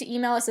hesitate to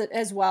email us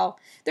as well.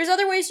 There's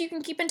other ways you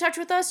can keep in touch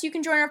with us. You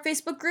can join our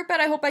Facebook group at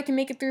I Hope I Can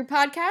Make It Through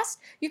Podcast.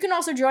 You can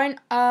also join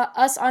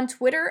us on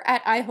Twitter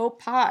at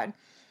IHopePod.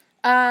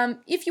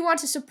 If you want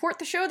to support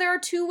the show, there are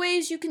 2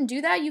 ways you can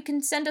do that. You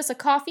can send us a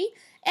coffee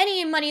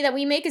Any money that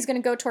we make is going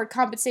to go toward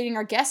compensating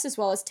our guests as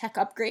well as tech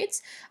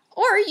upgrades.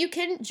 Or you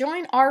can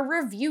join our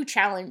review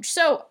challenge.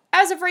 So,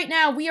 as of right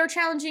now, we are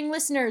challenging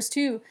listeners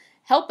to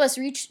help us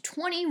reach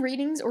 20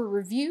 ratings or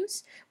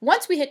reviews.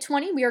 Once we hit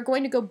 20, we are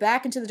going to go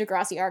back into the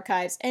Degrassi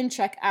archives and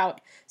check out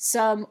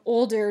some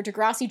older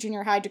Degrassi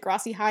Junior High,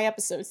 Degrassi High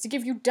episodes to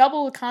give you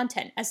double the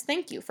content as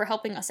thank you for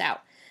helping us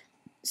out.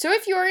 So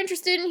if you are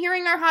interested in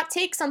hearing our hot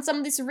takes on some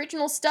of this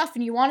original stuff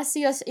and you want to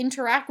see us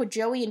interact with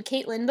Joey and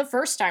Caitlin the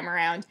first time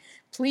around,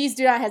 please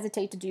do not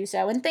hesitate to do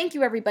so. And thank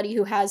you everybody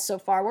who has so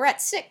far. We're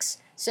at 6,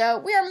 so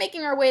we are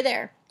making our way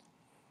there.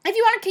 If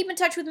you want to keep in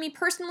touch with me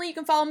personally, you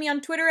can follow me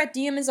on Twitter at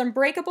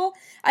DMIsUnbreakable.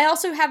 I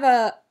also have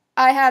a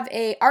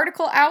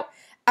article out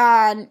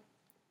on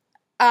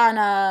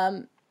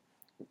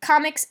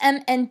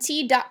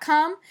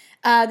comicsmnt.com.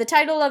 The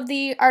title of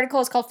the article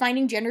is called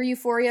Finding Gender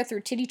Euphoria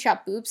Through Titty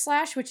Chop Boob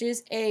Slash, which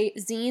is a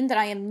zine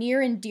that is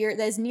near and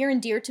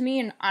dear to me,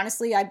 and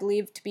honestly I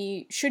believe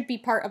should be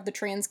part of the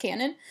trans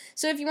canon.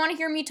 So if you want to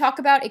hear me talk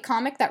about a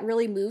comic that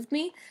really moved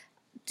me,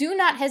 do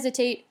not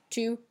hesitate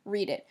to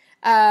read it.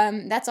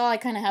 That's all I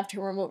kind of have to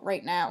promote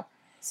right now.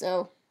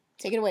 So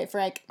take it away,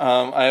 Frank.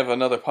 I have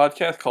another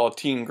podcast called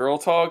Teen Girl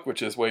Talk,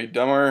 which is way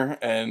dumber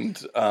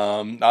and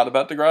not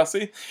about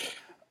Degrassi.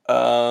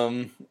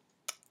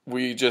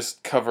 We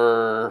just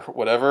cover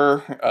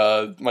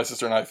whatever my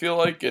sister and I feel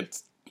like.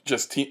 It's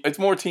just it's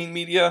more teen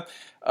media.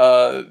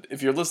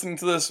 If you're listening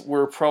to this,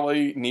 we're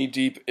probably knee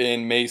deep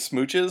in May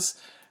smooches.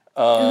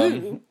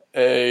 A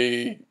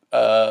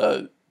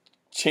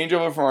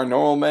changeover from our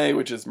normal May,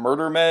 which is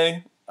Murder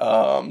May.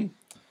 Because,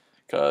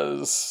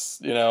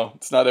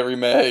 it's not every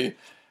May.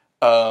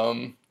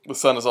 The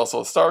Sun Is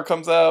Also a Star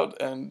comes out,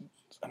 and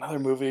another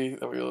movie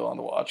that we really want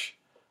to watch.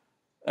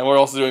 And we're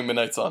also doing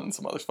Midnight Sun and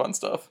some other fun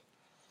stuff.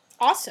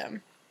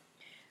 Awesome.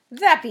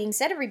 That being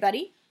said,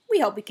 everybody, we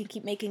hope we can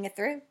keep making it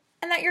through,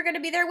 and that you're going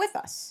to be there with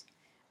us.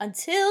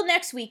 Until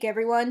next week,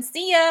 everyone.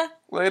 See ya!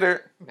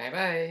 Later.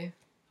 Bye-bye.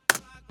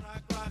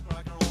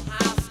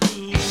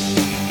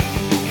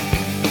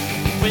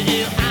 Well,